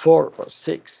 4 or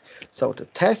 6. So the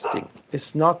testing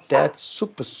is not that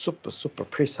super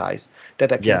precise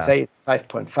that I can say it's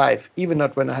 5.5, even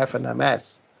not when I have an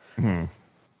MS.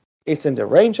 It's in the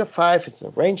range of 5, it's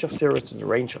in the range of 0, it's in the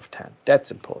range of 10. That's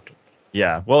important.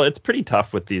 Yeah, well, it's pretty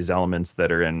tough with these elements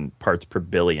that are in parts per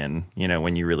billion,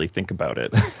 when you really think about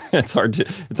it. It's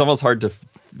almost hard to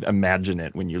imagine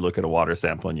it when you look at a water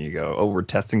sample and you go, oh, we're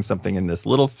testing something in this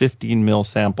little 15 mil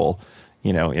sample,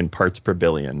 in parts per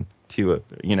billion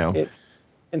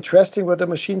Interesting what the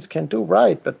machines can do,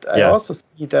 right? But I also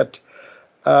see that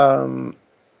I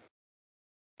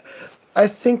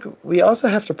think we also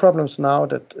have the problems now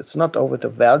that it's not over the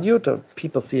value. The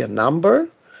people see a number.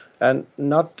 And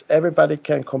not everybody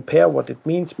can compare what it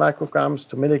means, micrograms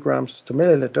to milligrams to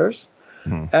milliliters.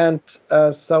 And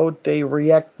so they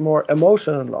react more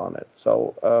emotional on it.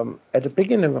 So at the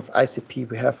beginning of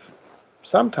ICP, we have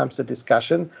sometimes the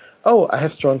discussion, oh, I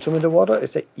have strontium in the water. I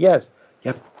say, yes,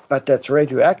 but that's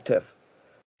radioactive.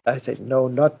 I say, no,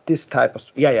 not this type of,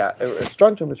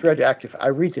 strontium is radioactive. I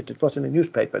read it. It was in the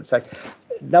newspaper. It's like,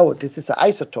 no, this is an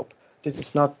isotope. This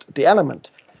is not the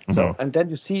element. So, and then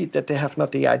you see that they have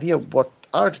not the idea what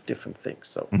are the different things.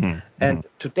 So, and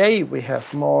today we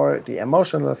have more the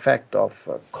emotional effect of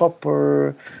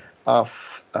copper,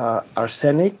 of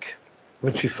arsenic,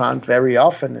 which we found very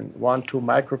often in 1-2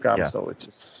 micrograms. So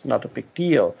it's not a big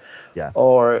deal.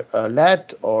 Or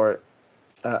lead or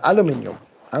aluminium.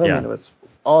 Aluminium is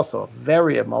also a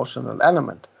very emotional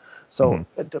element. So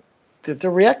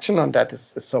the reaction on that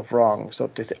is so wrong. So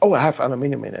they say, oh, I have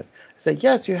aluminium in it. I say,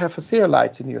 yes, you have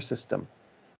zeolites in your system.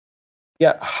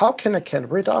 Yeah, how can I get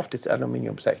rid of this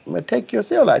aluminium? Say, take your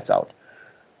zeolites out.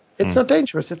 It's not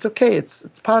dangerous. It's okay. It's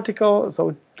particle, so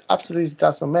it absolutely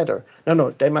doesn't matter.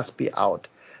 No, they must be out.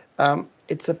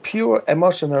 It's a pure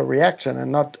emotional reaction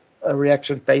and not a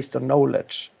reaction based on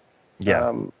knowledge.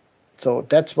 So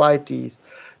that's why these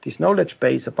knowledge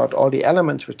base about all the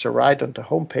elements which are right on the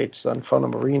homepage on Fauna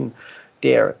Marin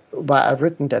there, why I've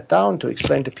written that down to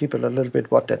explain to people a little bit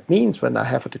what that means when I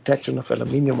have a detection of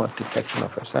aluminium or detection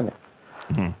of arsenic.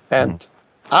 And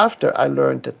after I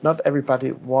learned that not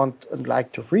everybody want and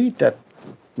like to read that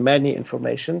many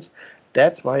informations,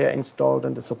 that's why I installed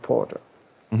in the supporter.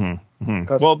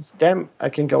 Because then I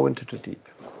can go into the deep.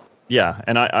 Yeah,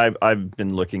 and I've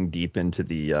been looking deep into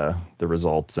the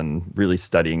results and really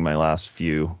studying my last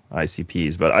few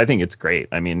ICPs, but I think it's great.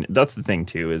 I mean, that's the thing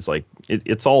too, is like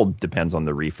it's all depends on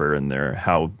the reefer and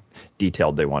how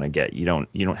detailed they want to get. You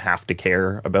don't have to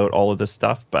care about all of this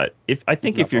stuff, but if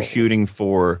you're shooting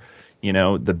for,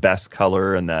 the best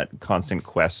color and that constant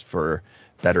quest for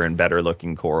better and better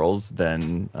looking corals,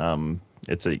 then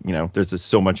it's there's just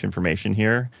so much information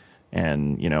here.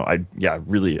 And, I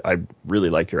really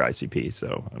like your ICP.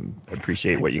 So I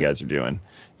appreciate what you guys are doing.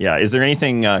 Yeah. Is there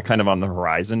anything kind of on the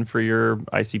horizon for your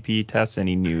ICP tests?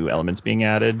 Any new elements being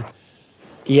added?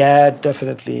 Yeah,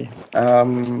 definitely.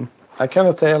 I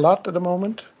cannot say a lot at the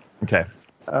moment. Okay.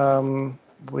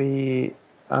 We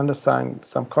undersigned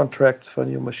some contracts for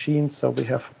new machines. So we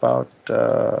have about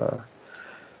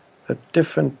a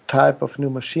different type of new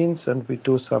machines, and we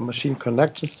do some machine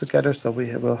connections together. So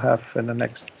we will have in the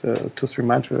next 2-3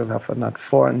 months, we will have another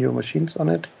 4 new machines on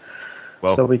it.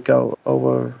 Wow. So we go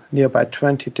over nearby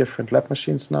 20 different lab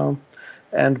machines now,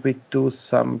 and we do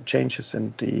some changes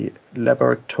in the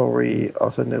laboratory,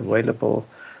 also available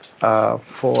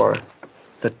for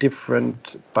the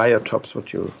different biotopes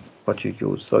what you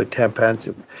use. So it depends.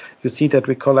 You see that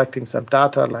we're collecting some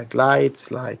data like lights,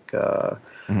 like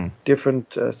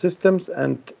different systems,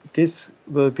 and this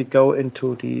will go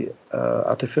into the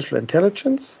artificial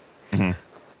intelligence.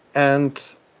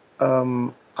 And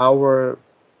our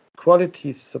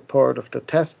quality support of the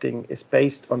testing is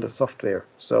based on the software.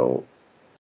 So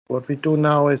what we do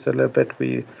now is a little bit,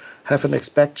 we have an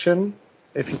inspection.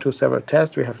 If you do several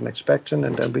tests, we have an inspection,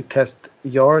 and then we test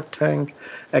your tank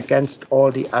against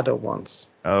all the other ones.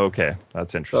 Okay,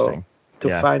 that's interesting. So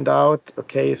to find out,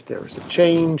 okay, if there is a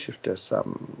change, if there's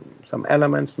some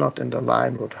elements not in the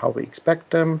line with how we expect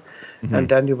them, and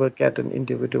then you will get an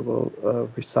individual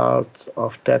result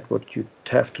of that, what you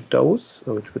have to dose.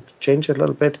 So it would change a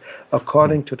little bit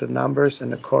according to the numbers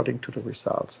and according to the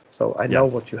results. So I know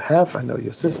what you have, I know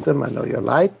your system, I know your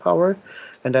light power,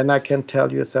 and then I can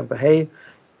tell you, example, hey,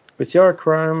 with your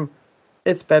aquarium,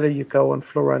 it's better you go on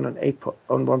fluorine on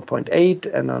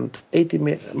 1.8 and on 80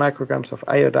 micrograms of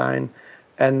iodine,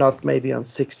 and not maybe on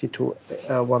 60 to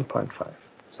 1.5.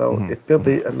 So it will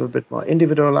be a little bit more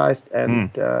individualized,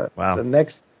 and the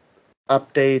next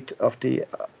update of the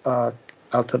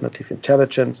alternative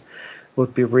intelligence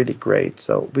would be really great.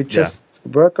 So we just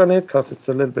work on it because it's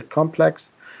a little bit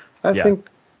complex. I think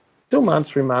 2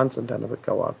 months, 3 months, and then I would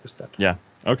go out with that. Yeah.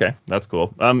 Okay, that's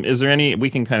cool. Is there any,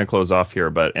 we can kind of close off here,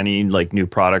 but any like new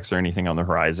products or anything on the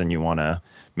horizon you want to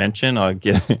mention? I'll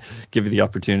give you the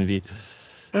opportunity.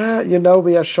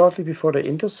 We are shortly before the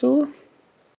Interzoo.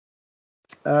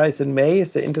 It's in May.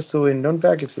 It's the Interzoo in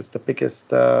Nuremberg. It's the biggest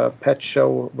pet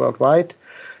show worldwide.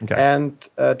 Okay. And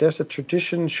there's a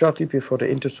tradition, shortly before the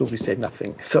Interzoo, we say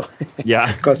nothing. So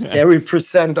because they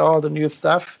represent all the new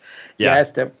stuff. Yeah.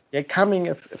 Yes, they're coming,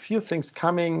 a few things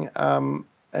coming.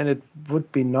 And it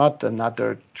would be not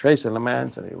another trace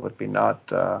elements, and it would be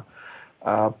not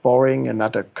boring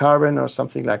another carbon or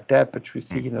something like that, which we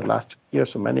see in the last 2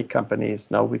 years for many companies.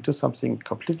 Now we do something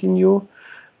completely new.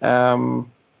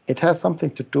 It has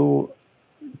something to do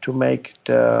to make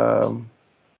the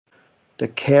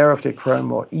care of the aquarium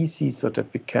more easy, so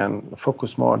that we can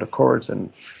focus more on the corals and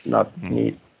not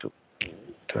need to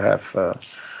have.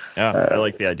 I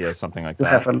like the idea of something like that.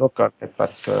 Have a look on it,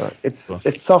 but it's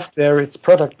software, it's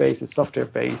product based, it's software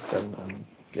based, and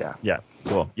Yeah,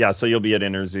 cool. Yeah, so you'll be at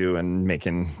Interzoo and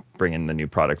bringing the new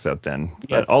products out then.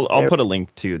 But I'll put a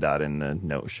link to that in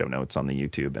the show notes on the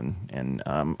YouTube, and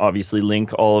obviously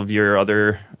link all of your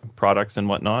other products and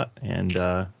whatnot. And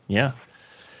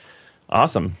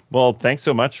awesome. Well, thanks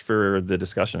so much for the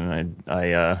discussion.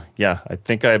 I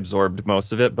think I absorbed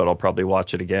most of it, but I'll probably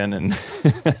watch it again and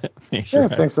make sure. Yeah,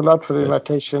 thanks a lot for the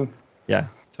invitation. Yeah,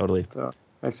 totally. So,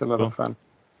 makes a lot of fun.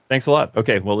 Thanks a lot.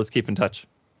 Okay, well, let's keep in touch.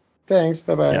 Thanks.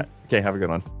 Bye-bye. Yeah. Okay, have a good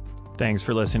one. Thanks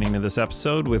for listening to this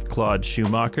episode with Claude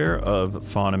Schuhmacher of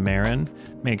Fauna Marin.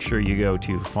 Make sure you go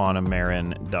to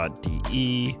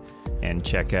faunamarin.de and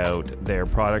check out their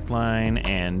product line,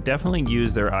 and definitely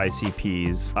use their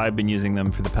ICPs. I've been using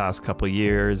them for the past couple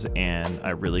years, and I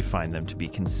really find them to be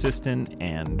consistent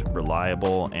and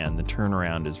reliable, and the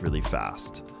turnaround is really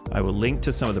fast. I will link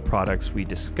to some of the products we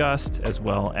discussed, as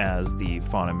well as the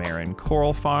Fauna Marin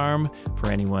Coral Farm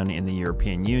for anyone in the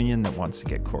European Union that wants to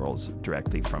get corals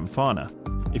directly from Fauna.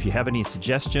 If you have any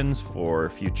suggestions for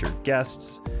future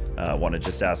guests, want to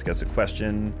just ask us a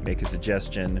question, make a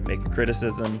suggestion, make a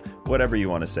criticism, whatever you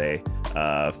want to say,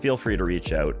 feel free to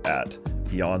reach out at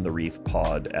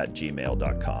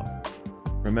beyondthereefpod@gmail.com.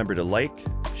 Remember to like,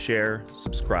 share,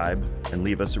 subscribe, and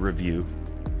leave us a review.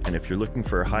 And if you're looking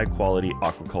for high-quality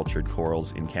aquacultured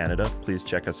corals in Canada, please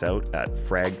check us out at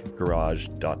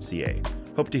fraggarage.ca.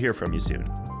 Hope to hear from you soon.